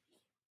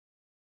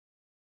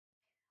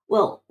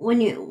 Well,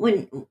 when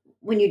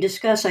you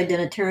discuss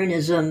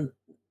identitarianism,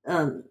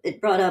 it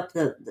brought up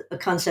a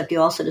concept you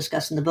also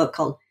discuss in the book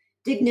called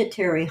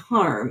dignitary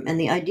harm, and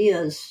the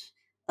ideas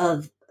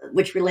of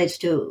which relates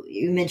to,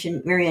 you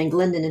mentioned Marianne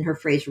Glendon in her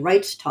phrase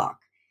rights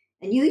talk,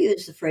 and you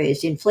use the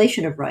phrase the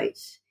inflation of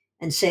rights,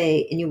 and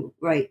you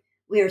write,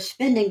 we are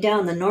spending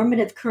down the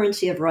normative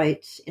currency of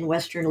rights in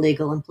Western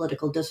legal and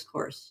political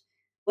discourse.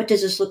 What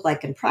does this look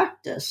like in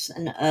practice,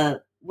 and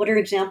what are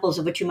examples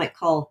of what you might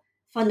call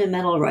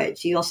fundamental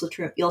rights? You also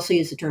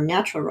use the term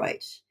natural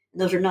rights,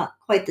 and those are not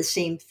quite the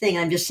same thing.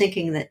 I'm just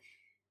thinking that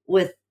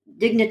with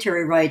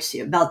dignitary rights,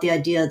 about the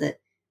idea that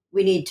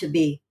we need to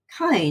be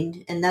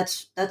kind, and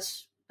that's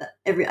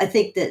I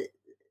think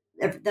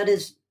that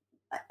is,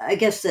 I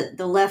guess that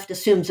the left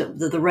assumes that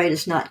the right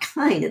is not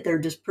kind, that they're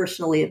just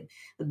personally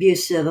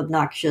abusive,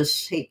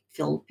 obnoxious,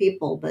 hate-filled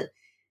people.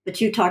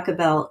 But you talk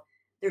about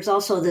there's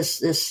also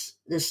this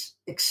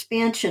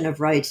expansion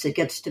of rights that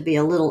gets to be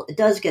it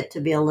does get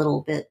to be a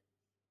little bit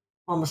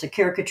almost a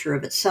caricature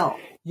of itself.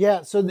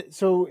 Yeah.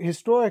 So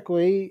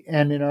historically,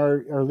 and in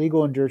our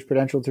legal and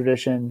jurisprudential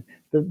tradition,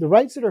 the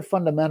rights that are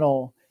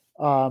fundamental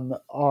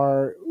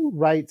are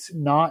rights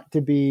not to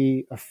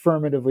be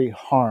affirmatively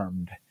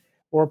harmed,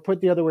 or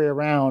put the other way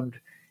around,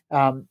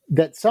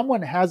 that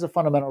someone has a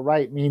fundamental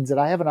right means that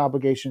I have an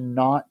obligation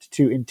not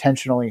to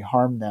intentionally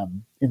harm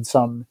them in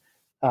some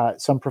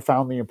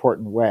profoundly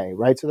important way,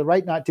 right? So the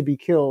right not to be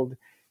killed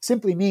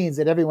simply means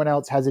that everyone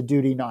else has a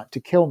duty not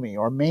to kill me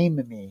or maim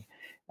me.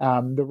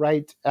 The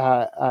right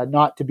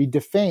not to be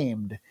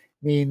defamed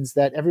means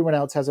that everyone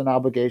else has an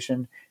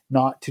obligation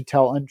not to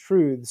tell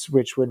untruths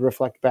which would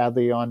reflect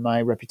badly on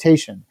my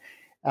reputation.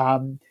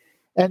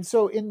 And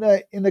so in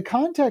the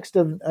context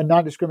of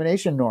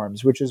non-discrimination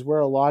norms, which is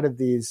where a lot of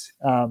these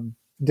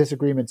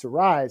disagreements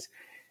arise,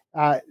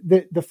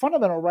 the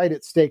fundamental right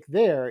at stake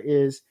there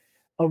is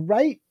a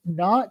right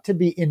not to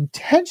be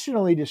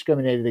intentionally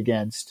discriminated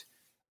against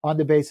on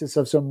the basis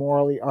of some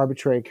morally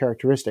arbitrary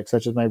characteristics,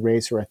 such as my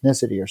race or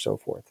ethnicity or so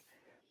forth.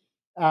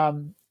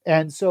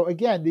 And so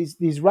again,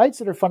 these rights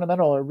that are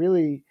fundamental are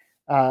really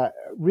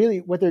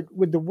what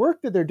the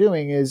work that they're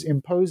doing is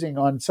imposing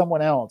on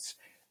someone else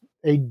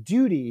a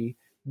duty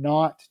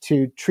not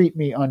to treat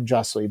me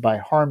unjustly by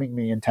harming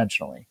me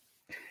intentionally.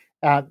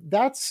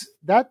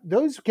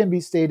 Those can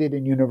be stated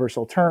in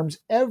universal terms.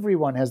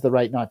 Everyone has the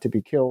right not to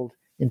be killed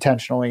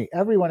intentionally.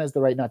 Everyone has the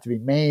right not to be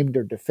maimed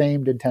or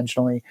defamed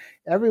intentionally.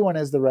 Everyone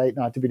has the right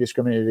not to be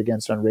discriminated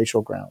against on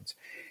racial grounds.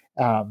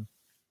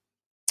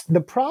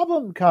 The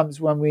problem comes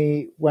when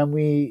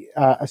we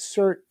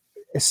assert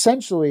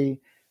essentially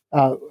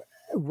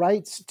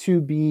rights to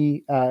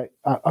be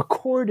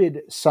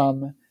accorded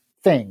some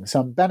thing,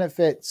 some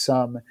benefit,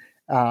 some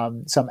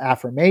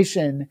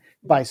affirmation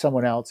by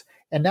someone else,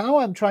 and now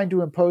I'm trying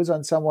to impose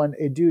on someone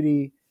a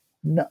duty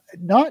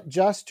not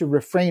just to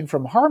refrain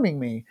from harming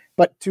me,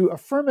 but to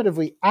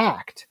affirmatively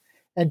act,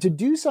 and to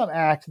do some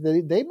act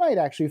that they might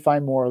actually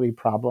find morally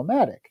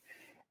problematic.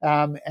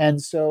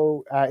 And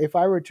so if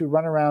I were to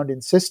run around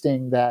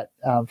insisting that,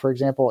 for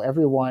example,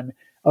 everyone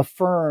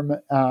affirm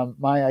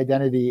my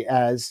identity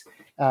as,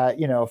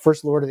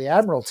 First Lord of the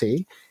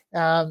Admiralty,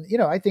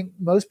 I think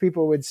most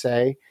people would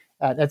say,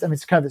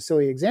 it's kind of a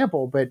silly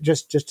example, but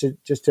just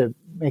to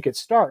make it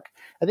stark,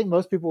 I think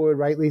most people would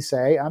rightly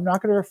say, I'm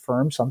not going to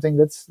affirm something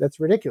that's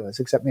ridiculous,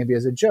 except maybe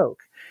as a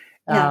joke.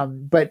 Yeah.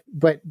 But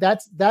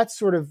that's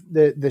sort of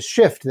the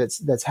shift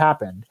that's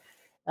happened.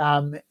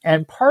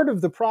 And part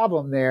of the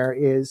problem there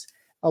is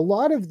a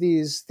lot of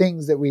these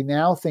things that we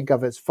now think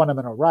of as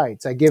fundamental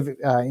rights. I give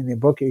in the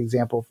book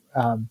example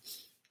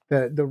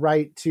the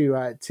right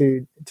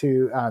to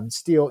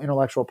steal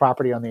intellectual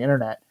property on the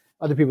internet,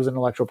 other people's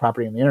intellectual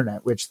property on the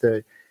internet, which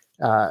the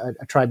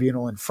a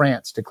tribunal in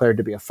France declared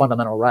to be a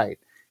fundamental right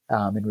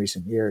in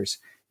recent years.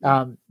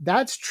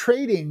 That's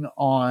trading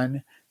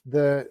on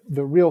the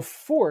real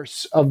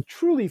force of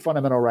truly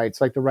fundamental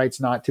rights, like the rights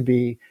not to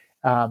be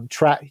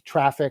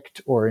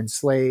trafficked or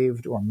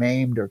enslaved or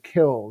maimed or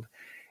killed.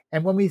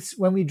 And when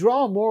we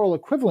draw a moral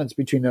equivalence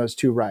between those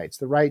two rights,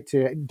 the right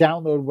to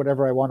download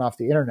whatever I want off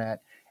the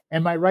internet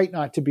and my right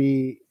not to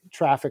be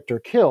trafficked or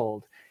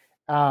killed,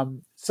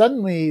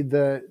 suddenly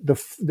the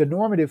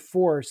normative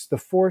force, the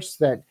force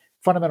that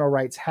fundamental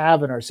rights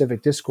have in our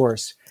civic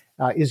discourse,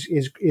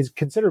 is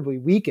considerably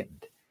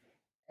weakened.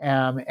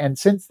 And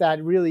since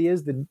that really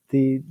is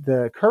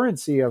the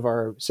currency of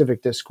our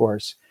civic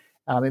discourse,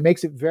 it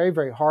makes it very,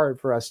 very hard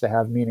for us to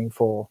have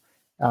meaningful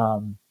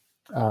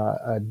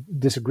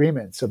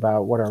disagreements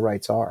about what our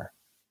rights are.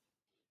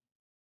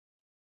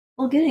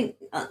 Well, getting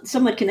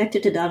somewhat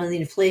connected to that on the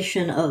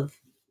inflation of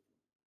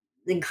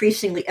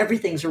increasingly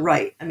everything's a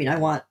right. I mean,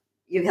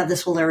 you have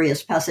this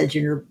hilarious passage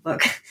in your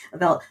book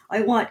about,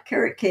 I want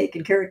carrot cake,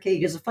 and carrot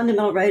cake is a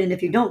fundamental right. And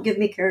if you don't give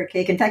me carrot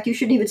cake, in fact, you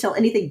shouldn't even sell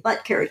anything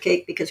but carrot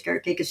cake because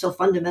carrot cake is so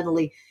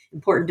fundamentally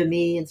important to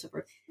me and so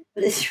forth.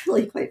 But it's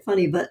really quite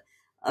funny. But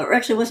or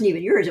actually, it wasn't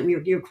even yours.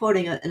 You were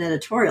quoting an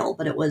editorial,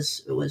 but it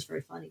was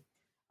very funny.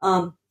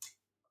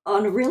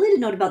 On a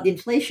related note about the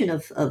inflation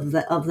of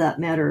that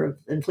matter of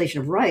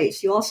inflation of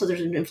rights,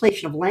 there's an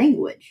inflation of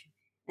language,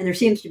 and there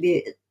seems to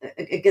be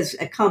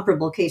a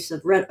comparable case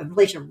of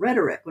inflation of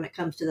rhetoric when it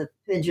comes to the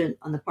penchant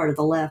on the part of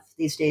the left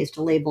these days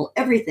to label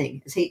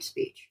everything as hate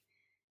speech.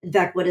 In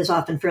fact, what is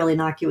often fairly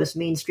innocuous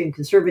mainstream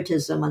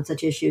conservatism on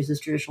such issues as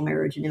traditional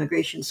marriage and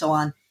immigration and so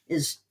on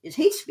is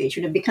hate speech,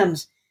 and it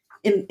becomes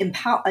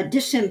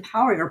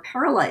disempowering or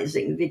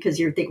paralyzing because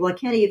you're thinking, well, I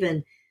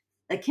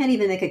can't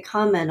even make a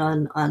comment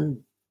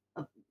on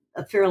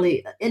a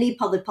fairly any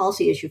public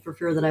policy issue for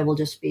fear that I will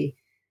just be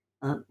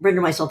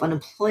render myself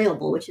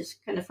unemployable, which is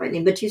kind of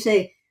frightening. But you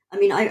say, I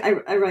mean,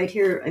 I write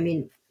here, I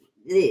mean,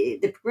 the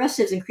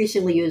progressives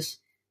increasingly use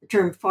the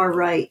term far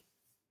right.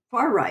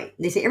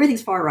 They say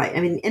everything's far right.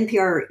 I mean,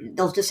 NPR,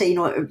 they'll just say,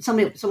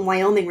 some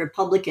Wyoming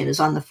Republican is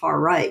on the far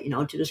right,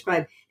 to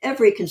describe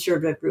every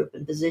conservative group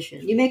and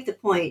position. You make the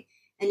point,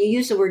 and you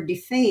use the word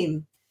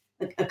defame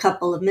a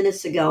couple of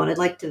minutes ago, and I'd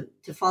like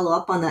to follow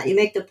up on that. You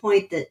make the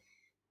point that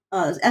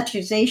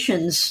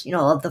accusations,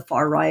 of the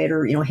far right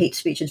or, hate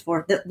speech and so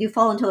forth, that you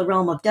fall into the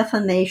realm of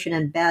defamation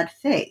and bad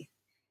faith.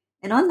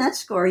 And on that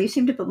score, you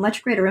seem to put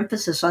much greater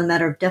emphasis on the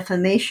matter of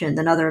defamation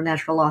than other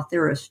natural law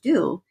theorists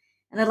do.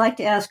 And I'd like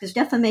to ask, is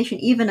defamation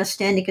even a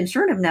standing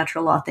concern of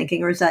natural law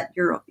thinking, or is that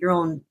your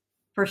own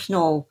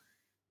personal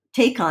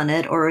take on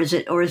it, or is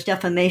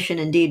defamation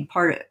indeed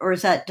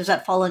does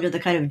that fall under the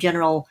kind of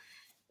general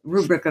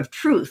rubric of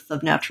truth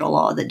of natural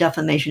law, that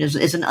defamation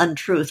is an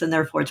untruth and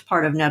therefore it's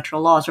part of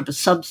natural law, sort of a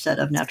subset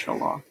of natural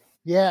law?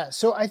 Yeah,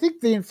 so I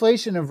think the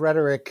inflation of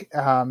rhetoric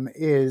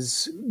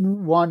is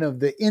one of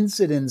the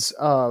incidents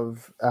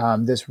of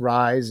this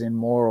rise in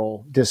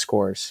moral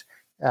discourse,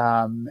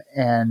 and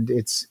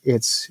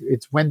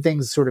it's when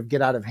things sort of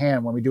get out of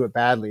hand, when we do it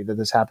badly, that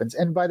this happens.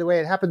 And by the way,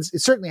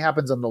 it certainly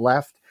happens on the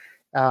left,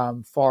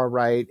 far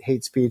right,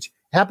 hate speech.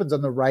 It happens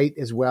on the right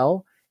as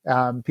well.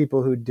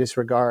 People who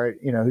disregard,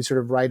 who sort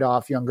of write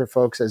off younger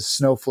folks as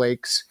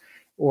snowflakes,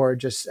 or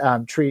just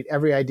treat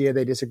every idea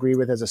they disagree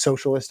with as a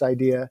socialist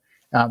idea.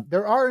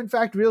 There are, in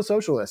fact, real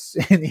socialists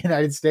in the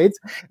United States,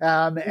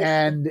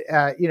 and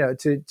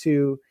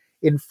to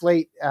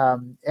inflate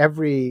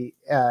every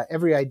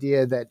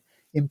idea that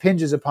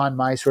impinges upon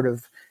my sort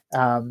of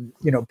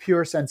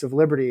pure sense of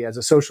liberty as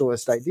a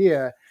socialist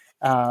idea,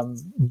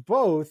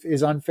 both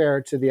is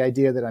unfair to the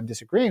idea that I'm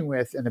disagreeing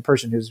with and the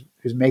person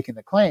who's making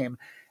the claim.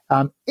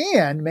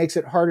 And makes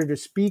it harder to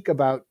speak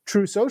about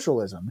true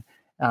socialism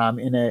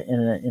in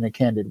a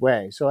candid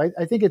way. So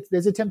I think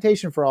there's a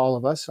temptation for all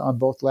of us on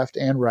both left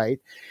and right.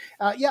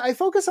 I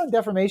focus on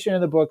defamation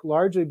in the book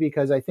largely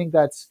because I think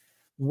that's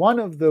one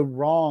of the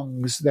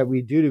wrongs that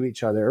we do to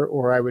each other,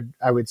 or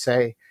I would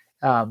say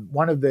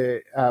one of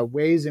the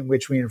ways in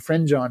which we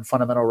infringe on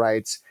fundamental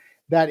rights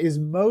that is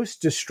most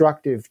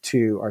destructive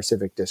to our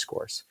civic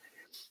discourse.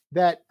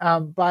 That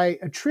by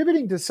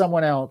attributing to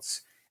someone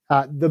else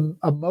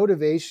a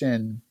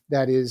motivation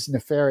that is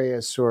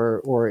nefarious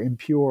or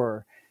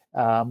impure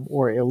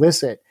or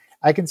illicit,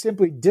 I can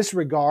simply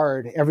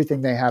disregard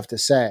everything they have to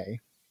say.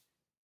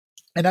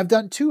 And I've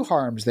done two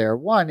harms there.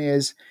 One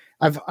is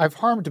I've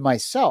harmed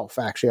myself,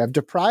 actually. I've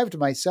deprived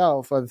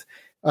myself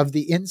of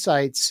the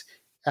insights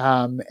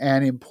and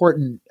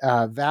important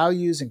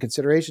values and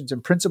considerations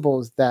and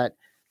principles that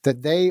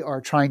they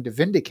are trying to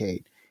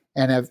vindicate.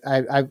 And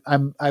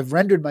I've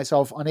rendered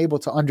myself unable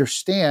to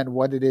understand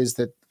what it is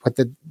that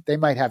they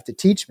might have to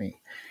teach me,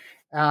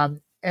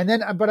 but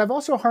I've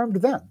also harmed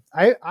them.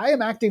 I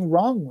am acting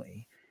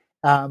wrongly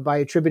by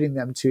attributing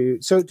them to.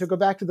 So to go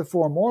back to the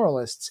four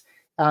moralists,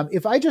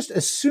 if I just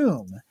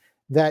assume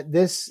that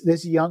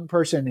this young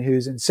person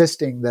who's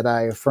insisting that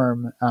I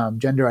affirm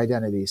gender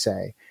identity,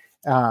 say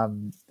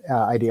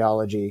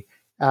ideology,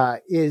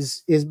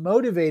 is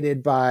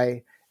motivated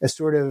by a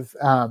sort of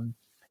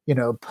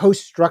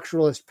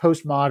post-structuralist,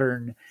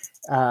 postmodern,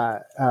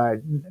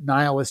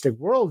 nihilistic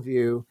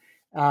worldview,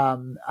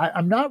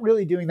 I'm not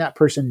really doing that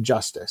person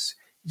justice.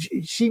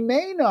 She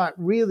may not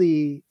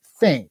really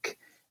think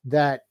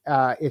that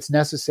it's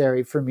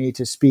necessary for me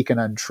to speak an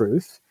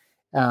untruth.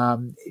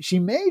 She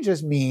may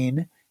just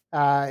mean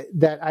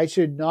that I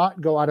should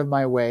not go out of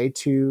my way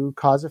to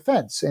cause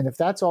offense. And if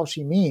that's all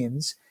she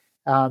means,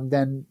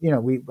 then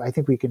I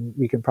think we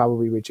can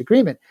probably reach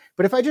agreement.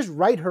 But if I just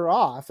write her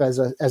off as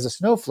a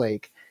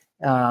snowflake,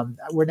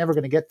 we're never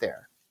going to get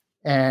there.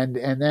 And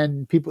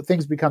then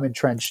things become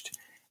entrenched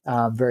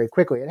very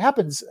quickly. It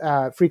happens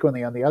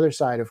frequently on the other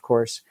side, of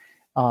course,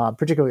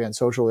 particularly on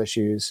social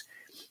issues.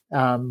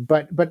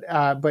 But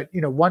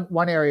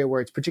one area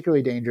where it's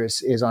particularly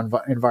dangerous is on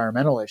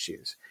environmental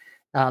issues.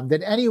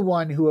 That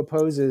anyone who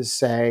opposes,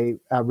 say,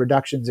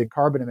 reductions in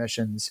carbon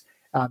emissions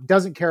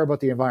doesn't care about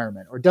the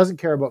environment or doesn't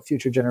care about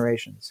future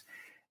generations.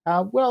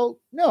 Well,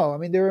 no. I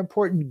mean, there are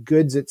important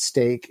goods at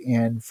stake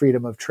in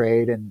freedom of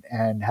trade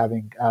and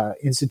having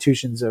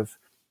institutions of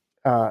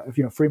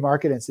free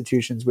market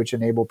institutions which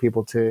enable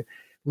people to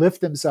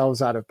lift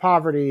themselves out of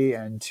poverty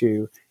and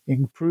to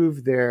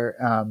improve their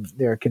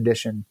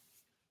condition,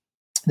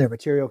 their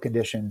material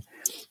condition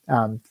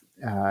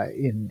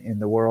in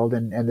the world.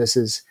 And this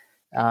is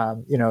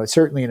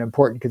certainly an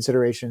important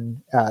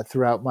consideration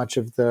throughout much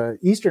of the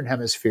Eastern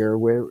Hemisphere,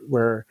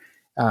 where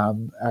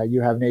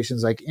you have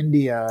nations like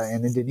India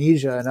and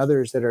Indonesia and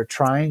others that are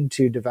trying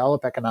to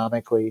develop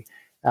economically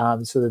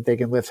so that they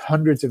can lift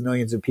hundreds of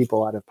millions of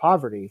people out of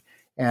poverty.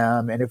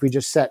 And if we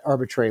just set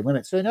arbitrary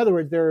limits. So in other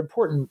words, there are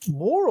important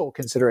moral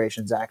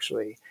considerations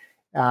actually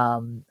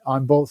on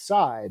both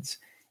sides.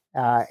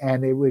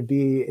 And it would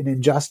be an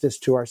injustice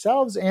to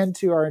ourselves and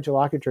to our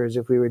interlocutors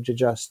if we were to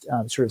just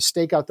sort of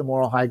stake out the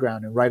moral high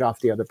ground and write off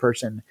the other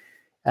person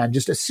and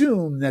just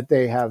assume that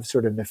they have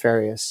sort of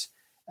nefarious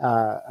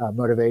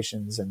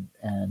motivations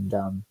and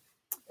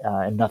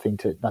nothing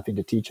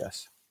to teach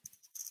us.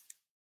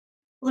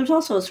 Well, there's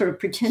also a sort of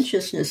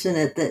pretentiousness in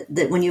it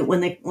that when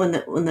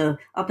the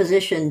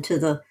opposition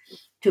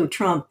to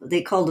Trump,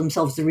 they called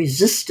themselves the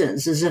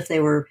resistance, as if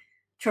they were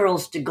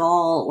Charles de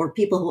Gaulle or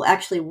people who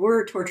actually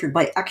were tortured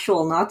by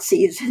actual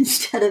Nazis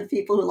instead of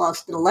people who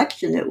lost an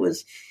election.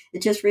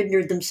 It just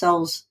rendered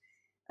themselves.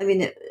 I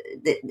mean,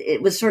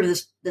 it was sort of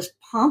this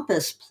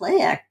pompous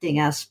play acting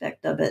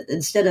aspect of it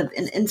instead of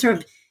and sort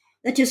of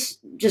that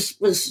just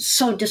was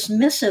so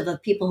dismissive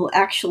of people who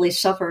actually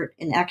suffered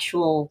in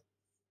actual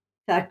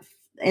fact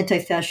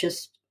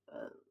anti-fascist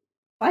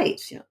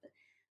fights.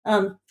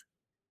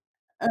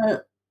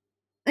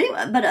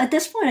 Anyway, but at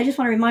this point, I just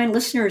want to remind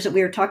listeners that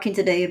we're talking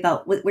today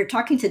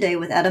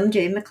with Adam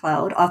J.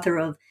 McLeod, author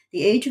of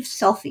The Age of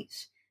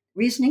Selfies: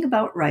 Reasoning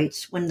About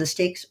Rights When the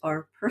Stakes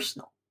Are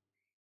Personal.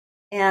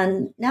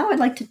 And now I'd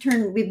like to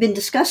turn. We've kind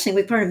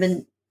of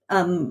been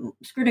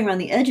skirting around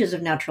the edges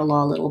of natural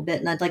law a little bit,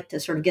 and I'd like to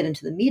sort of get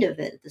into the meat of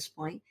it at this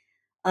point.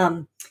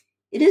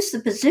 It is the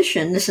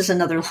position. This is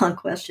another long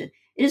question.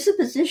 It is the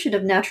position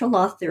of natural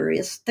law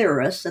theorists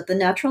that the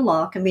natural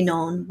law can be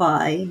known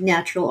by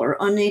natural or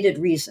unaided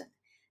reason.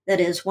 That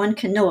is, one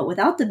can know it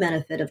without the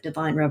benefit of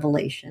divine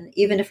revelation,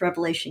 even if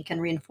revelation can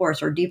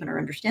reinforce or deepen our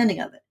understanding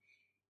of it.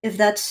 If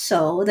that's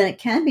so, then it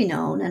can be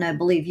known, and I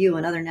believe you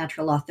and other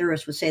natural law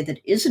theorists would say that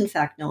it is in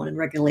fact known and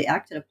regularly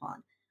acted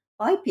upon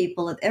by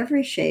people of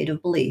every shade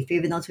of belief,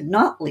 even those who do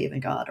not believe in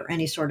God or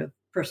any sort of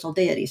personal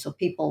deity. So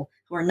people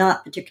who are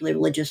not particularly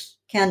religious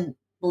can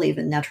believe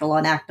in natural law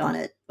and act on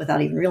it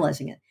without even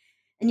realizing it.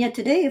 And yet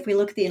today, if we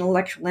look at the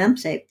intellectual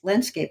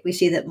landscape, we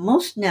see that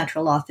most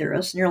natural law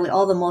theorists, nearly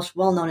all the most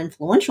well-known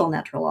influential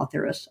natural law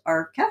theorists,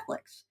 are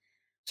Catholics.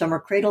 Some are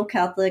cradle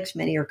Catholics,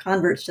 many are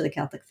converts to the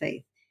Catholic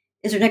faith.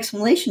 Is there an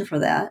explanation for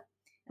that?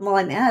 And while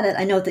I'm at it,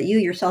 I note that you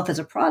yourself as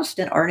a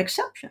Protestant are an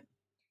exception.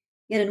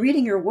 Yet in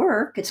reading your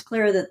work, it's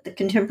clear that the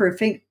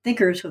contemporary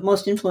thinkers who have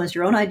most influenced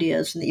your own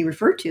ideas and that you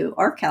refer to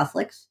are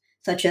Catholics,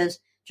 such as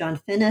John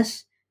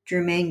Finnis,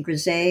 Germain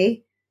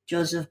Grisey,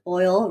 Joseph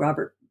Boyle,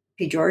 Robert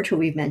P. George, who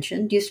we've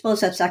mentioned. Do you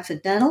suppose that's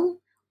accidental,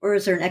 or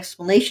is there an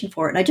explanation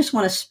for it? And I just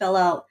want to spell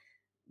out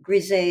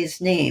Grisey's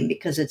name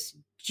because it's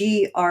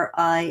Grisez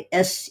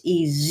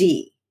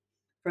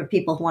for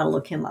people who want to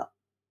look him up.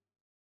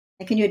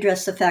 And can you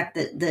address the fact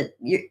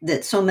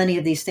that so many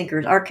of these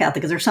thinkers are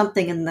Catholic? Is there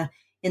something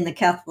in the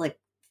Catholic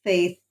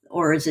faith,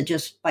 or is it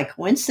just by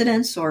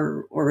coincidence,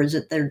 or is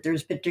it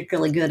there's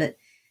particularly good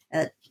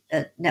at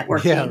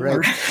networking? Yeah,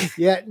 right.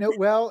 Yeah, no.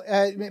 Well,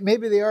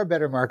 maybe they are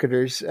better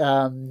marketers.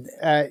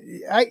 I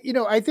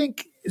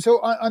think so.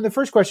 On the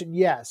first question,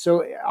 yeah.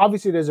 So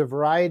obviously, there's a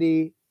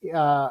variety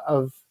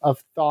of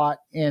thought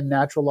in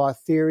natural law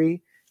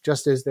theory,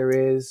 just as there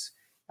is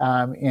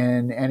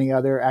in any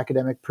other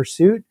academic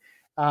pursuit.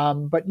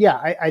 But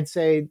yeah, I'd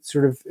say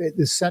sort of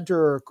the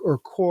center or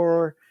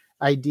core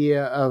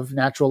idea of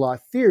natural law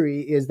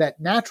theory is that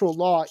natural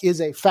law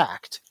is a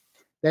fact,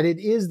 that it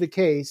is the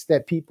case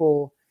that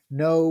people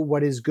know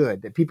what is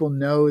good, that people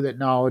know that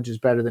knowledge is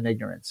better than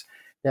ignorance,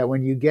 that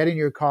when you get in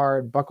your car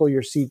and buckle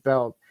your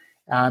seatbelt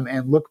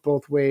and look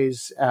both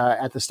ways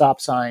at the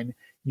stop sign,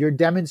 you're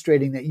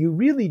demonstrating that you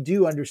really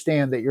do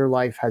understand that your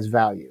life has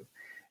value.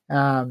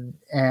 When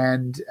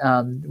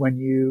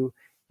you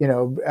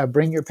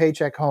bring your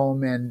paycheck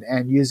home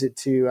and use it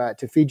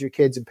to feed your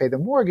kids and pay the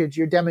mortgage,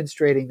 you're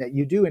demonstrating that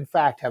you do in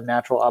fact have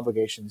natural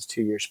obligations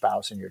to your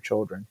spouse and your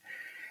children.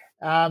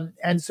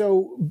 And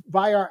so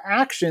by our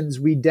actions,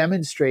 we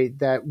demonstrate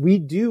that we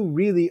do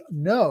really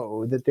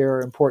know that there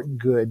are important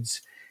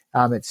goods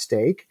at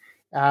stake.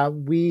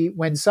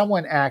 When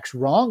someone acts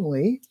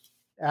wrongly,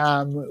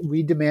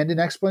 we demand an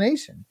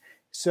explanation.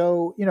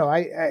 So,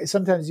 I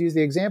sometimes use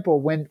the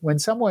example when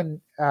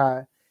someone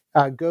when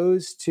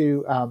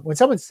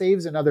someone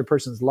saves another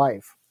person's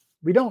life,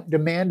 we don't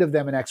demand of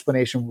them an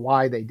explanation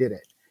why they did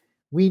it.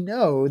 We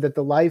know that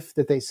the life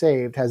that they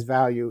saved has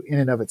value in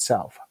and of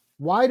itself.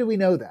 Why do we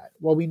know that?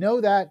 Well, we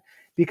know that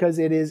because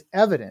it is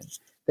evident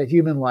that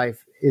human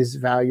life is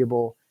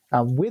valuable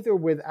with or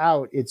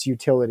without its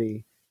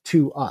utility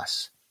to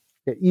us.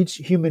 That each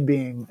human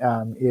being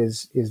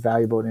is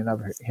valuable in and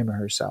of him or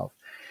herself.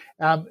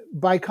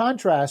 By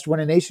contrast, when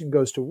a nation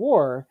goes to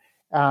war,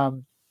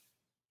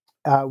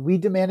 we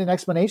demand an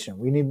explanation.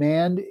 We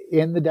demand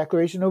in the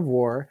declaration of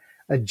war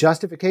a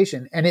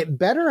justification, and it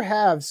better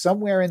have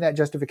somewhere in that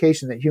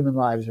justification that human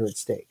lives are at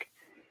stake.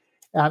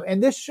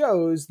 And this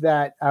shows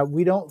that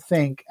we don't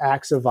think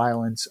acts of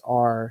violence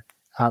are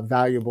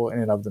valuable in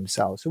and of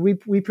themselves. So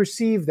we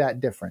perceive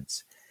that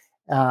difference.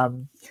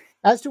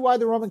 As to why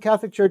the Roman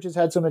Catholic Church has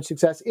had so much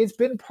success, it's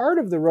been part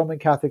of the Roman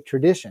Catholic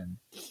tradition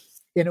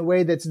in a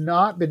way that's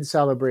not been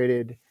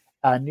celebrated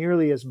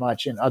nearly as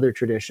much in other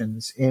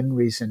traditions in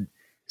recent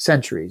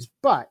centuries.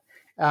 But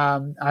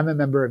I'm a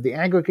member of the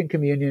Anglican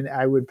Communion.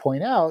 I would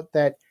point out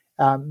that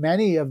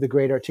many of the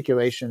great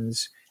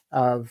articulations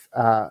of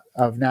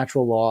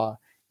natural law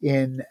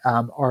in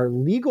our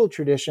legal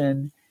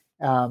tradition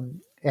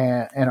and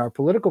our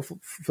political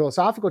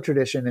philosophical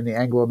tradition in the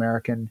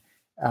Anglo-American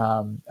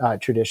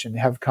tradition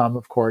have come,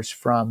 of course,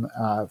 from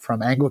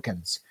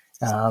Anglicans,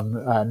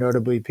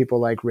 notably people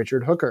like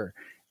Richard Hooker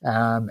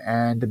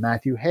and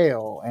Matthew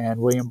Hale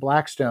and William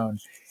Blackstone.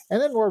 And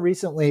then more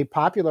recently,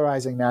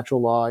 popularizing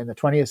natural law in the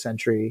 20th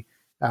century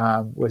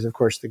was, of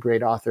course, the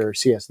great author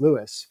C.S.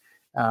 Lewis,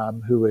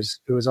 who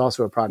was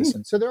also a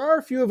Protestant. So there are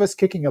a few of us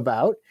kicking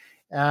about.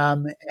 We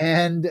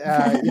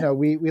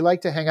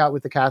like to hang out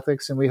with the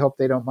Catholics, and we hope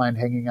they don't mind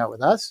hanging out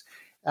with us.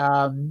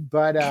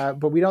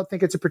 But we don't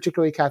think it's a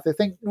particularly Catholic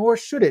thing, nor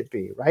should it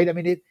be, right? I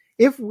mean,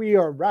 if we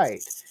are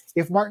right,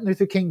 if Martin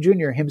Luther King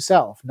Jr.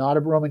 himself, not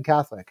a Roman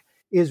Catholic,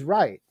 is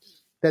right,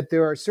 that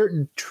there are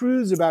certain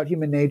truths about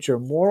human nature,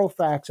 moral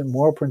facts and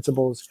moral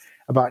principles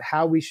about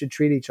how we should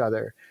treat each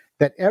other,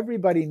 that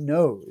everybody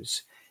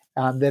knows,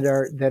 that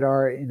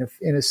are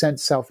in a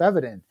sense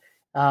self-evident,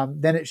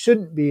 then it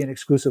shouldn't be an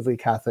exclusively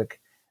Catholic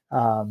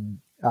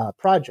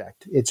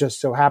project. It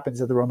just so happens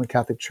that the Roman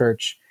Catholic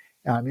Church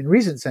in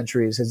recent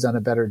centuries has done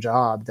a better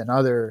job than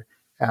other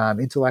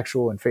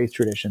intellectual and faith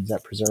traditions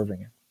at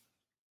preserving it.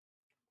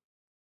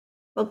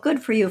 Well,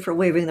 good for you for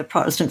waving the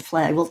Protestant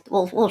flag.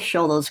 We'll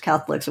show those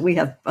Catholics that we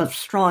have a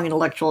strong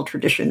intellectual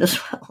tradition as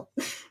well.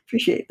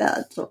 Appreciate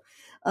that. So,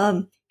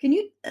 can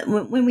you,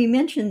 when we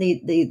mention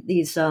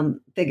these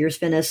figures,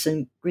 Finis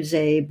and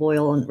Grisey,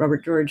 Boyle, and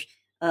Robert George,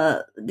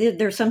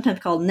 they're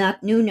sometimes called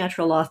new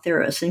natural law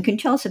theorists. And can you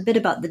tell us a bit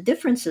about the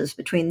differences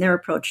between their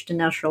approach to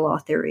natural law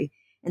theory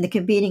and the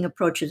competing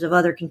approaches of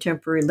other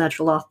contemporary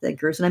natural law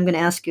thinkers? And I'm going to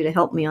ask you to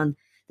help me on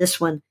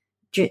this one.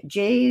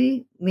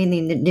 J,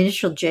 meaning the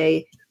initial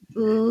J, Jay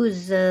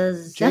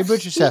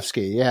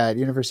Budziszewski, at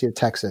University of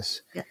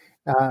Texas. Yeah.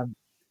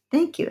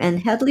 Thank you. And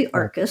Hadley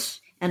Arkes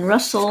and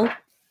Russell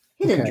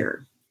Hittinger.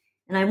 Okay.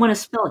 And I want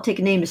to take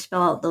a name to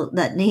spell out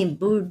that name,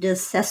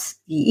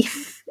 Budziszewski.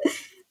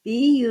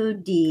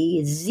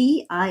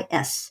 Budziszeewski.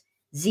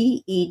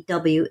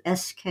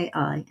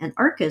 And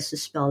Arkes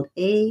is spelled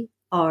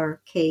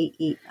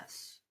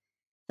Arkes.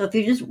 So if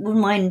you just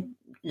wouldn't mind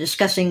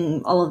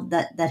discussing all of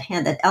that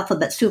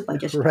alphabet soup I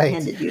just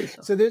handed you.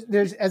 So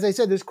there's, as I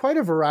said, there's quite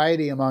a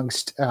variety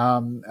amongst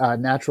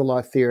natural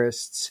law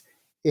theorists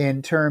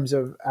in terms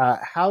of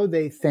how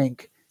they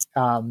think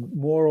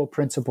moral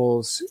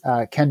principles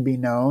can be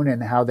known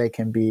and how they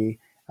can be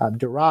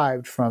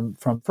derived from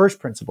first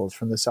principles,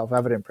 from the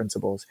self-evident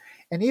principles.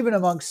 And even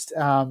amongst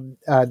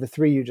the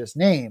three you just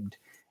named,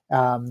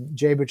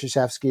 Jay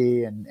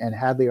Budziszewski and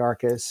Hadley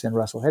Arkes and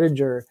Russell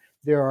Hittinger,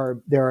 there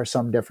are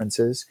some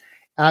differences.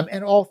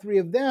 And all three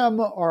of them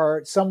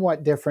are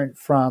somewhat different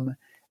from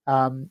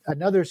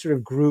another sort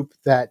of group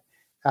that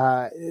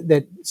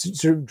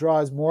sort of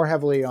draws more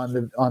heavily on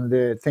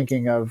the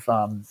thinking of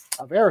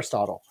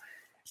Aristotle,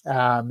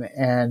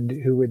 and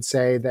who would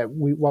say that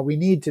what we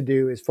need to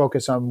do is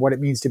focus on what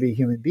it means to be a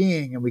human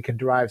being, and we can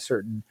derive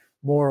certain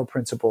moral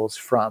principles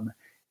from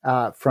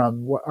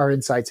our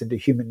insights into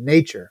human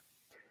nature.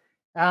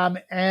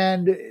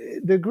 And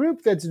the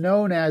group that's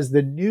known as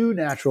the new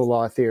natural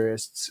law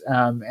theorists,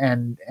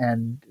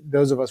 and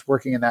those of us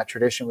working in that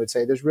tradition would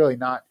say there's really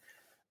not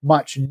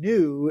much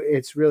new.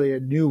 It's really a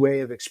new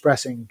way of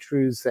expressing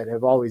truths that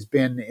have always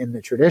been in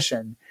the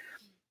tradition.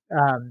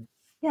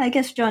 Yeah, I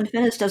guess John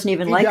Finnis doesn't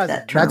even He like doesn't.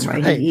 that term, That's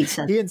right? right. He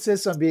said, He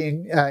insists on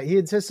being. He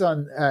insists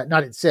on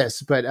not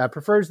insists, but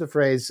prefers the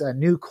phrase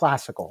 "new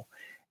classical,"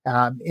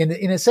 in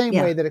the same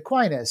yeah, way that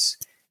Aquinas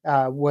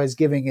was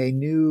giving a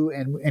new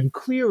and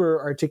clearer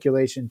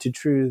articulation to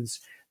truths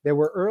that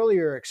were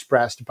earlier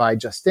expressed by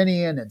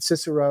Justinian and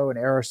Cicero and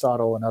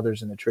Aristotle and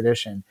others in the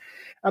tradition.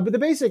 But the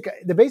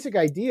basic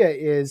idea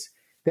is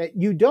that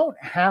you don't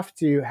have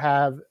to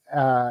have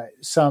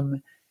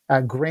some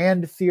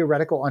grand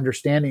theoretical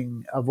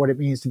understanding of what it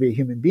means to be a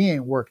human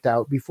being worked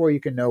out before you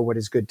can know what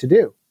is good to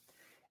do.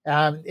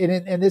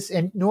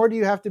 And nor do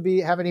you have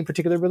to have any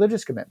particular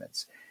religious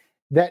commitments.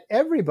 That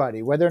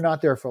everybody, whether or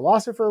not they're a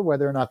philosopher,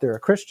 whether or not they're a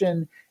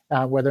Christian,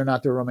 whether or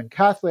not they're Roman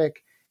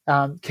Catholic,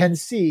 can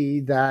see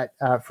that,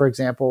 for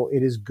example,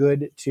 it is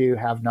good to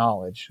have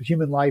knowledge.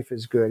 Human life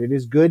is good. It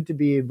is good to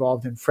be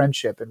involved in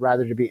friendship and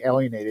rather to be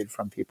alienated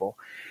from people.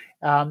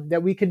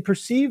 That we can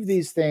perceive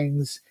these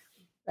things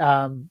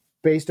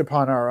based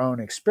upon our own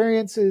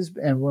experiences,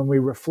 and when we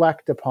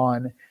reflect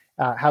upon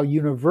how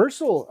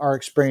universal our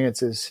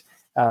experiences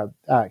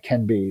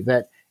can be.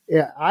 That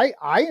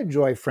I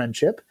enjoy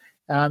friendship,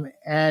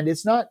 and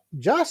it's not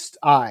just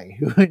I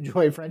who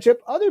enjoy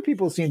friendship. Other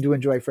people seem to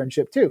enjoy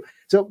friendship too.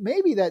 So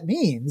maybe that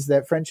means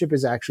that friendship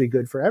is actually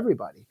good for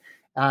everybody,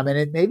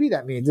 and maybe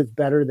that means it's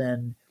better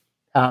than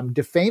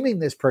defaming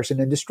this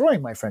person and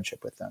destroying my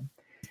friendship with them.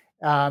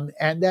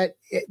 And that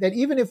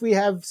even if we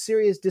have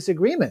serious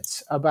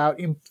disagreements about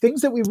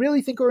things that we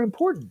really think are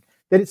important,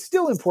 that it's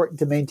still important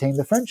to maintain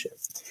the friendship,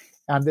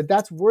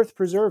 that's worth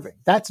preserving.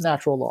 That's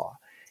natural law.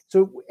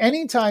 So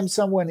anytime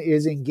someone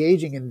is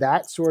engaging in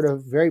that sort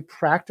of very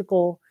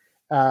practical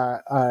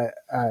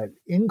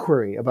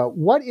inquiry about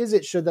what is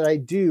it that I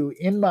do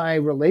in my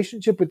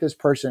relationship with this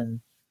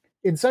person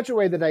in such a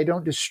way that I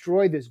don't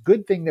destroy this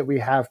good thing that we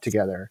have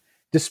together,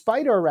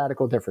 despite our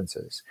radical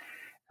differences,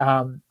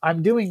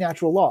 I'm doing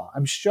natural law.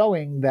 I'm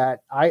showing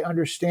that I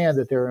understand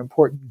that there are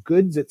important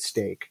goods at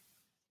stake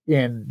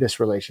in this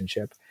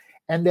relationship,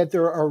 and that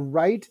there are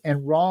right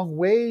and wrong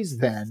ways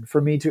then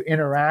for me to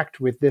interact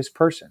with this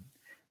person.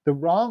 The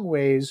wrong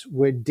ways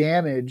would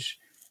damage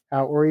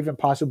or even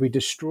possibly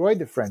destroy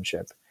the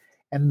friendship.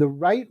 And the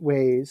right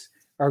ways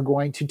are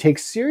going to take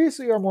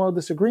seriously our moral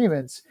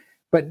disagreements,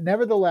 but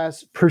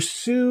nevertheless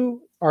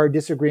pursue our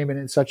disagreement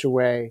in such a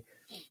way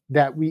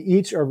that we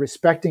each are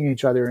respecting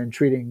each other and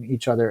treating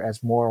each other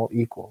as moral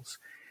equals.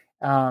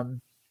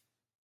 And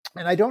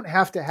I don't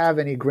have to have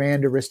any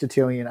grand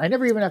Aristotelian. I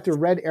never even have to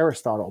have read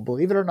Aristotle,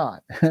 believe it or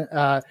not.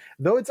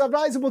 Though it's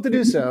advisable to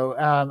do so,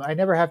 I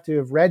never have to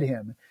have read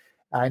him.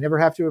 I never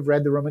have to have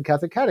read the Roman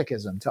Catholic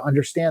Catechism to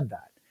understand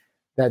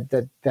that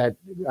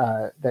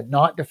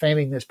not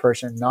defaming this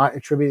person, not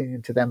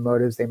attributing to them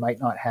motives they might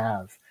not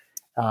have,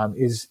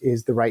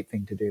 is the right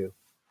thing to do.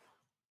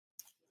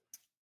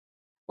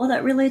 Well,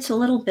 that relates a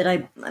little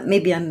bit.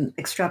 Maybe I'm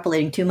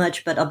extrapolating too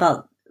much, but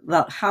about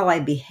how I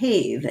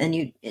behave, and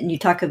you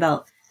talk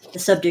about the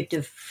subject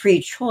of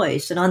free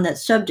choice, and on that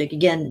subject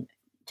again,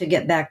 to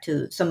get back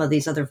to some of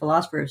these other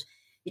philosophers,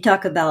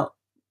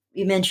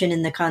 you mentioned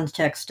in the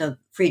context of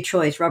free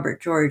choice,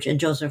 Robert George and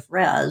Joseph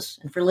Raz,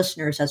 and for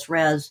listeners, that's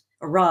Raz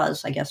or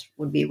Raz, I guess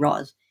would be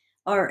Raz,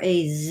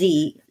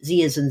 R-A-Z,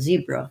 Z as in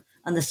zebra,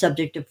 on the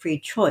subject of free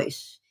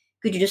choice.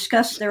 Could you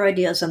discuss their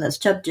ideas on that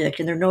subject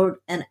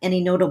and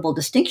any notable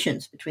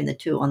distinctions between the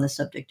two on the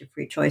subject of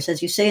free choice?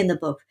 As you say in the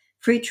book,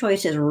 free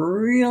choice is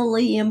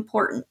really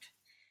important.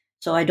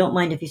 So I don't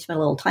mind if you spend a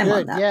little time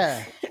on that.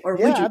 Yeah, or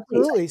would you?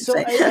 Absolutely. So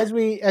as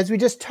we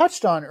just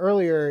touched on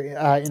earlier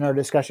in our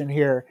discussion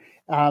here,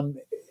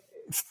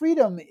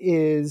 freedom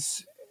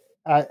is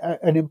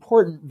an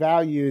important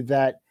value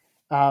that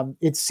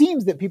it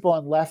seems that people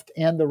on left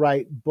and the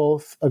right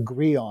both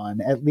agree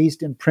on, at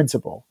least in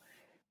principle.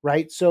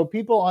 Right. So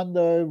people on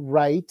the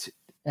right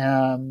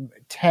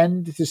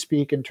tend to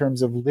speak in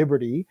terms of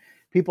liberty.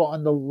 People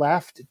on the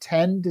left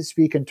tend to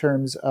speak in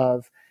terms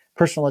of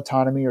personal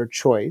autonomy or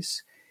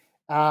choice.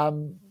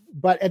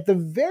 But at the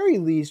very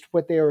least,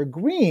 what they are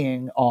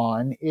agreeing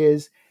on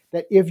is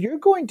that if you're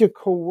going to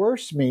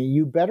coerce me,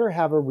 you better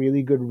have a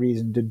really good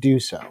reason to do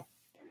so.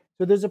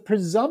 So there's a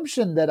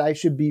presumption that I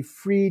should be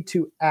free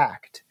to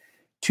act,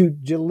 to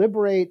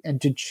deliberate, and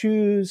to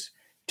choose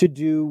to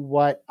do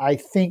what I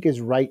think is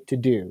right to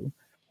do,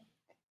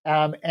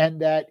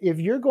 and that if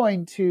you're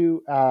going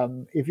to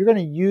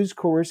use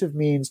coercive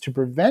means to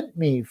prevent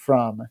me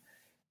from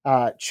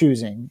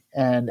choosing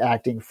and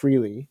acting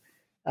freely,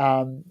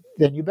 then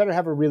you better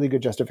have a really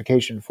good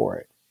justification for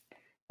it.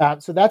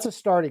 So that's a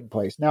starting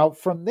place. Now,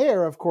 from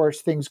there, of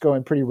course, things go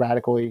in pretty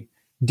radically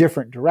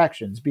different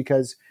directions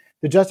because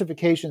the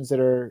justifications that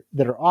are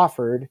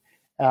offered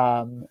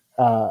are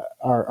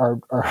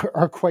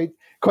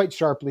quite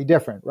sharply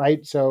different,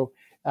 right? So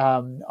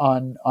on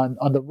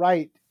the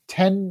right,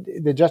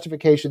 the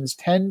justifications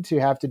tend to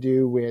have to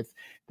do with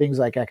things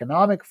like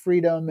economic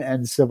freedom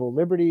and civil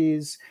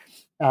liberties,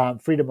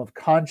 freedom of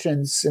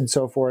conscience, and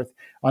so forth.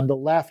 On the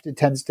left, it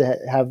tends to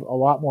have a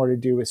lot more to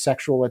do with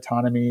sexual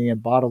autonomy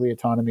and bodily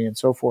autonomy and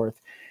so forth.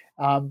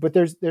 But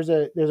there's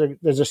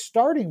a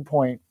starting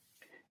point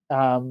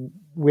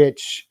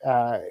which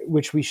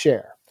we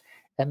share,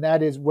 and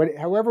that is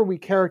however we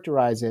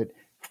characterize it,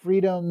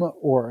 freedom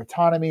or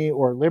autonomy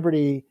or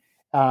liberty.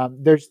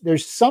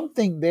 There's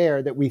something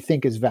there that we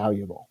think is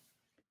valuable.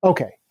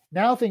 Okay,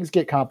 now things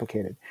get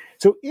complicated.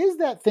 So, is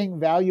that thing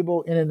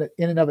valuable in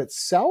and of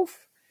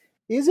itself?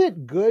 Is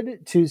it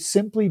good to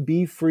simply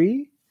be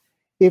free?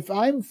 If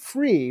I'm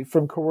free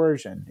from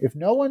coercion, if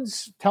no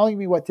one's telling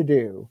me what to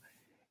do,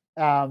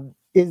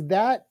 is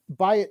that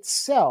by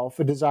itself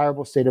a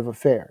desirable state of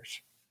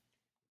affairs?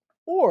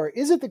 Or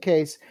is it the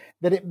case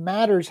that it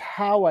matters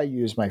how I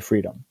use my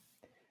freedom?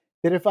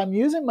 That if I'm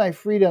using my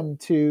freedom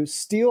to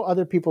steal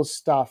other people's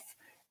stuff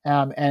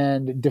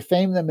and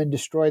defame them and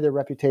destroy their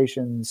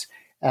reputations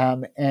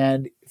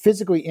and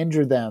physically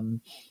injure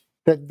them,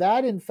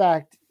 that in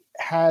fact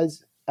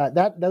has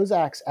that those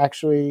acts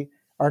actually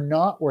are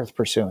not worth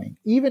pursuing,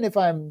 even if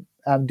I'm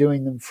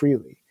doing them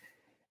freely.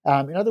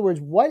 In other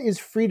words, what is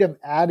freedom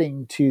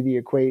adding to the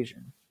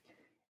equation?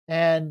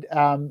 And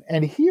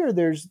here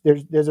there's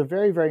a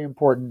very, very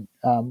important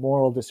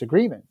moral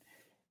disagreement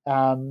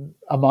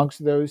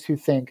amongst those who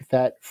think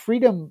that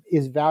freedom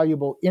is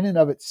valuable in and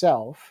of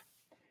itself,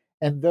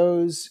 and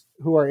those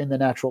who are in the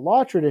natural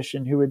law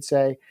tradition who would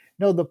say,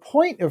 no, the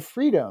point of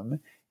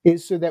freedom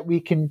is so that we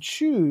can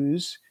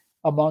choose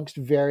amongst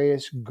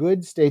various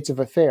good states of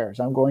affairs.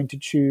 I'm going to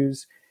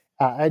choose,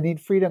 I need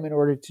freedom in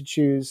order to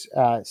choose,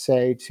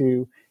 say,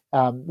 to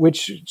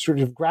which sort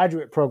of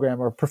graduate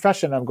program or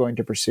profession I'm going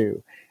to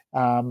pursue.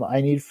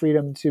 I need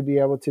freedom to be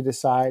able to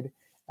decide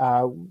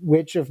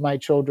which of my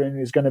children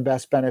is going to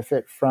best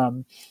benefit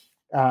from,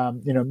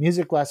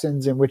 music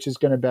lessons and which is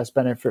going to best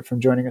benefit from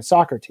joining a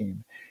soccer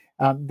team.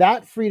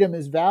 That freedom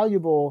is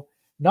valuable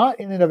not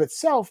in and of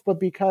itself, but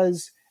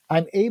because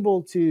I'm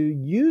able to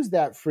use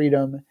that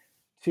freedom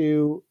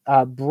to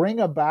bring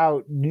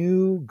about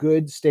new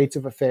good states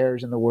of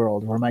affairs in the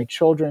world where my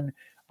children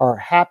are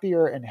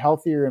happier and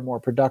healthier and more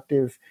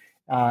productive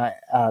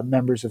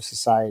members of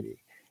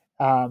society.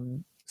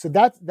 So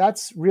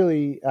that's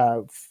really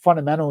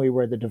fundamentally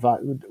where the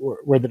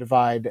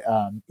divide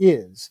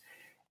is,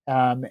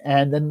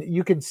 and then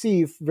you can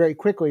see very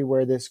quickly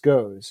where this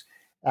goes.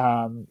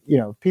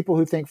 People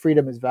who think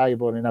freedom is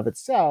valuable in and of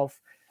itself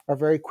are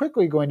very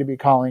quickly going to be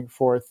calling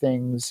for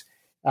things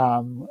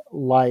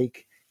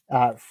like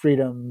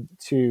freedom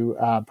to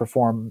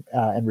perform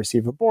and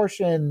receive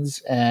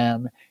abortions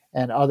and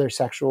other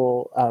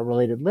sexual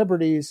related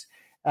liberties.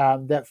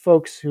 That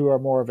folks who are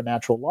more of a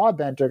natural law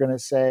bent are going to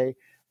say,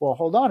 well,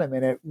 hold on a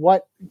minute.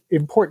 What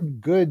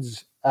important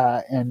goods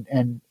and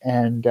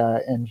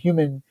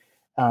human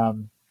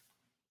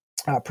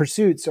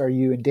pursuits are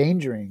you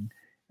endangering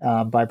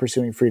by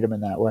pursuing freedom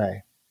in that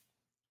way?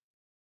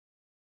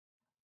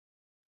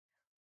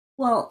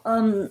 Well,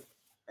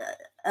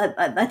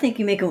 I think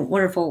you make a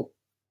wonderful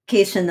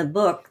case in the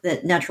book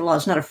that natural law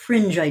is not a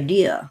fringe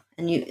idea,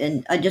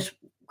 and I just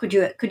could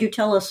you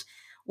tell us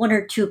one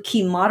or two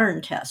key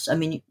modern texts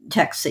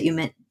that you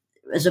meant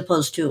as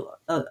opposed to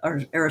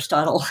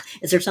Aristotle?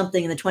 Is there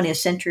something in the 20th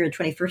century or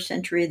 21st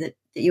century that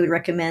you would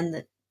recommend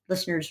that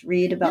listeners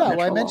read about natural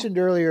law? I mentioned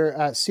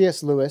earlier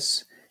C.S.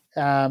 Lewis,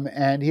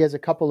 and he has a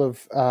couple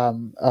of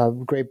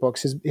great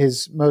books.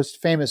 His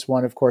most famous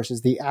one, of course,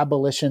 is The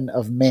Abolition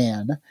of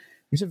Man.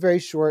 It's a very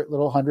short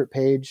little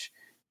 100-page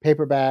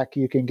paperback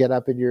you can get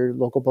up in your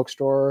local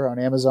bookstore or on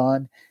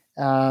Amazon.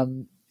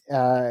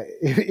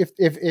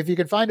 If you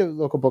can find a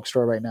local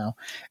bookstore right now,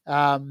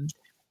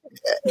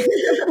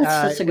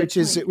 which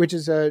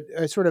is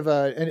a sort of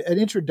an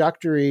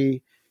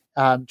introductory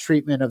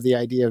treatment of the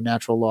idea of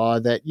natural law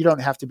that you don't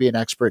have to be an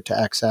expert to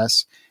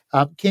access.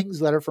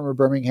 King's Letter from a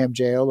Birmingham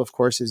Jail, of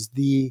course, is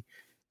the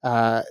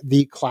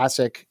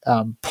classic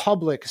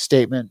public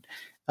statement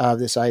of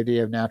this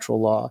idea of natural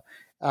law.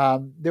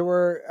 There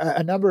were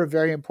a number of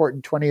very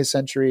important 20th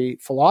century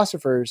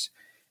philosophers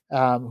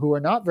who are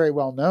not very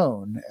well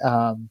known.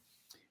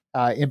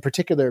 In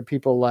particular,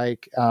 people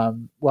like,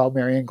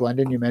 Marianne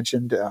Glendon, you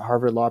mentioned,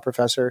 Harvard law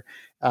professor,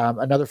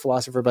 another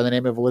philosopher by the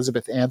name of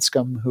Elizabeth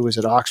Anscombe, who was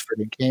at Oxford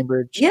and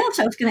Cambridge. Yes,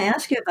 I was going to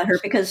ask you about her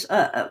because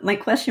my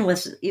question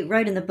was, you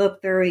write in the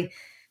book very,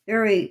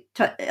 very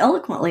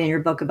eloquently in your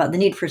book about the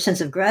need for a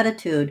sense of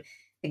gratitude,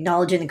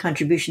 acknowledging the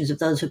contributions of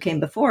those who came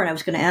before. And I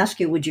was going to ask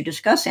you, would you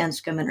discuss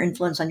Anscombe and her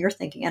influence on your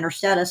thinking and her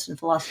status in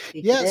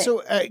philosophy today?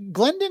 So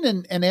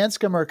Glendon and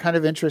Anscombe are kind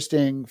of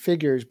interesting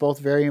figures, both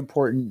very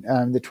important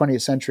in the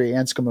 20th century.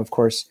 Anscombe, of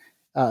course,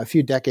 a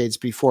few decades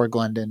before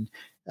Glendon.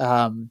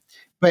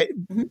 But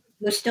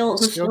who's still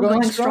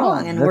going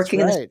strong and working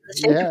in the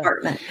State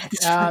Department.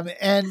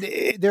 And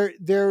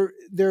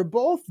they're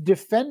both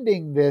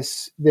defending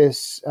this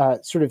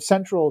sort of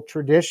central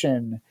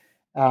tradition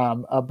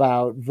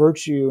about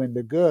virtue and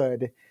the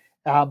good,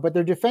 but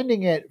they're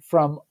defending it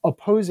from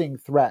opposing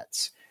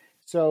threats.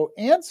 So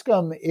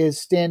Anscombe is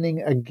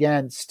standing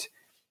against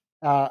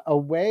a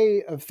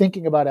way of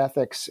thinking about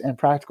ethics and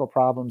practical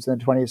problems in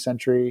the 20th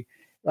century,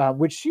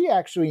 which she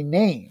actually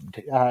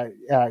named.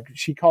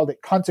 She called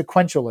it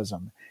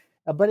consequentialism.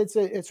 But it's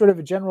sort of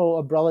a general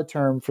umbrella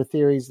term for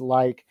theories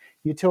like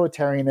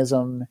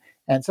utilitarianism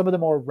and some of the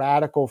more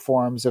radical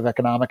forms of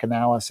economic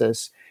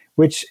analysis,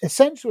 which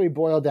essentially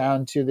boil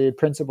down to the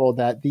principle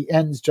that the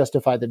ends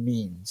justify the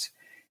means.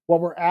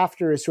 What we're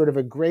after is sort of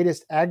a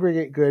greatest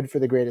aggregate good for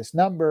the greatest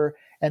number,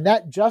 and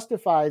that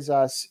justifies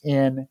us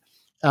in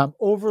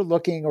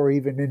overlooking or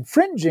even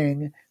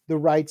infringing the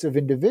rights of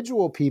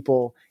individual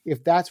people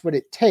if that's what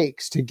it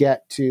takes to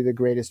get to the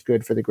greatest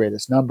good for the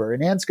greatest number.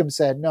 And Anscombe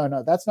said,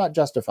 no, that's not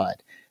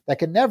justified. That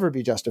can never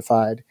be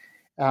justified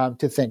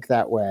to think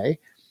that way.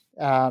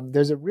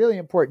 There's a really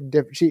important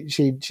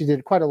she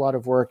did quite a lot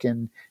of work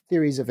in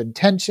theories of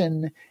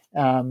intention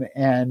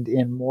and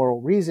in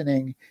moral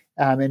reasoning,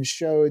 and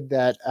showed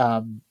that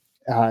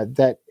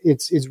that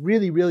it's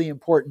really, really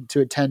important to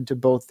attend to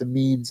both the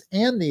means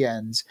and the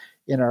ends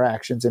in our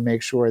actions and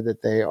make sure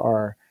that they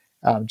are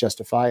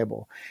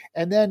justifiable.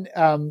 And then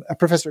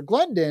Professor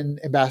Glendon,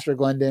 Ambassador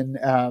Glendon,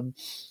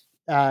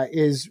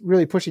 is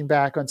really pushing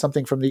back on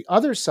something from the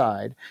other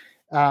side,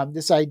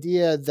 this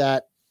idea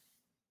that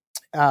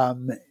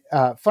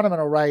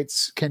fundamental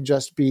rights can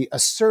just be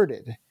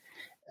asserted,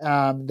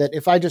 that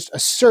if I just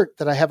assert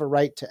that I have a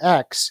right to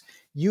X,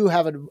 you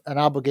have an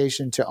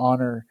obligation to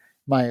honor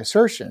my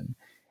assertion.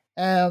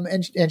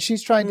 And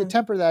she's trying to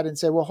temper that and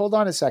say, well, hold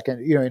on a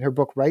second. In her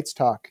book, Rights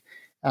Talk,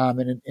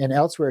 and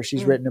elsewhere,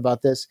 she's written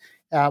about this.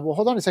 Well,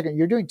 hold on a second.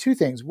 You're doing two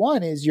things.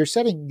 One is you're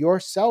setting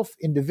yourself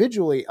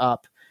individually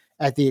up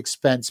at the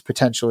expense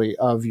potentially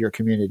of your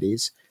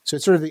communities. So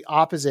it's sort of the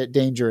opposite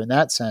danger in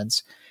that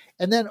sense.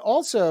 And then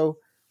also,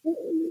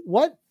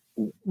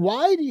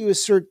 why do you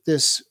assert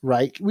this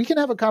right? We can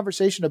have a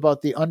conversation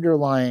about the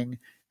underlying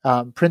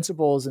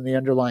principles and the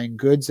underlying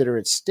goods that are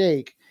at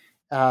stake.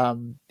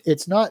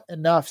 It's not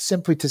enough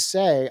simply to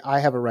say,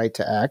 I have a right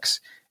to X.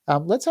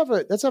 Let's have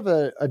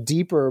a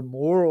deeper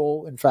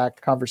moral, in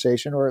fact,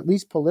 conversation, or at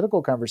least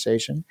political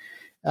conversation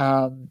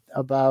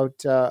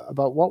about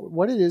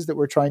what it is that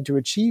we're trying to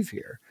achieve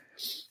here.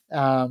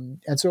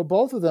 And so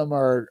both of them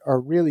are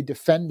really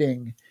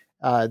defending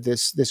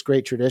this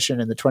great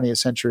tradition in the 20th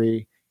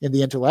century in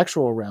the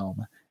intellectual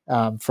realm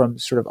from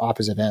sort of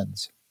opposite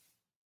ends.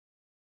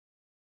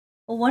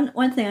 Well,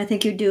 one thing I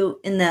think you do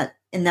in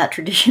that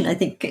tradition, I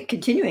think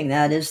continuing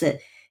that, is that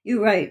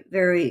you write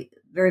very,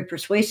 very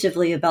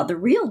persuasively about the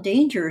real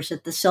dangers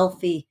that the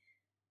selfie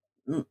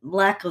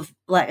lack of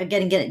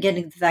getting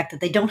the fact that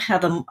they don't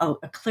have a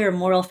clear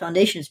moral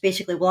foundation. It's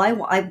basically,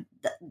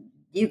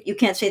 you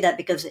can't say that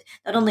because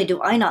not only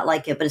do I not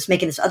like it, but it's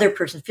making this other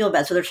person feel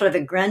bad. So they're sort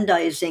of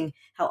aggrandizing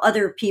how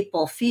other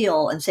people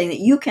feel and saying that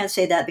you can't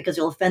say that because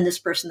you'll offend this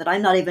person, that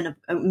I'm not even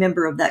a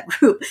member of that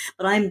group,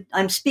 but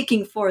I'm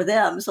speaking for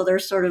them. So they're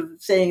sort of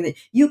saying that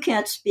you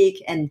can't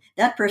speak and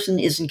that person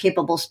is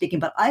incapable of speaking,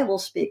 but I will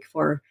speak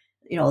for,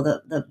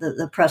 the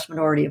oppressed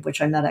minority, of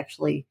which I'm not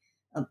actually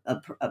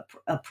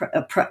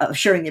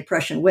sharing the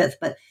oppression with.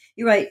 But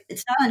you're right.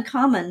 It's not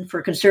uncommon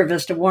for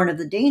conservatives to warn of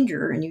the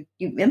danger, and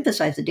you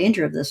emphasize the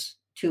danger of this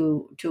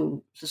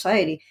to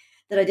society,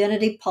 that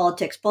identity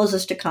politics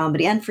poses to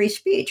comedy and free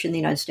speech in the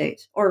United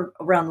States or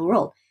around the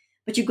world.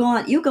 But you go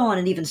on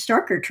in even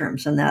starker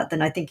terms than that,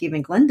 than I think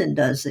even Glendon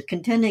does, that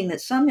contending that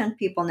some young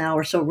people now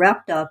are so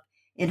wrapped up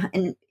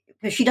in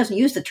because she doesn't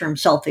use the term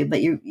selfie,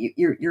 but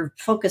you're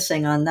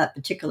focusing on that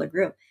particular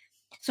group,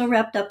 so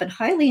wrapped up in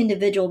highly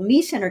individual,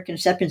 me-centered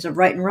conceptions of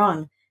right and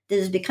wrong, that it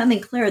is becoming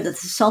clear that the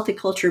selfie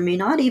culture may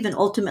not even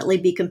ultimately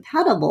be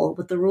compatible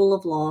with the rule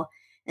of law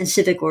and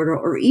civic order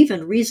or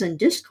even reasoned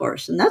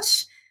discourse. And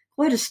that's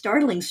quite a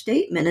startling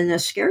statement and a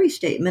scary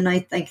statement. I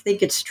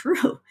think it's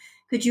true.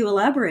 Could you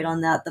elaborate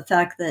on that? The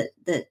fact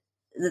that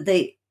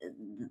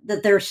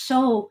they're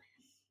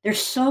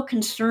so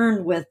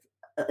concerned with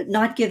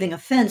not giving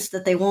offense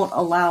that they won't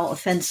allow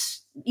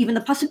offense, even the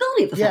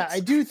possibility of offense. Yeah,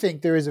 I do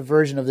think there is a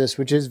version of this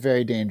which is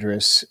very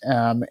dangerous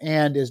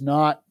and is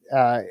not,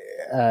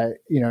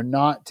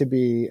 not to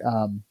be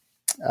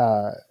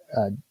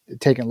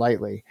taken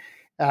lightly.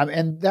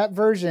 And that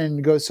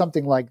version goes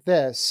something like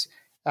this.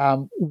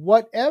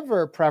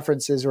 Whatever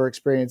preferences or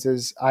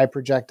experiences I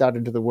project out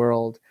into the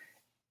world,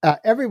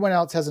 everyone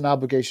else has an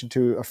obligation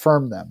to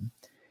affirm them.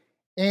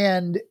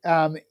 And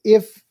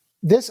if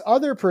this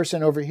other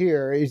person over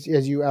here,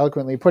 as you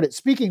eloquently put it,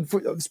 speaking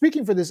for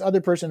this other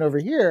person over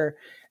here,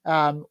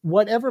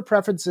 whatever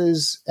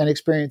preferences and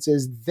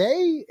experiences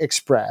they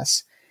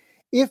express,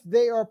 if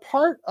they are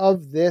part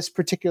of this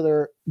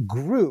particular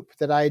group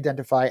that I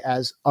identify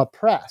as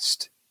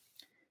oppressed,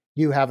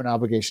 you have an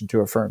obligation to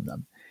affirm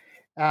them.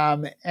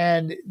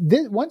 And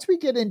once we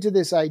get into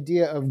this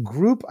idea of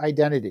group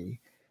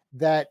identity,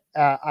 that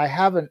I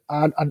have an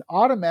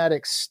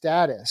automatic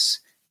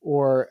status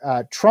or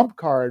trump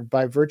card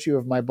by virtue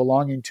of my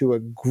belonging to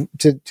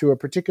a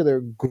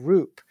particular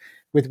group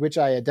with which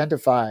I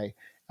identify,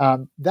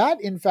 that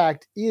in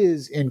fact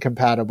is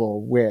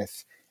incompatible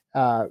with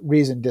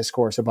reasoned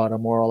discourse about our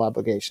moral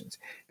obligations.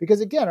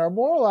 Because again, our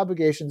moral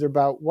obligations are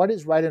about what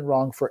is right and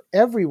wrong for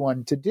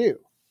everyone to do.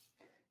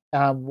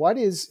 Everyone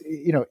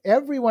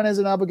has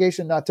an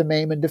obligation not to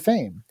maim and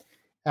defame.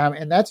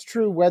 And that's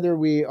true whether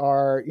we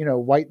are,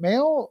 white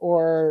male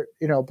or,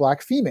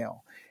 black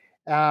female.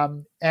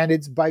 And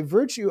it's by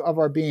virtue of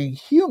our being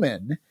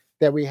human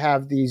that we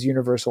have these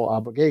universal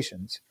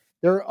obligations.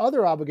 There are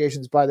other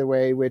obligations, by the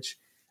way, which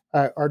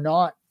are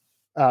not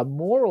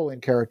moral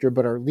in character,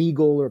 but are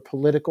legal or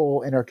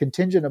political and are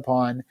contingent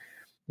upon,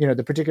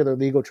 the particular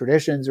legal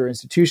traditions or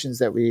institutions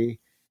that we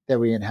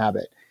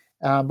inhabit.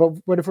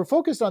 But if we're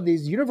focused on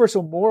these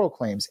universal moral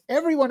claims,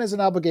 everyone has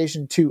an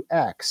obligation to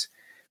X.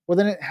 Well,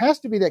 then it has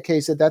to be that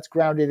case that's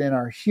grounded in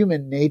our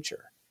human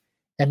nature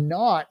and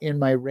not in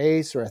my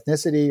race or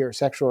ethnicity or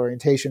sexual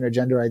orientation or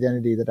gender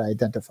identity that I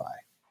identify.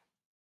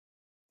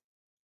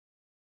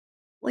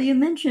 Well, you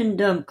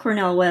mentioned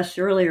Cornel West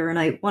earlier, and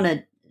I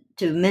wanted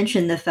to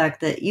mention the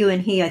fact that you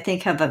and he, I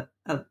think, have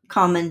a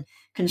common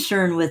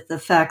concern with the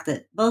fact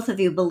that both of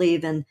you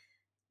believe in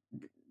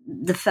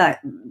the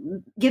fact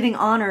giving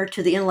honor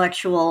to the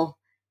intellectual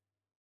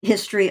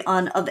history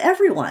of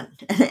everyone,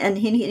 and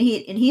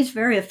he's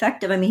very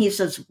effective. I mean, he's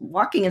a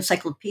walking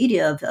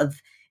encyclopedia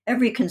of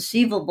every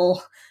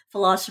conceivable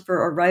philosopher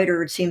or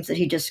writer. It seems that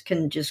he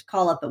can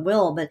call up at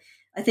will. But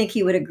I think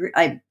he would agree.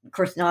 Of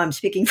course, now I'm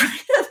speaking for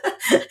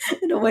him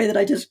in a way that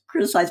I just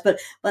criticize.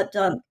 But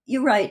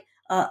you're right.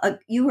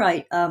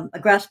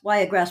 Why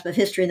a grasp of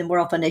history and the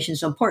moral foundation is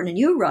so important. And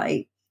you're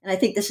right. And I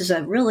think this is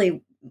a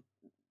really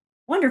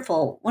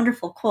wonderful,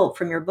 wonderful quote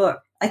from your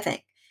book, I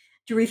think.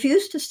 To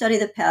refuse to study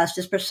the past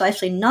is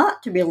precisely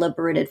not to be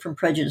liberated from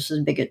prejudices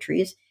and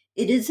bigotries.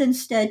 It is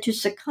instead to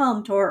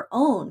succumb to our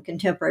own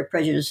contemporary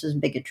prejudices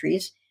and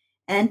bigotries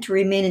and to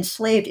remain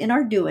enslaved in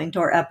our doing to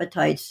our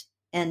appetites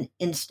and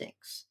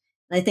instincts.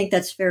 And I think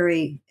that's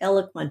very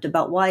eloquent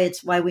about why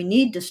we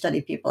need to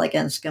study people like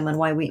Enscombe and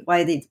why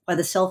the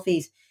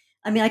selfies.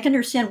 I mean, I can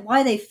understand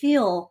why they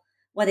feel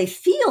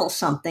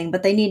something,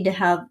 but they need to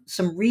have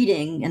some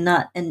reading and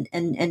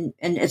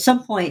at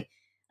some point.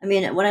 I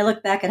mean, when I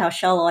look back at how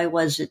shallow I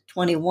was at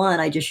 21,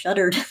 I just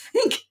shudder to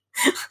think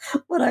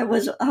how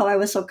I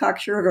was so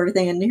cocksure of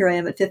everything, and here I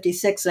am at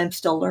 56, and I'm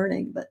still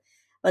learning.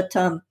 I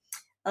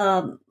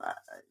know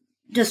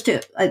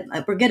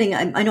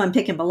I'm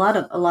taking up a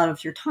lot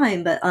of your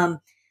time, but I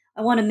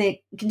want to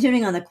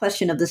continuing on the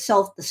question of the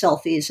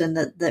selfies and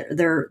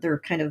their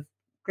kind of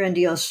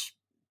grandiose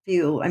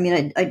view. I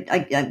mean,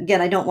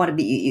 I don't want to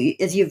be,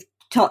 as you've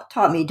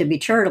taught me, to be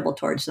charitable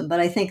towards them, but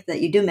I think that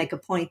you do make a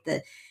point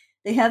that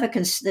the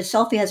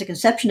selfie has a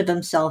conception of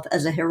himself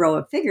as a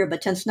heroic figure,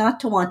 but tends not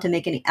to want to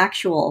make any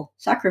actual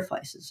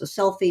sacrifices. The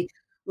selfie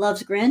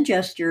loves grand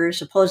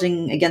gestures,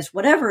 opposing against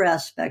whatever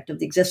aspect of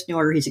the existing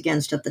order he's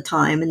against at the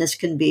time. And this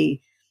can be,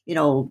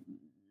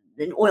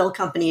 in oil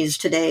companies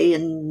today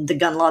and the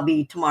gun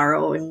lobby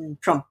tomorrow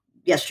and Trump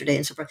yesterday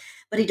and so forth.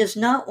 But he does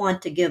not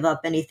want to give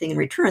up anything in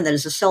return that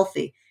is a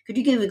selfie. Could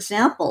you give an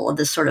example of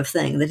this sort of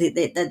thing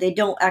that they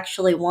don't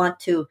actually want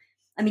to?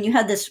 I mean, you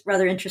had this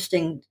rather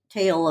interesting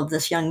tale of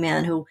this young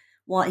man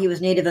he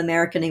was Native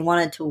American. He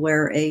wanted to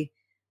wear a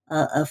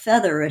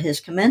feather at his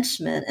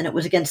commencement, and it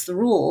was against the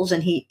rules.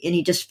 And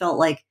he just felt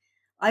like,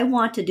 I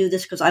want to do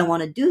this because I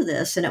want to do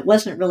this, and it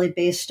wasn't really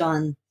based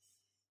on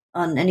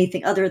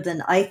anything other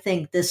than I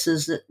think this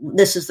is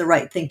the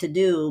right thing to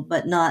do,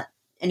 but not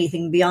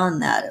anything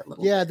beyond that.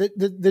 Yeah,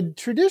 the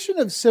tradition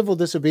of civil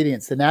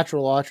disobedience, the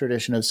natural law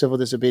tradition of civil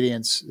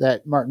disobedience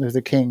that Martin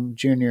Luther King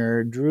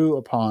Jr. drew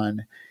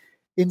upon,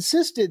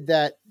 insisted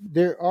that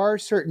there are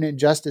certain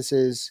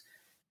injustices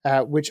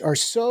which are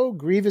so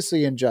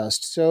grievously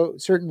unjust, so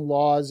certain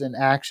laws and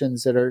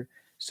actions that are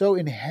so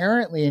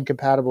inherently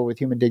incompatible with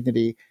human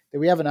dignity that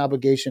we have an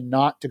obligation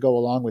not to go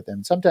along with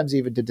them, sometimes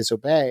even to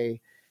disobey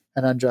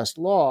an unjust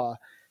law.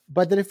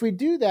 But that if we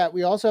do that,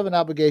 we also have an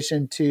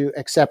obligation to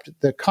accept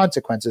the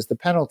consequences, the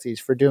penalties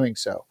for doing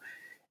so.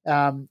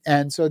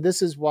 And so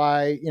this is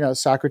why,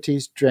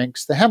 Socrates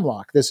drinks the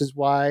hemlock. This is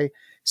why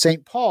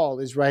St. Paul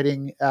is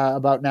writing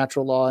about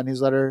natural law in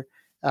his letter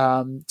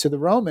to the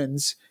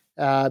Romans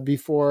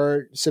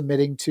before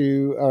submitting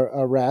to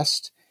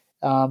arrest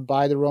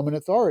by the Roman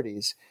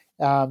authorities.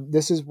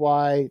 This is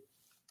why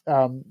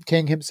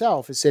King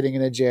himself is sitting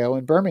in a jail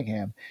in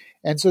Birmingham.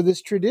 And so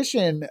this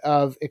tradition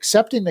of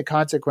accepting the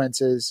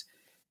consequences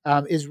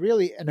is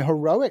really an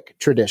heroic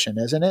tradition,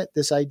 isn't it?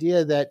 This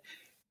idea that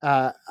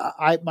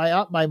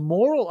my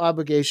moral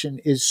obligation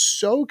is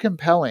so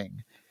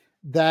compelling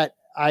that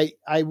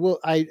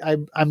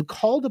I'm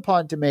called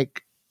upon to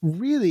make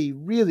really,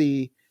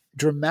 really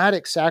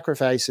dramatic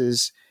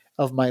sacrifices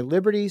of my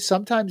liberty,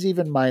 sometimes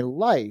even my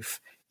life,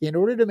 in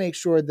order to make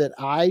sure that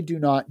I do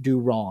not do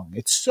wrong.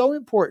 It's so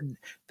important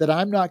that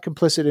I'm not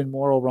complicit in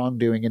moral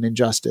wrongdoing and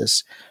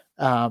injustice,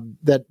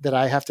 that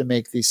I have to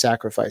make these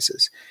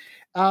sacrifices.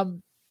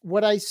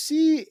 What I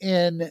see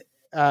in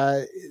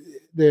a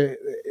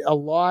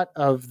lot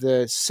of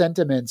the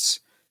sentiments,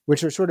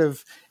 which are sort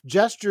of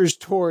gestures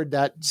toward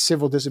that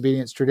civil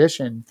disobedience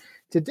tradition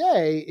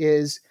today,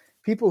 is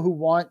people who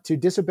want to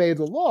disobey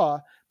the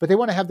law, but they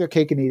want to have their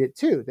cake and eat it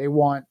too. They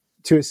want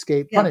to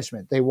escape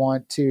punishment. They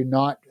want to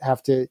not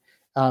have to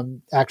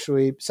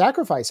actually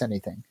sacrifice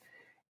anything.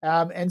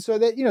 And so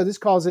that, this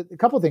calls a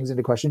couple of things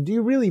into question. Do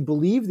you really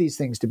believe these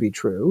things to be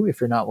true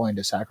if you're not willing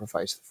to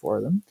sacrifice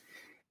for them?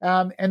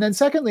 And then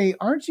secondly,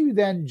 aren't you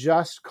then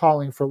just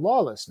calling for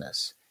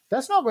lawlessness?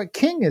 That's not what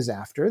King is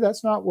after.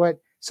 That's not what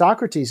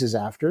Socrates is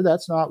after.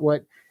 That's not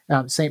what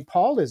St.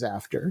 Paul is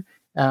after.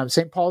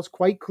 St. Paul's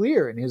quite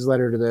clear in his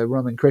letter to the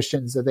Roman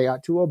Christians that they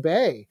ought to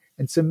obey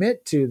and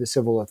submit to the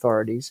civil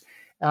authorities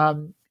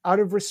out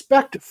of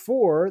respect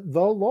for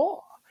the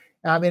law.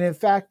 And in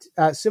fact,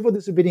 civil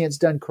disobedience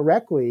done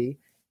correctly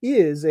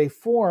is a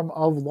form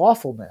of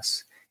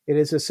lawfulness. It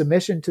is a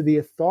submission to the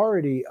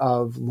authority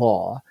of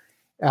law,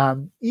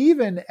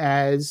 even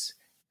as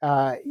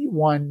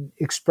one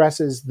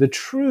expresses the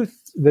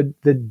truth,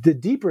 the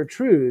deeper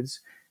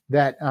truths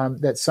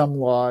that some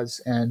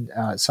laws and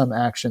some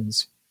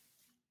actions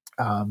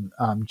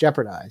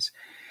jeopardize.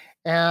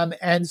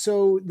 And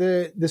so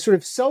the sort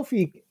of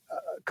selfie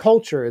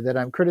culture that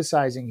I'm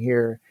criticizing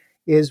here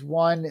is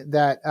one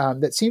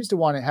that seems to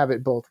want to have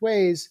it both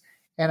ways.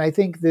 And I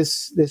think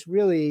this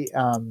really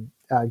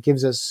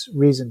gives us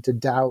reason to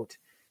doubt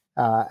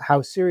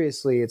how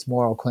seriously its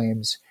moral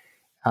claims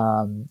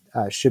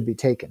should be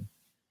taken.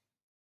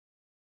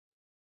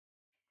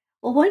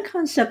 Well, one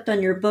concept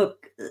on your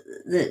book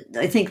that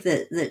I think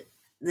that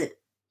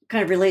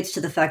kind of relates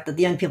to the fact that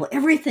the young people,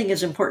 everything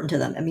is important to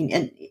them. I mean,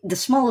 and the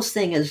smallest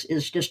thing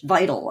is just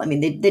vital. I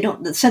mean, they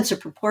don't, the sense of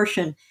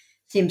proportion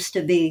seems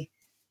to be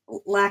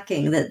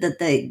lacking,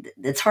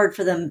 it's hard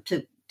for them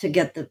to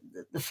get the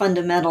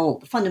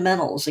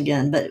fundamentals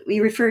again. But we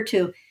refer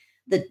to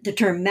the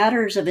term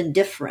matters of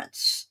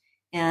indifference.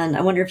 And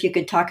I wonder if you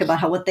could talk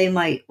about what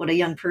a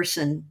young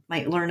person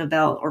might learn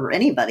about, or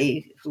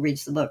anybody who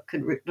reads the book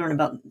could learn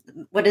about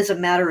what is a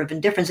matter of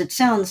indifference. It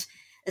sounds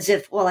as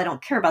if, well, I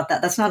don't care about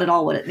that. That's not at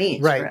all what it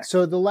means. Right. Correct?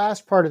 So the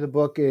last part of the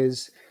book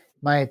is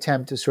my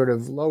attempt to sort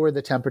of lower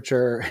the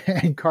temperature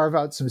and carve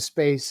out some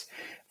space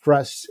for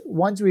us.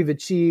 Once we've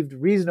achieved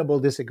reasonable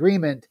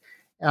disagreement,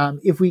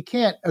 if we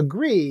can't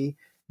agree,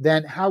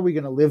 then how are we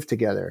going to live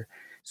together?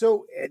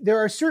 So there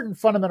are certain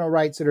fundamental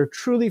rights that are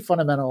truly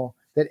fundamental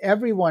that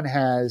everyone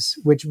has,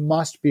 which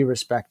must be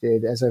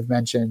respected. As I've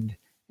mentioned,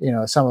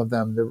 some of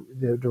them,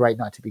 the right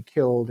not to be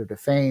killed or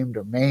defamed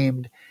or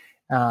maimed,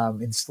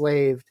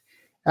 enslaved.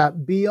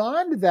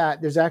 Beyond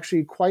that, there's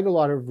actually quite a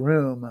lot of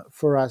room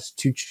for us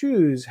to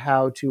choose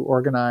how to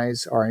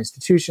organize our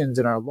institutions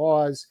and our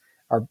laws,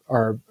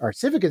 our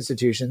civic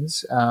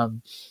institutions, our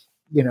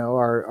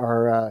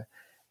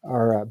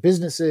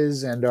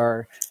businesses and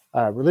our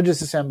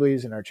religious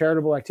assemblies and our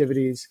charitable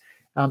activities,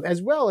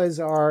 as well as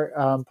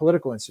our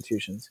political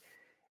institutions.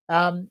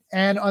 And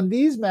on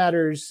these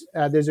matters,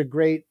 there's a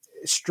great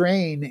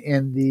strain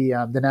in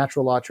the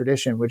natural law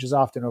tradition, which is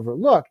often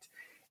overlooked.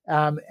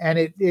 And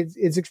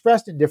it's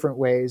expressed in different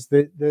ways.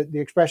 The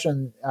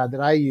expression that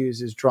I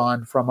use is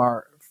drawn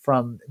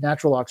from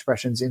natural law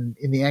expressions in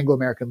the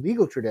Anglo-American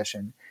legal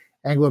tradition.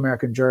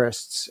 Anglo-American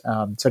jurists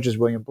such as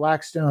William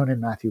Blackstone and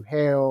Matthew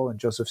Hale and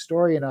Joseph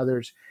Story and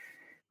others,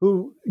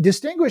 who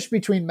distinguish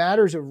between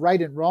matters of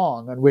right and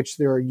wrong, on which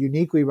there are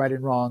uniquely right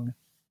and wrong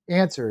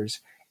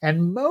answers,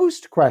 and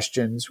most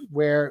questions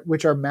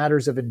which are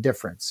matters of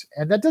indifference.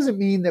 And that doesn't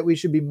mean that we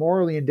should be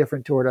morally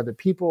indifferent toward other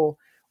people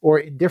or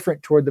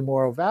indifferent toward the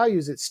moral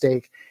values at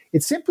stake.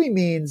 It simply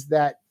means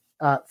that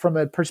from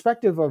a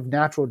perspective of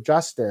natural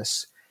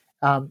justice,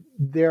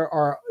 there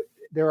are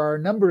a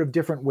number of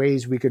different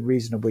ways we could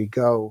reasonably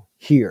go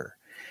here.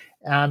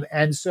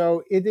 And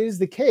so it is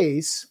the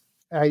case,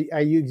 I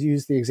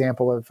use the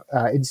example of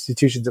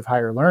institutions of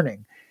higher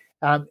learning.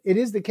 It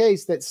is the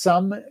case that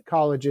some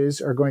colleges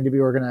are going to be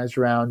organized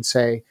around,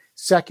 say,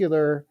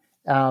 secular,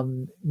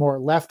 more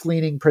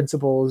left-leaning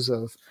principles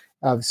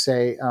of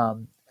say,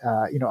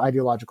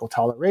 ideological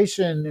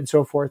toleration and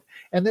so forth,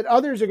 and that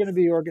others are going to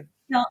be organized.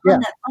 Now,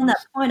 on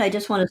that point, I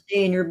just want to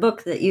say in your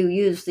book that you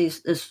use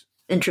this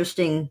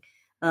interesting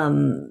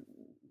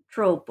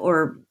trope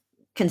or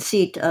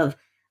conceit of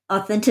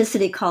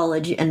authenticity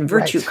college and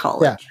virtue Right.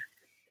 college. Yeah.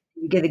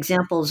 You give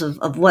examples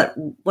of what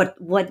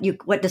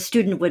the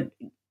student would,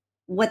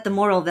 what the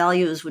moral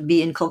values would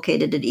be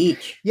inculcated at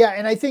each. Yeah,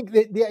 and I think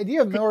that the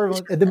idea of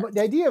the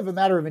idea of a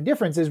matter of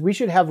indifference is we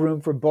should have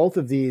room for both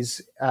of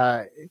these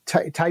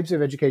types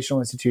of educational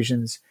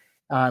institutions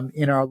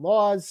in our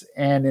laws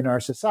and in our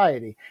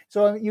society.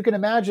 So you can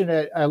imagine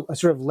a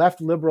sort of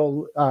left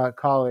liberal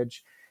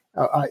college.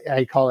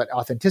 I call it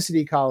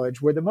authenticity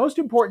college, where the most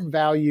important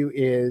value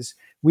is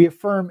we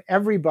affirm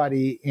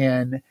everybody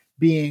in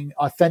being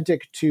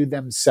authentic to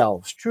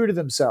themselves, true to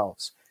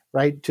themselves,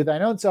 right? To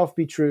thine own self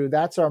be true.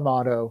 That's our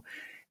motto.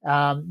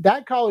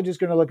 That college is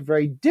going to look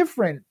very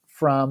different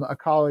from a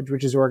college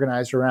which is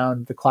organized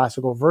around the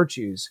classical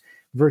virtues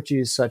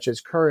such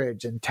as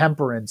courage and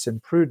temperance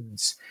and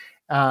prudence,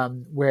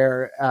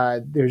 where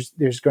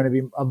there's going to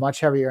be a much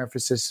heavier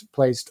emphasis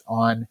placed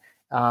on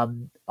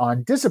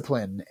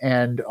discipline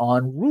and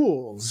on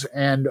rules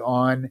and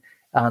on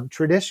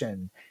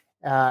tradition.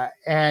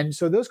 And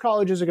so those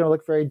colleges are going to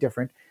look very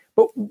different.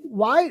 But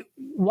why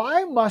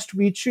must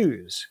we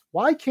choose?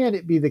 Why can't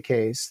it be the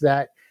case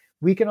that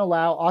we can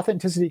allow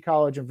Authenticity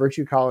College and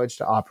Virtue College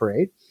to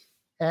operate?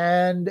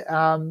 And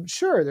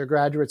sure, their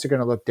graduates are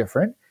going to look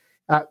different.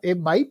 it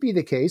might be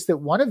the case that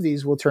one of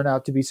these will turn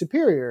out to be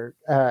superior,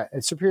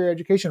 a superior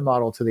education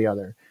model to the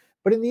other.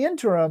 But in the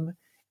interim,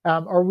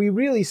 are we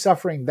really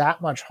suffering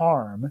that much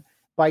harm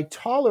by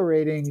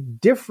tolerating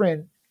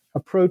different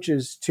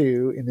approaches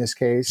to, in this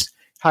case,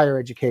 higher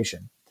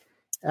education?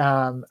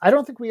 I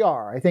don't think we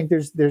are. I think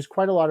there's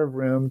quite a lot of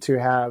room to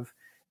have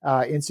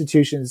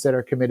institutions that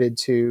are committed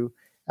to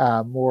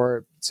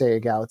more, say,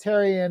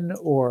 egalitarian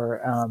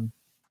or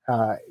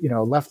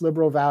left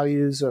liberal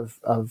values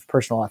of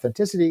personal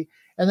authenticity,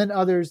 and then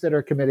others that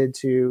are committed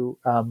to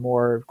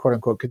more quote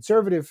unquote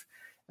conservative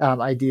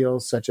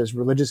ideals such as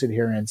religious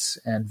adherence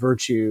and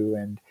virtue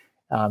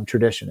and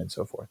tradition and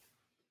so forth.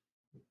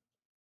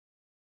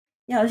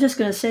 Yeah, I was just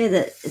going to say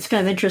that it's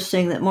kind of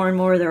interesting that more and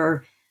more there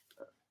are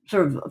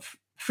sort of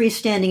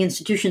freestanding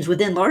institutions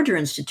within larger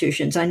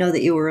institutions. I know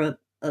that you were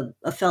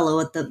a fellow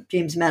at the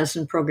James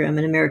Madison Program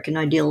in American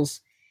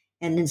Ideals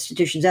and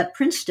Institutions at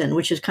Princeton,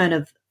 which is kind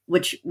of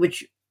which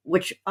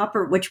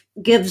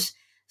gives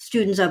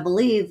students, I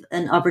believe,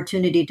 an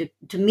opportunity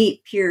to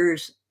meet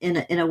peers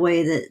in a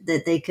way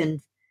that they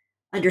can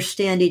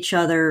understand each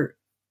other.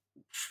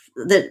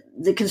 That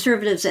the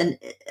conservatives, and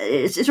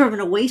it's sort of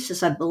an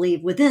oasis, I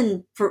believe,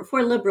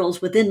 for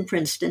liberals within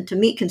Princeton to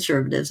meet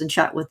conservatives and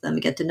chat with them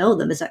and get to know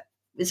them.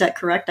 Is that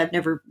correct? I've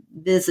never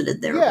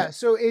visited there. Yeah,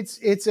 so it's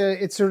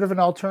sort of an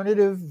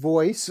alternative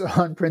voice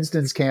on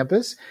Princeton's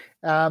campus,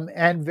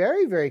 and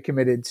very, very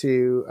committed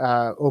to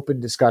open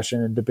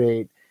discussion and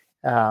debate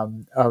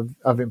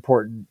of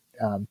important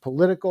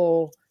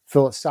political,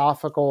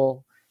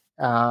 philosophical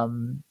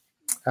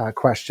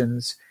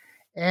questions,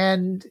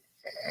 and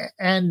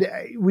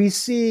we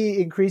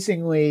see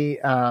increasingly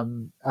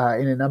in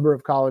a number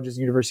of colleges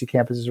and university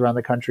campuses around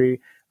the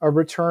country a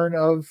return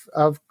of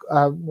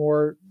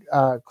more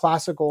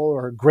classical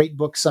or great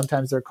books,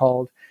 sometimes they're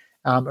called,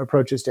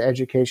 approaches to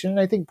education. And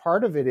I think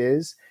part of it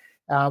is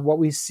what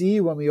we see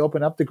when we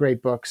open up the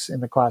great books in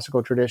the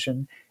classical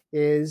tradition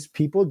is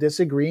people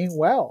disagreeing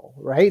well,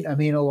 right? I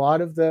mean, a lot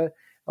of the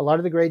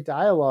great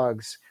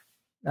dialogues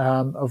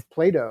of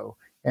Plato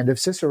and of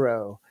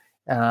Cicero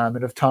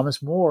and of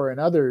Thomas More and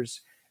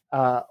others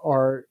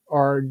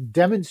are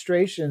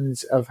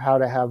demonstrations of how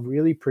to have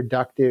really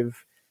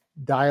productive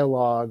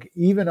dialogue,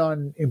 even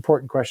on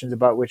important questions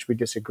about which we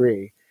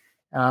disagree.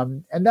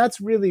 And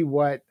that's really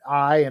what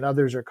I and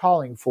others are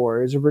calling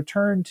for, is a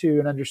return to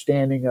an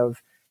understanding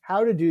of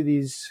how to do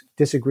these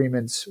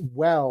disagreements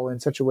well in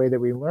such a way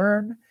that we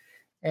learn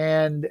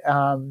and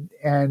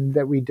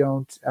that we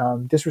don't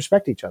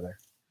disrespect each other.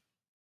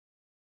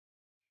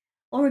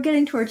 Well, we're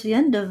getting towards the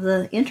end of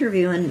the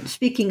interview, and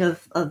speaking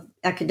of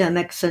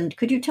academics, and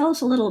could you tell us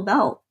a little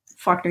about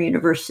Faulkner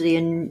University,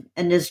 and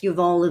as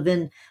Yuval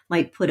Levin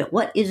might put it,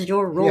 what is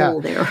your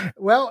role there?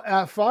 Well,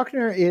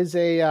 Faulkner is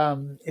a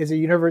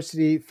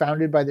university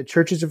founded by the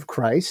Churches of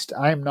Christ.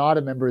 I am not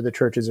a member of the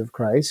Churches of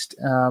Christ,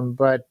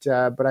 but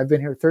I've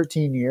been here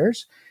 13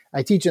 years.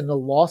 I teach in the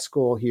law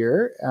school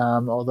here,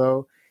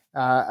 although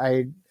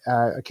I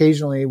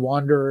occasionally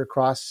wander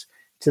across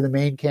to the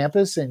main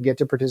campus and get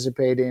to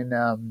participate in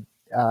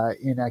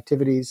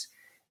activities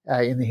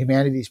in the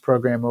humanities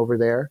program over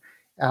there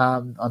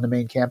on the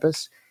main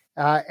campus.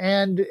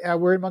 And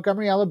we're in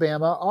Montgomery,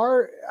 Alabama.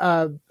 Our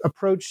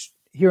approach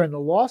here in the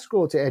law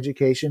school to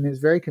education is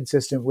very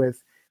consistent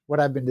with what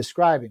I've been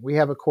describing. We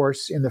have a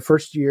course in the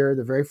first year,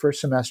 the very first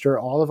semester,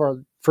 all of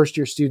our first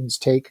year students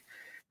take,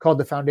 called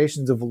the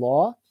Foundations of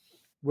Law,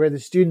 where the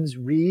students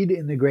read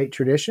in the great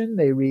tradition.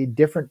 They read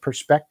different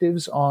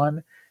perspectives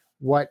on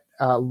what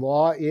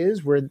law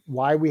is,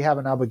 why we have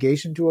an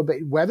obligation to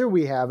obey, whether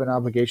we have an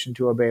obligation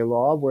to obey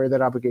law, where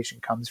that obligation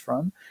comes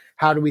from,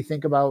 how do we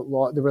think about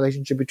law, the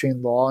relationship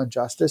between law and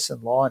justice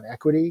and law and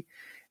equity,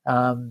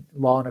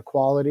 law and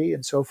equality,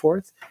 and so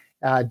forth,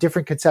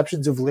 different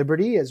conceptions of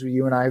liberty, as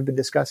you and I have been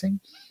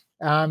discussing.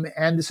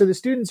 And so the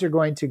students are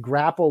going to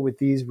grapple with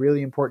these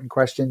really important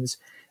questions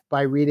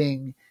by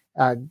reading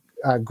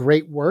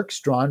great works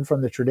drawn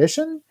from the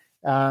tradition.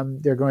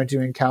 They're going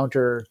to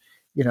encounter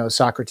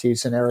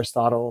Socrates and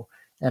Aristotle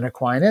and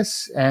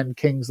Aquinas and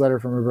King's Letter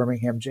from a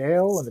Birmingham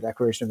Jail and the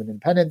Declaration of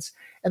Independence.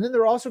 And then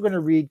they're also going to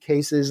read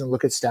cases and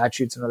look at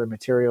statutes and other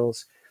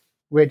materials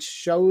which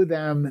show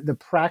them the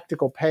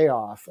practical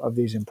payoff of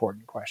these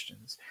important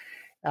questions.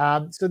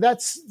 So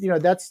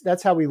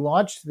that's how we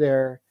launched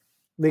their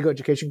legal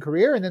education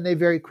career. And then they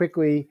very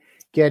quickly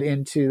get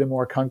into the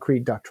more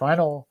concrete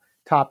doctrinal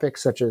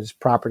topics such as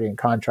property and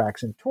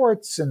contracts and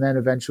torts. And then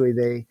eventually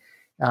they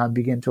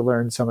begin to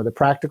learn some of the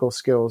practical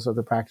skills of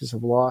the practice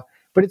of law.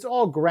 But it's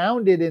all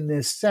grounded in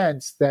this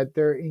sense that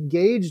they're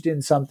engaged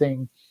in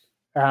something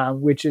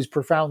which is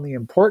profoundly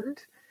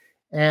important,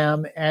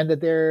 and that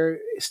they're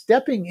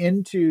stepping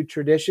into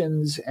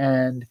traditions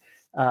and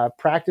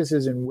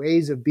practices and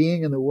ways of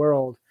being in the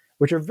world,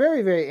 which are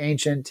very, very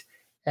ancient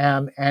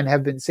and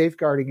have been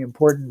safeguarding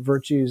important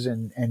virtues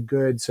and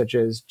goods such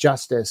as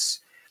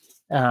justice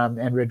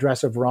and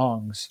redress of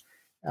wrongs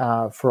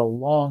for a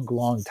long,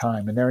 long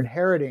time. And they're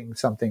inheriting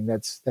something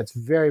that's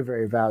very,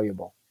 very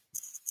valuable.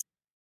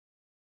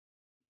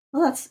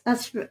 Well,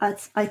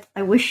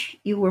 I wish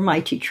you were my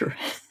teacher.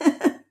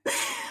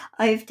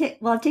 I've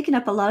taken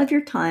up a lot of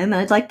your time, and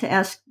I'd like to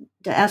ask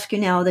you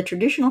now the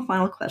traditional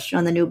final question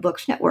on the New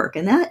Books Network,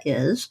 and that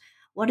is,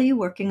 what are you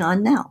working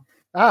on now?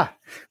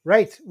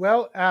 Right.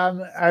 Well,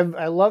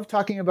 I love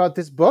talking about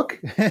this book,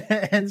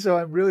 and so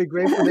I'm really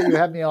grateful that you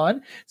had me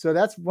on. So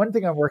that's one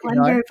thing I'm working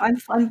on.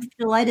 I'm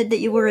delighted that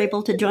you were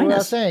able to join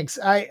us. Thanks.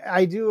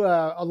 I do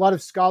a lot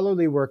of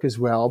scholarly work as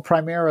well.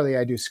 Primarily,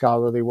 I do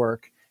scholarly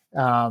work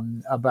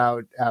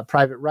about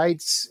private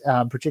rights,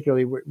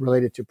 particularly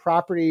related to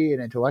property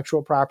and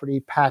intellectual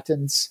property,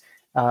 patents,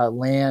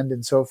 land,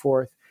 and so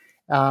forth.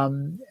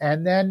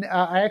 And then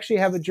I actually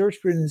have a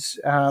jurisprudence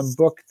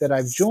book that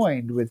I've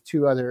joined with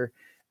two other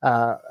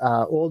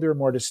older,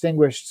 more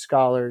distinguished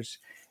scholars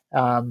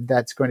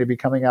that's going to be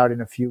coming out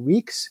in a few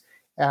weeks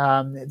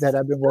that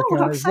I've been working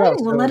on as well.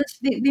 Well, let us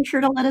be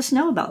sure to let us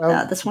know about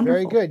that. That's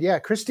wonderful. Very good. Yeah,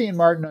 Christine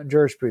Martin on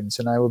jurisprudence,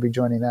 and I will be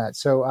joining that.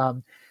 So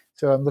I'm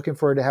looking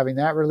forward to having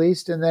that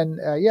released, and then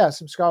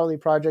some scholarly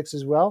projects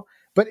as well.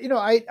 But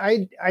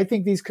I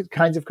think these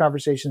kinds of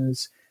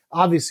conversations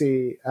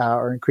obviously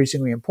are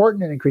increasingly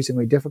important and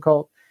increasingly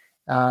difficult,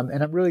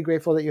 and I'm really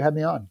grateful that you had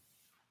me on.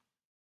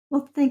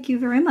 Well, thank you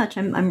very much.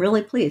 I'm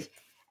really pleased.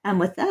 And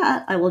with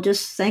that, I will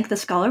just thank the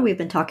scholar we've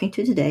been talking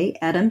to today,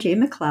 Adam J.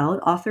 McLeod,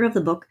 author of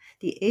the book,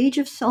 The Age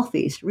of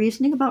Selfies,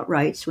 Reasoning About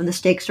Rights When the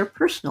Stakes Are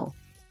Personal.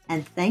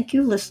 And thank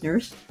you,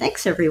 listeners.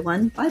 Thanks,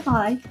 everyone.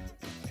 Bye-bye.